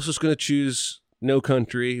 one of us was going to choose No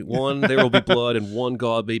Country, one There Will Be Blood, and one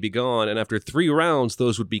Gone Baby Gone. And after 3 rounds,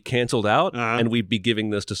 those would be canceled out, and we'd be giving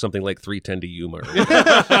this to something like 310 to Yuma.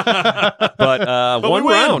 But one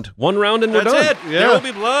round, and we're done. That's it. Yeah. There Will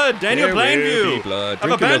Be Blood. Daniel Plainview.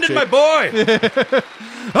 I've abandoned my boy.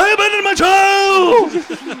 I abandoned my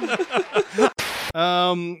child.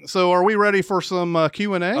 So are we ready for some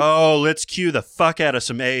Q&A? Oh, let's cue the fuck out of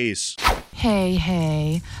some A's.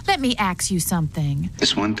 Hey, let me ask you something.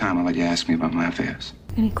 This one time I'll let you ask me about my affairs.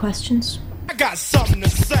 Any questions? I got something to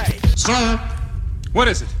say. Sir. What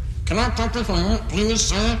is it? Can I talk to you, please,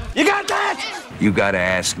 sir? You got that? You gotta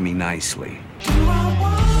ask me nicely.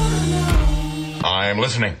 I'm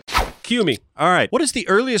listening. Cue me. All right. What is the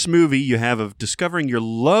earliest movie you have of discovering your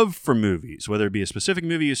love for movies? Whether it be a specific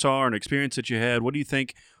movie you saw or an experience that you had, what do you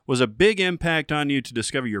think was a big impact on you to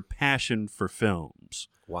discover your passion for films?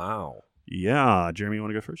 Wow. Yeah. Jeremy, you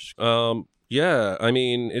want to go first? Yeah. I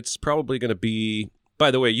mean, it's probably going to be...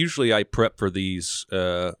 By the way, usually I prep for these,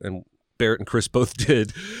 and Barrett and Chris both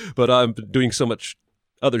did, but I'm doing so much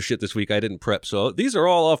other shit this week I didn't prep. So these are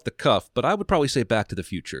all off the cuff, but I would probably say Back to the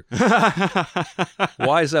Future.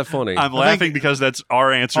 Why is that funny? I'm laughing because that's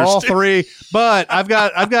our answers. All three, but I'm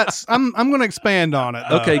going to expand on it.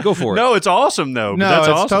 Though. Okay, go for it. No, it's awesome though. No, that's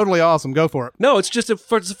it's awesome. totally awesome. Go for it. No, it's just it's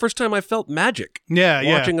the first time I felt magic. Yeah,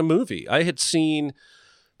 watching a movie. I had seen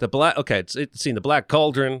the Black. Okay, I'd seen the Black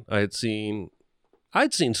Cauldron. I'd seen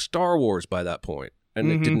Star Wars by that point,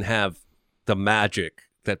 and it didn't have the magic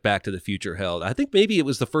that Back to the Future held. I think maybe it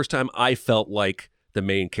was the first time I felt like the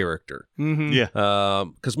main character. Mm-hmm. Yeah.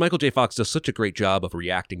 Because Michael J. Fox does such a great job of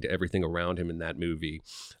reacting to everything around him in that movie.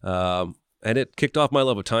 And it kicked off my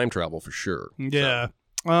love of time travel for sure. Yeah.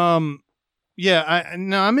 So.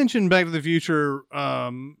 I mentioned Back to the Future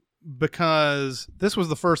because this was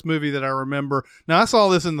the first movie that I remember. Now, I saw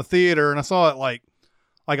this in the theater, and I saw it like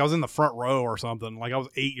I was in the front row or something. Like I was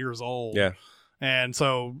 8 years old. Yeah. And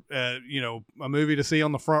so, a movie to see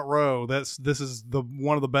on the front row, this is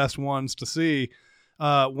one of the best ones to see.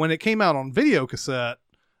 When it came out on video cassette,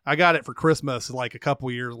 I got it for Christmas like a couple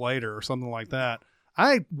years later or something like that.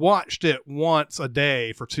 I watched it once a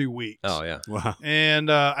day for 2 weeks. Oh yeah. Wow. And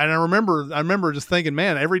I remember just thinking,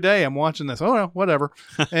 man, every day I'm watching this. Oh, well, whatever.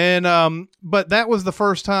 And but that was the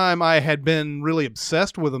first time I had been really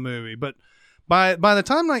obsessed with a movie. But by the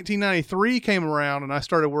time 1993 came around and I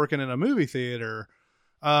started working in a movie theater,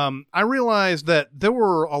 I realized that there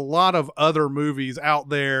were a lot of other movies out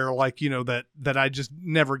there, like, that I just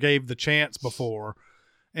never gave the chance before.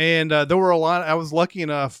 And there were a lot. I was lucky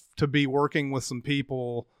enough to be working with some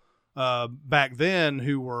people back then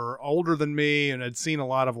who were older than me and had seen a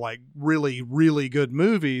lot of like really, really good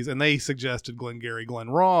movies. And they suggested Glengarry Glen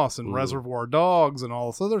Ross and Reservoir Dogs and all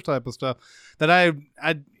this other type of stuff that I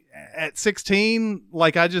at 16,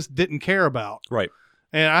 like I just didn't care about. Right.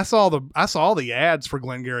 And I saw the ads for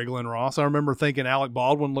Glengarry Glen Ross. I remember thinking Alec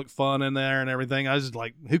Baldwin looked fun in there and everything. I was just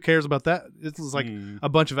like, who cares about that? This is like a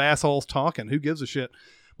bunch of assholes talking. Who gives a shit?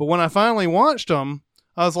 But when I finally watched them,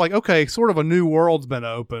 I was like, okay, sort of a new world's been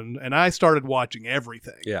opened, and I started watching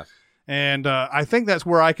everything. Yeah. And I think that's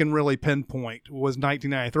where I can really pinpoint was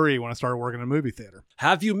 1993 when I started working in a movie theater.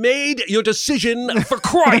 Have you made your decision for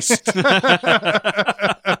Christ?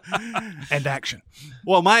 And action.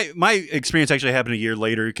 Well, my experience actually happened a year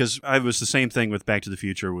later because I was the same thing with Back to the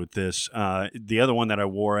Future with this. The other one that I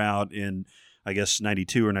wore out in, I guess,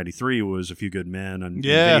 92 or 93 was A Few Good Men on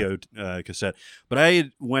video cassette. But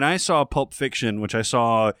when I saw Pulp Fiction, which I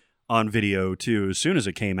saw on video too, as soon as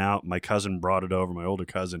it came out, my cousin brought it over, my older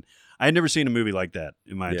cousin. I had never seen a movie like that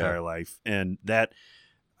in my entire life. And that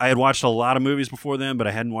I had watched a lot of movies before then, but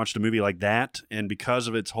I hadn't watched a movie like that. And because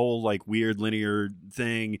of its whole like weird linear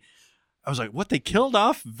thing, I was like, what, they killed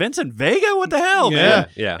off Vincent Vega? What the hell, man?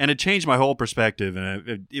 Yeah. And it changed my whole perspective.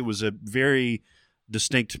 And it was a very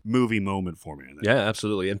distinct movie moment for me. Yeah,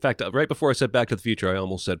 absolutely. In fact, right before I said Back to the Future, I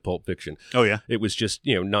almost said Pulp Fiction. Oh, yeah? It was just,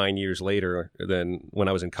 9 years later than when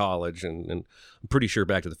I was in college, and I'm pretty sure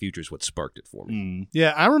Back to the Future is what sparked it for me.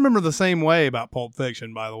 Yeah, I remember the same way about Pulp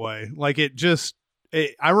Fiction, by the way. Like,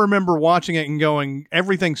 I remember watching it and going,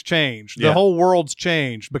 everything's changed. The whole world's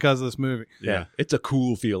changed because of this movie. Yeah. It's a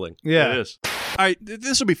cool feeling. Yeah. It is. All right,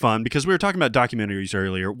 this will be fun because we were talking about documentaries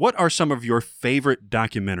earlier. What are some of your favorite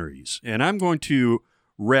documentaries? And I'm going to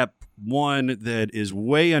rep one that is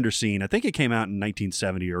way underseen. I think it came out in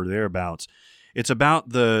 1970 or thereabouts. It's about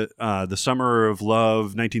the Summer of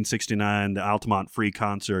Love, 1969, the Altamont Free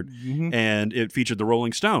Concert, and it featured the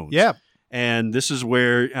Rolling Stones. Yeah. And this is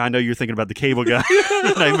where I know you're thinking about the cable guy.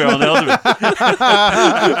 Nightmare on Elm Street.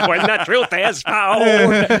 When the truth is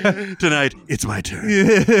found. Tonight, it's my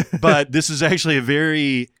turn. But this is actually a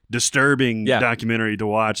very disturbing documentary to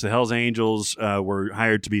watch. The Hells Angels were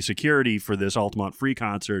hired to be security for this Altamont Free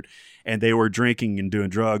Concert, and they were drinking and doing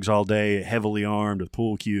drugs all day, heavily armed with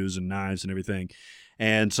pool cues and knives and everything.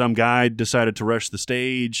 And some guy decided to rush the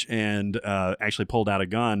stage and actually pulled out a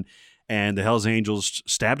gun and the Hells Angels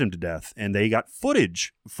stabbed him to death, and they got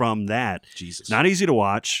footage from that. Jesus. Not easy to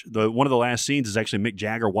watch. One of the last scenes is actually Mick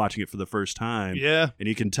Jagger watching it for the first time. Yeah. And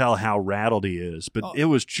you can tell how rattled he is. But it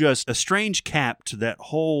was just a strange cap to that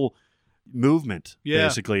whole movement,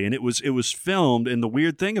 basically. And it was filmed, and the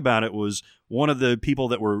weird thing about it was one of the people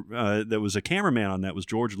that was a cameraman on that was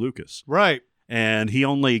George Lucas. Right. And he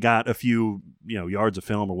only got a few, yards of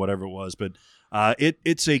film or whatever it was, but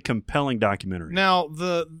it's a compelling documentary. Now,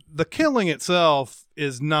 the killing itself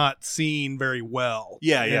is not seen very well.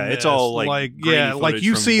 Yeah. It's all like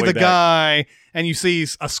you see the guy and you see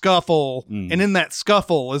a scuffle, and in that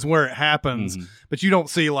scuffle is where it happens. But you don't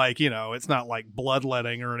see it's not like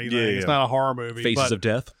bloodletting or anything. It's not a horror movie. Faces of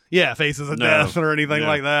Death. Yeah, Faces of Death or anything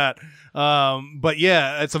like that. But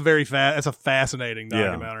yeah, it's a fascinating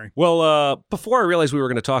documentary. Yeah. Well, before I realized we were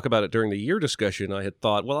going to talk about it during the year discussion, I had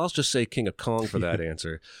thought, well, I'll just say King of Kong for that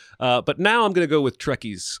answer. But now I'm going to go with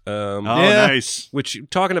Trekkies. Nice. Which,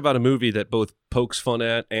 talking about a movie that both pokes fun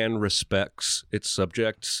at and respects its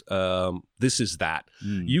subjects, this is that.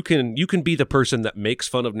 You can be the person that makes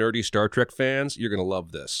fun of nerdy Star Trek fans. You're going to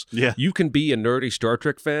love this. Yeah. You can be a nerdy Star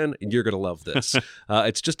Trek fan, and you're going to love this.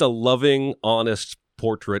 It's just a loving, honest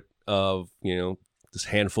portrait of, this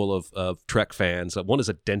handful of Trek fans. One is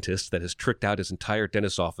a dentist that has tricked out his entire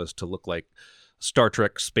dentist office to look like Star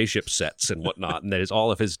Trek spaceship sets and whatnot, and that is all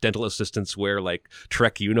of his dental assistants wear like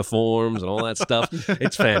Trek uniforms and all that stuff.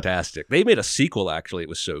 It's fantastic. They made a sequel, actually. It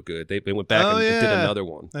was so good. They went back and did another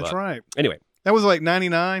one. That's right. Anyway. That was like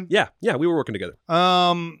 99? Yeah, we were working together.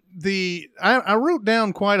 I wrote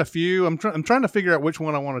down quite a few. I'm trying to figure out which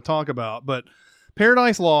one I want to talk about, but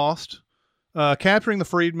Paradise Lost, Capturing the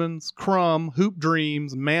Freedmans, Crumb, Hoop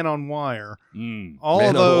Dreams, Man on Wire. All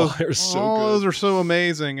of those are so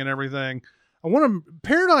amazing and everything.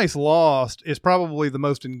 Paradise Lost is probably the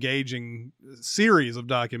most engaging series of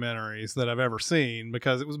documentaries that I've ever seen,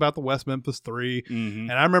 because it was about the West Memphis Three,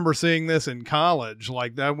 and I remember seeing this in college.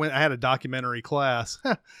 Like I had a documentary class,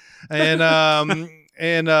 and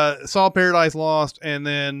saw Paradise Lost, and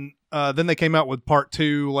then they came out with part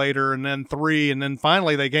 2 later, and then 3, and then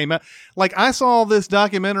finally they came out. Like, I saw this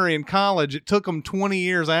documentary in college. It took them 20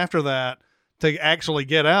 years after that to actually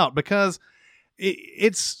get out, because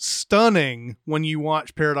it's stunning when you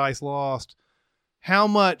watch Paradise Lost how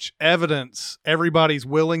much evidence everybody's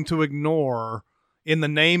willing to ignore in the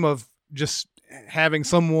name of just having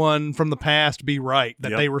someone from the past be right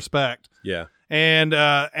that they respect. Yeah. And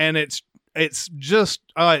it's just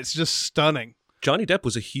stunning. Johnny Depp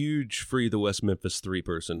was a huge Free the West Memphis 3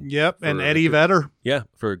 person. Yep, and Eddie Vedder. Yeah,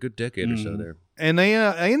 for a good decade or so there. And they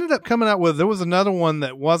ended up coming out with, there was another one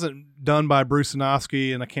that wasn't done by Bruce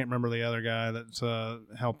Sinofsky, and I can't remember the other guy that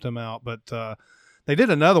helped him out, but they did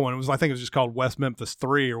another one. I think it was just called West Memphis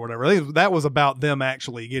 3 or whatever. I think that was about them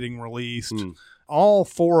actually getting released. All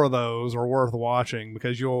 4 of those are worth watching,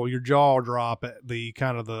 because your jaw will drop at the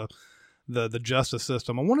kind of the justice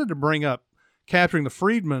system. I wanted to bring up Capturing the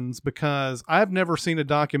Freedmans, because I've never seen a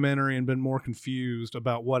documentary and been more confused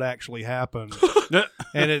about what actually happened.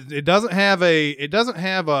 And it doesn't have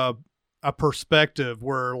a perspective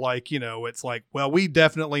where, like, it's like, well, we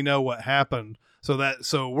definitely know what happened,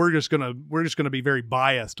 so we're just gonna be very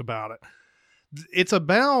biased about it. It's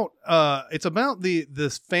about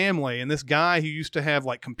this family and this guy who used to have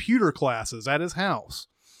like computer classes at his house,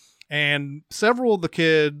 and several of the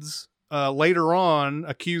kids later on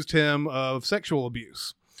accused him of sexual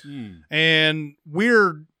abuse. And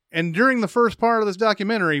during the first part of this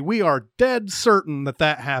documentary, we are dead certain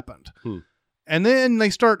that happened. And then they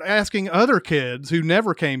start asking other kids who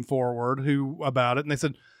never came forward about it, and they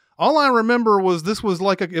said, all I remember was this was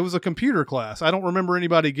it was a computer class. I don't remember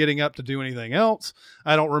anybody getting up to do anything else.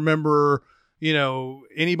 I don't remember,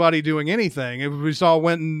 anybody doing anything. We just all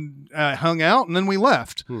went and hung out, and then we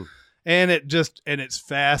left. And it's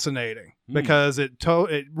fascinating, because it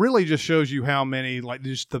really just shows you how many, like,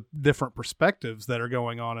 just the different perspectives that are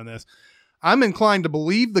going on in this. I'm inclined to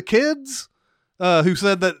believe the kids who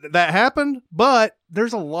said that happened, but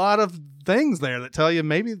there's a lot of things there that tell you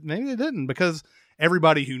maybe they didn't, because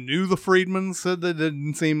everybody who knew the Freedmans said that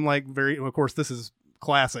didn't seem like of course, this is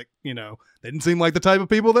classic, they didn't seem like the type of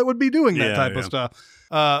people that would be doing that type of stuff.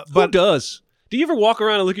 But who does? Do you ever walk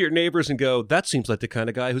around and look at your neighbors and go, that seems like the kind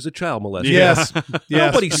of guy who's a child molester? Yes.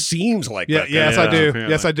 Nobody seems like that guy. Yes, I do. Apparently.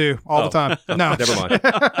 Yes, I do. All the time. No. Never mind.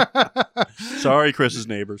 Sorry, Chris's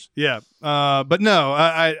neighbors. Yeah. But no,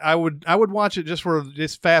 I would watch it just for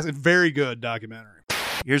this fast, very good documentary.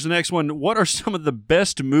 Here's the next one. What are some of the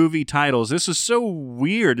best movie titles? This is so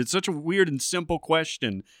weird. It's such a weird and simple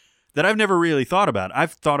question that I've never really thought about.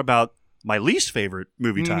 I've thought about my least favorite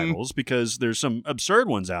movie titles because there's some absurd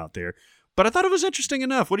ones out there. But I thought it was interesting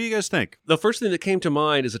enough. What do you guys think? The first thing that came to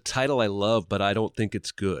mind is a title I love, but I don't think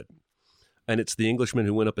it's good. And it's The Englishman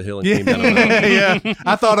Who Went Up a Hill and Came Down a Mountain. Yeah,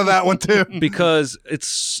 I thought of that one too. Because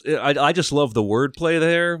I just love the wordplay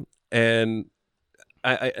there, and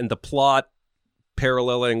and the plot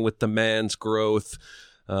paralleling with the man's growth.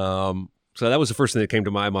 So that was the first thing that came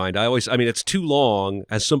to my mind. It's too long.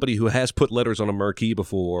 As somebody who has put letters on a marquee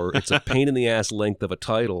before, it's a pain in the ass length of a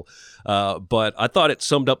title. But I thought it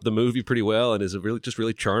summed up the movie pretty well and is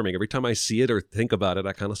really charming. Every time I see it or think about it,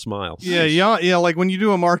 I kind of smile. Yeah. Like when you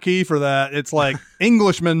do a marquee for that, it's like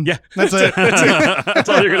Englishman. Yeah, that's it. That's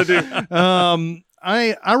all you're gonna do.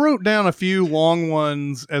 I wrote down a few long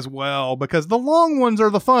ones as well because the long ones are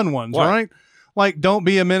the fun ones, right? Like, don't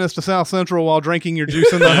be a menace to South Central while drinking your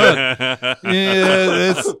juice in the hood.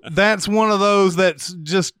 Yeah, that's one of those that's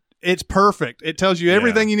just, it's perfect. It tells you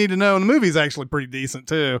everything you need to know, and the movie's actually pretty decent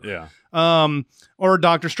too. Yeah. Or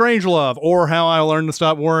Dr. Strangelove, or How I Learned to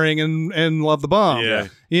Stop Worrying and Love the Bomb. Yeah.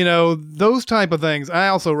 You know, those type of things. I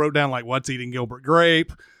also wrote down like What's Eating Gilbert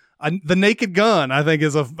Grape. The Naked Gun, I think,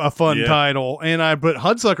 is a fun title. And I put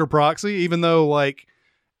Hudsucker Proxy, even though like,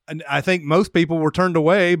 I think most people were turned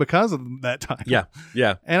away because of that title.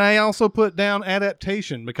 Yeah. And I also put down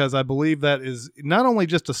Adaptation because I believe that is not only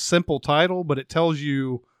just a simple title, but it tells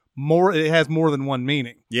you more. It has more than one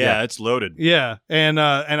meaning. Yeah. It's loaded. Yeah, and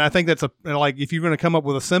I think that's if you're going to come up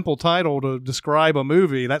with a simple title to describe a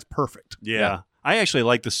movie, that's perfect. Yeah. I actually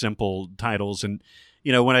like the simple titles, and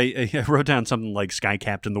you know, when I wrote down something like Sky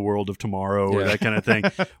Captain: The World of Tomorrow or that kind of thing,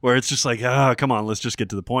 where it's just like, come on, let's just get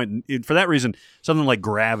to the point. And for that reason, something like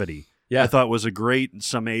Gravity, I thought was a great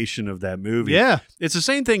summation of that movie. Yeah. It's the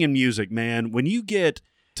same thing in music, man. When you get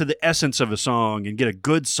to the essence of a song and get a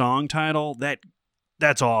good song title,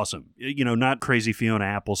 that's awesome. You know, not crazy Fiona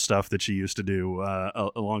Apple stuff that she used to do a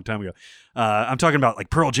long time ago. I'm talking about like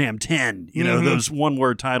Pearl Jam 10, you know, those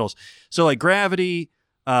one-word titles. So like Gravity,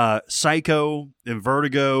 Psycho and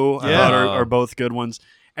Vertigo I thought are both good ones.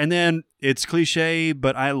 And then it's cliche,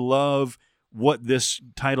 but I love what this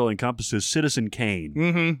title encompasses, Citizen Kane.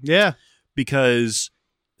 Mm-hmm. Yeah. Because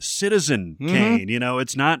Citizen Kane, you know,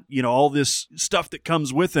 it's not, you know, all this stuff that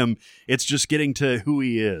comes with him. It's just getting to who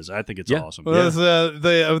he is. I think it's awesome. Well,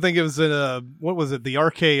 I think it was in what was it? The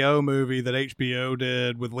RKO movie that HBO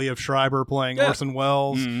did with Liev Schreiber playing Orson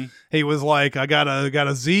Welles. Mm-hmm. He was like, I got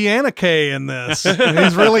a Z and a K in this.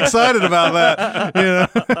 He's really excited about that. You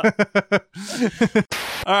know?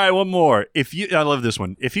 All right, one more. I love this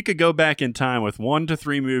one. If you could go back in time with 1 to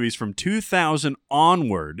 3 movies from 2000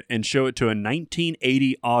 onward and show it to a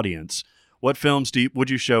 1980 audience, what films would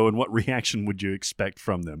you show, and what reaction would you expect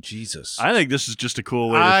from them? Jesus. I think this is just a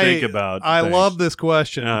cool way to think about I things. love this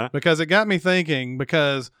question because it got me thinking.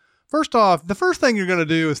 Because first off, the first thing you're going to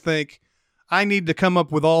do is think, I need to come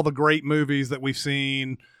up with all the great movies that we've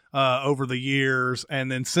seen over the years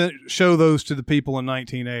and then show those to the people in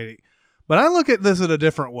 1980. But I look at this in a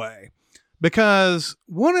different way, because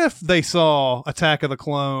what if they saw Attack of the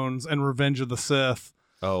Clones and Revenge of the Sith?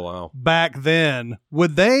 Oh, wow. Back then,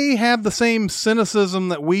 would they have the same cynicism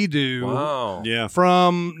that we do? Wow. Yeah.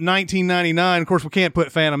 From 1999. Of course, we can't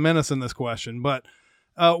put Phantom Menace in this question, but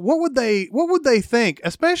what would they think?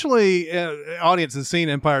 Especially audience has seen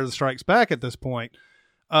Empire Strikes Back at this point.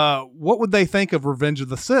 What would they think of Revenge of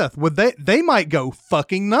the Sith? Would they might go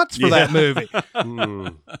fucking nuts for that movie?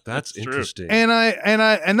 That's interesting.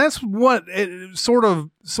 And that's what it sort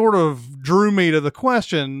of drew me to the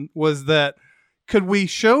question, was that could we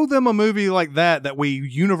show them a movie like that we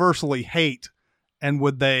universally hate, and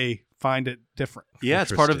would they find it different? Yeah,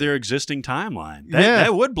 it's part of their existing timeline.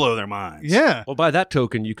 That would blow their minds. Yeah. Well, by that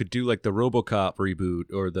token, you could do like the RoboCop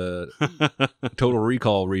reboot or the Total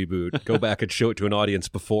Recall reboot. Go back and show it to an audience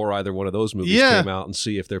before either one of those movies came out and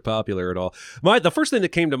see if they're popular at all. The first thing that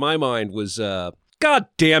came to my mind was, God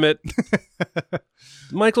damn it,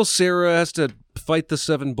 Michael Cera has to fight the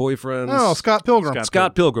 7 boyfriends. Oh, Scott Pilgrim.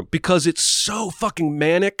 Scott Pilgrim, because it's so fucking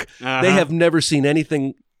manic. They have never seen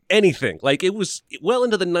anything. Like, it was well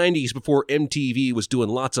into the 90s before MTV was doing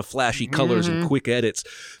lots of flashy colors and quick edits.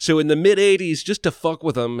 So in the mid-80s, just to fuck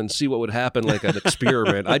with them and see what would happen, like an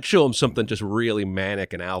experiment, I'd show them something just really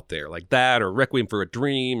manic and out there, like that, or Requiem for a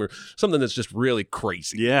Dream, or something that's just really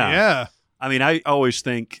crazy. Yeah. I mean, I always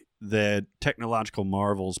think that technological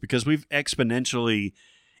marvels, because we've exponentially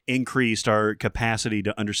increased our capacity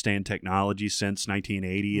to understand technology since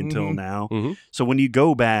 1980 until now. Mm-hmm. So when you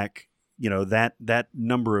go back, you know, that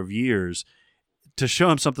number of years, to show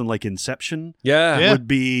them something like Inception would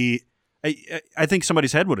be I think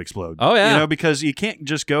somebody's head would explode. Oh, yeah. Because you can't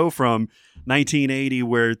just go from 1980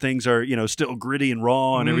 where things are, still gritty and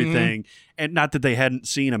raw and everything. And not that they hadn't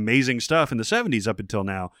seen amazing stuff in the 70s up until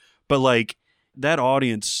now, but like that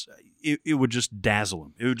audience, it would just dazzle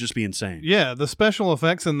them. It would just be insane. Yeah, the special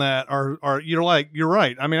effects in that are you're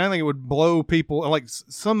right. I mean, I think it would blow people. Like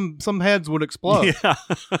some heads would explode. Yeah,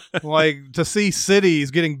 like to see cities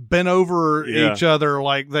getting bent over each other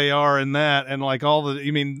like they are in that, and like all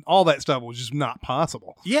that stuff was just not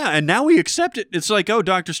possible. Yeah, and now we accept it. It's like, oh,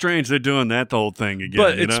 Doctor Strange, they're doing that the whole thing again.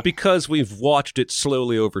 But it's because we've watched it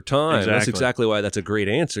slowly over time. Exactly. That's exactly why that's a great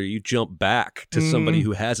answer. You jump back to somebody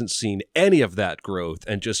who hasn't seen any of that growth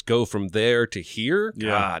and just go from there to here.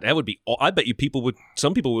 Yeah. God, that would be. I bet you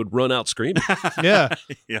some people would run out screaming. Yeah,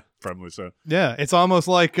 yeah, probably so. Yeah, it's almost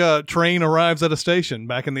like a train arrives at a station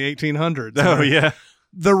back in the 1800s. Oh yeah.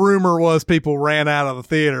 The rumor was people ran out of the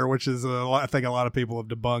theater, which is I think a lot of people have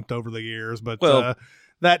debunked over the years. But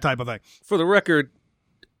that type of thing. For the record,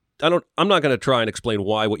 I'm not going to try and explain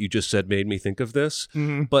why what you just said made me think of this.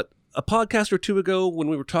 Mm-hmm. But a podcast or two ago, when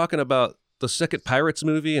we were talking about the second Pirates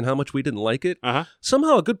movie and how much we didn't like it,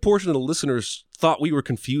 somehow a good portion of the listeners thought we were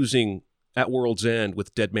confusing At World's End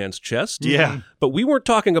with Dead Man's Chest. Yeah. But we weren't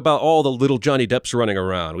talking about all the little Johnny Depps running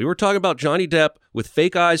around. We were talking about Johnny Depp with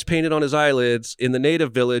fake eyes painted on his eyelids in the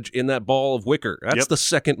native village in that ball of wicker. That's the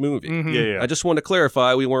second movie. Mm-hmm. Yeah. I just want to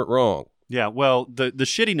clarify we weren't wrong. Yeah, well, the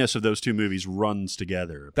shittiness of those two movies runs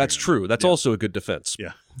together. Apparently. That's true. That's also a good defense.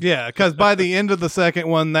 Yeah. Yeah, because by the end of the second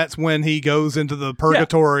one, that's when he goes into the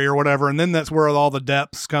purgatory or whatever, and then that's where all the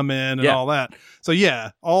depths come in and all that. So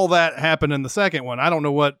yeah, all that happened in the second one. I don't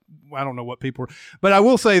know what people were, but I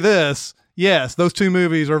will say this. Yes, those two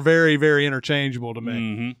movies are very, very interchangeable to me.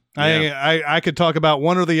 Mm-hmm. Yeah. I could talk about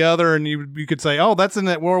one or the other, and you could say, "Oh, that's in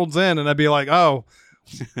That World's End," and I'd be like, "Oh,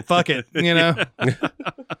 fuck it,"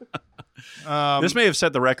 This may have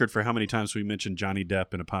set the record for how many times we mentioned Johnny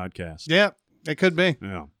Depp in a podcast. Yeah, it could be.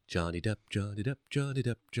 Yeah. Johnny Depp, Johnny Depp, Johnny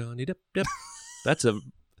Depp, Johnny Depp, Depp. That's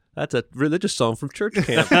a religious song from church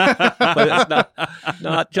camp, but it's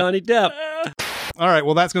not Johnny Depp. All right,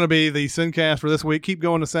 well, that's going to be the Sincast for this week. Keep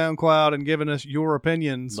going to SoundCloud and giving us your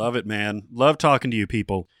opinions. Love it, man. Love talking to you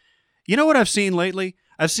people. You know what I've seen lately?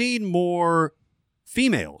 I've seen more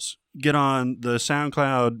females get on the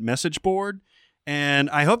SoundCloud message board. And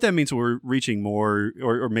I hope that means we're reaching more,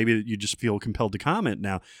 or maybe you just feel compelled to comment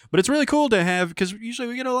now. But it's really cool to have, because usually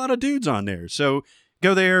we get a lot of dudes on there. So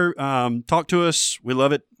go there, talk to us. We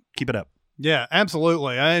love it. Keep it up. Yeah,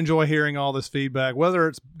 absolutely. I enjoy hearing all this feedback, whether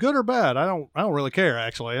it's good or bad. I don't really care,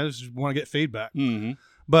 actually. I just want to get feedback. Mm-hmm.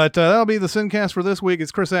 But that'll be the Sincast for this week.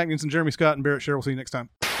 It's Chris Atkinson, Jeremy Scott, and Barrett Sher. We'll see you next time.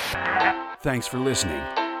 Thanks for listening.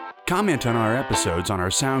 Comment on our episodes on our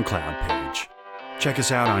SoundCloud page. Check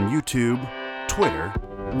us out on YouTube, Twitter,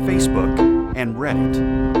 Facebook, and Reddit.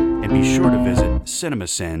 And be sure to visit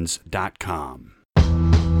cinemasins.com.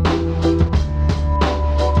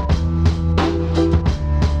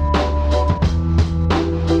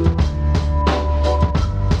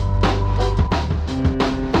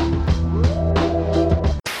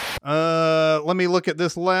 Let me look at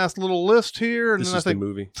this last little list here. And This then is the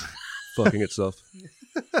movie fucking itself.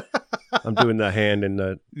 I'm doing the hand and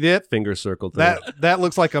the finger circle thing. That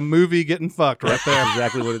looks like a movie getting fucked right there.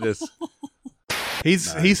 Exactly what it is.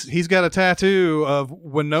 He's got a tattoo of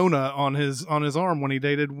Winona on his arm when he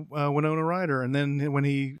dated Winona Ryder, and then when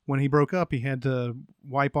he broke up, he had to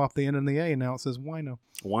wipe off the N and the A, and now it says Wino.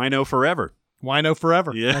 Wino forever. Wino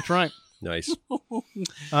forever. Yeah, that's right. Nice.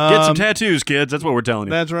 Get some tattoos, kids. That's what we're telling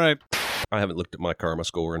you. That's right. I haven't looked at my karma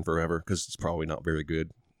score in forever because it's probably not very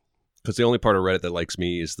good. Because the only part of Reddit that likes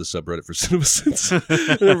me is the subreddit for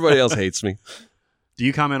CinemaSins. Everybody else hates me. Do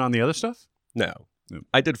you comment on the other stuff? No.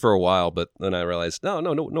 I did for a while, but then I realized, no,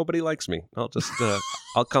 nobody likes me. I'll just,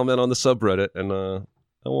 I'll comment on the subreddit, and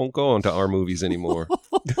I won't go on to our movies anymore.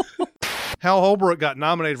 Hal Holbrook got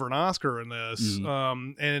nominated for an Oscar in this,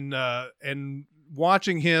 and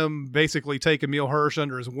watching him basically take Emile Hirsch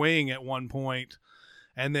under his wing at one point,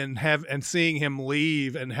 and then seeing him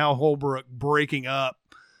leave, and Hal Holbrook breaking up,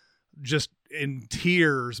 just in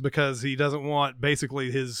tears because he doesn't want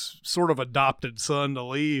basically his sort of adopted son to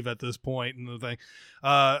leave at this point, and the thing.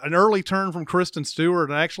 An early turn from Kristen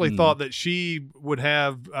Stewart. I actually thought that she would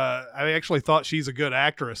have. I actually thought she's a good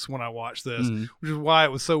actress when I watched this, which is why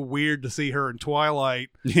it was so weird to see her in Twilight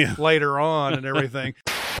later on and everything.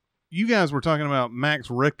 You guys were talking about Max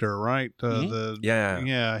Richter, right?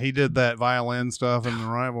 Yeah, he did that violin stuff in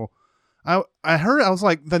Arrival. I heard, I was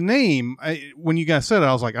like, the name, when you guys said it,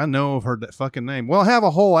 I was like, I know I've heard that fucking name. Well, I have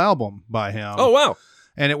a whole album by him. Oh, wow.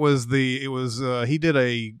 And he did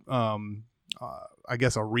a, I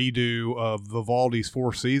guess, a redo of Vivaldi's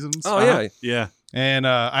Four Seasons. Oh, yeah. Yeah. And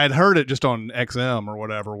I had heard it just on XM or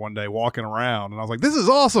whatever one day walking around, and I was like, "This is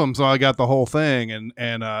awesome!" So I got the whole thing,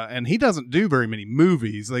 and he doesn't do very many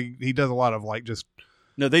movies. Like he does a lot of like just.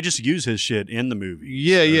 No, they just use his shit in the movie.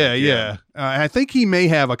 Yeah. I think he may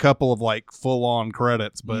have a couple of like full on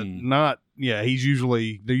credits, but not. Yeah, they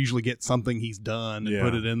usually get something he's done and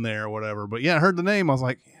put it in there or whatever. But yeah, I heard the name. I was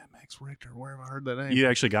like, yeah, Max Richter. Where have I heard that name? You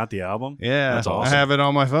actually got the album? Yeah, that's awesome. I have it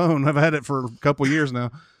on my phone. I've had it for a couple of years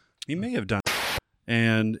now. He may have done.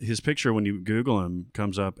 And his picture, when you Google him,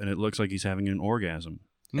 comes up, and it looks like he's having an orgasm.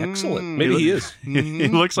 Excellent. Maybe he is.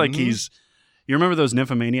 It looks like he's. You remember those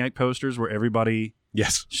Nymphomaniac posters where everybody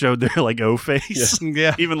showed their like O face?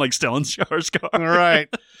 Yeah. Even like Stellan Skarsgård. All right.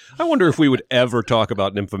 I wonder if we would ever talk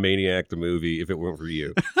about Nymphomaniac, the movie, if it weren't for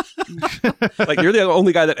you. Like, you're the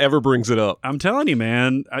only guy that ever brings it up. I'm telling you,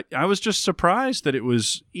 man. I was just surprised that it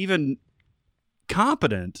was even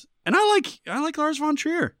competent. And I like Lars von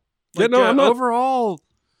Trier. Like, I'm not. Overall,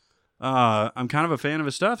 I'm kind of a fan of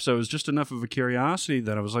his stuff, so it was just enough of a curiosity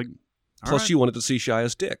that I was like, Plus, you wanted to see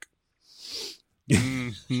Shia's dick.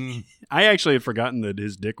 I actually had forgotten that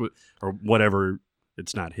his dick was, or whatever.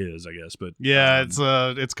 It's not his, I guess, but yeah,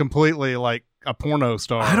 it's completely like a porno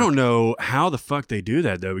star. I don't know how the fuck they do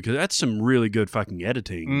that though, because that's some really good fucking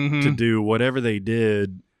editing to do whatever they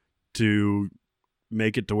did to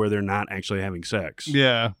make it to where they're not actually having sex.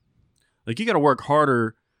 Yeah, like you got to work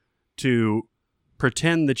harder to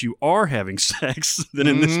pretend that you are having sex than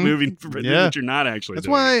in this movie pretend that you're not actually. That's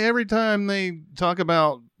doing why it. every time they talk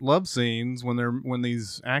about love scenes, when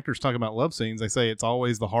these actors talk about love scenes, they say it's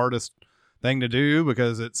always the hardest thing to do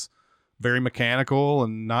because it's very mechanical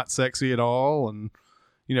and not sexy at all. And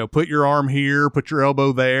put your arm here, put your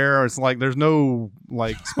elbow there. It's like there's no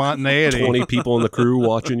like spontaneity. 20 people in the crew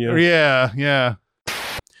watching you. Yeah.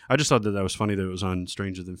 I just thought that was funny that it was on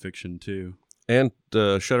Stranger Than Fiction too, and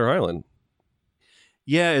Shutter Island.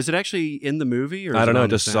 Yeah, is it actually in the movie? Or I don't know. I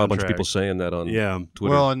just soundtrack? saw a bunch of people saying that on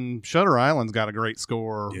Twitter. Well, and Shutter Island's got a great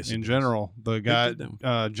score in general. The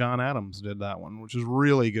guy, John Adams, did that one, which is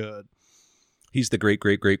really good. He's the great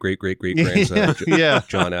grandson of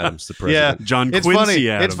John Adams, the president. Yeah, John Quincy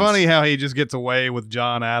Adams. It's funny how he just gets away with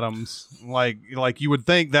John Adams. Like you would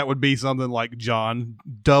think that would be something like John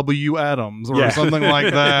W. Adams or something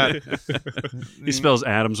like that. He spells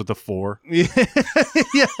Adams with a 4. Yeah.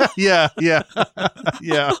 By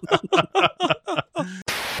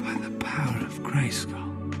the power of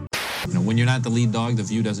Grayskull. When you're not the lead dog, the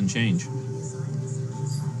view doesn't change.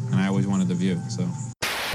 And I always wanted the view, so...